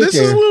little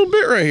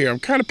bit right here. I'm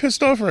kind of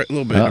pissed off right a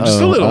little bit.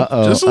 Just a little.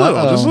 Just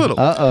a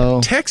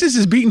little. Texas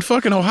is beating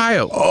fucking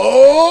Ohio.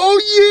 Oh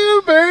yeah,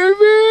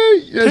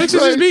 baby.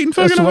 Texas is beating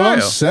fucking Ohio.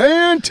 That's what I'm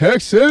saying,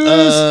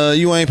 Texas.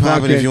 You ain't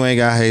popping if you ain't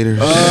got haters.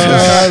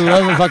 I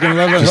love it. Fucking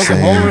love it. Hook 'em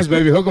horns,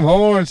 baby. Hook 'em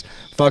horns.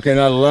 Fucking,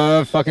 I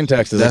love fucking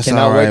Texas. That's I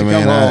cannot wait to come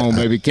man. home,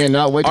 baby.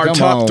 Cannot wait to come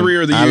home. Our top 3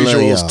 are the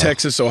usuals: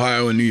 Texas,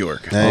 Ohio, and New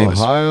York.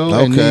 Ohio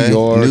and New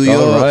York. New York.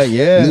 All right,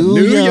 yeah. New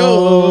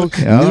York.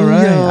 All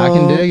right, I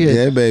can dig it.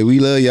 Yeah, baby. We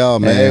love y'all,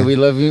 man. Hey, we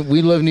love you.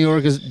 We love New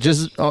York as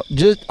just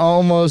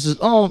almost as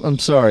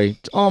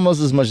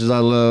almost as much as I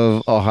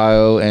love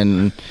Ohio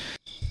and.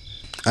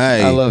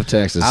 Hey, I love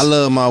Texas. I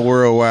love my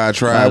worldwide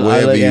tribe.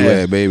 Wherever you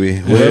at, baby.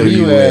 Wherever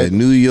you at.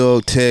 New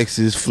York,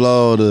 Texas,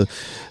 Florida.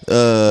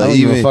 I don't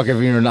give a fuck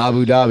if you're in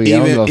Abu Dhabi.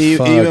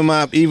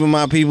 Even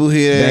my people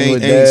here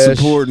ain't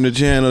supporting the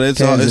channel. It's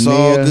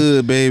all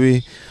good,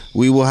 baby.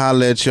 We will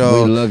holler at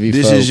y'all. We love you.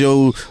 This is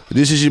your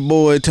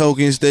boy Toke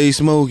and Stay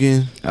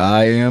Smoking.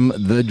 I am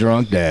the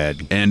drunk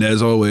dad, and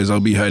as always, I'll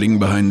be hiding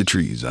behind the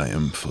trees. I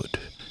am Foot.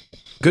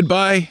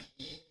 Goodbye.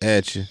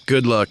 At you.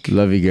 Good luck.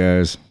 Love you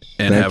guys.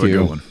 And have a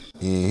good one.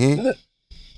 Mm-hmm.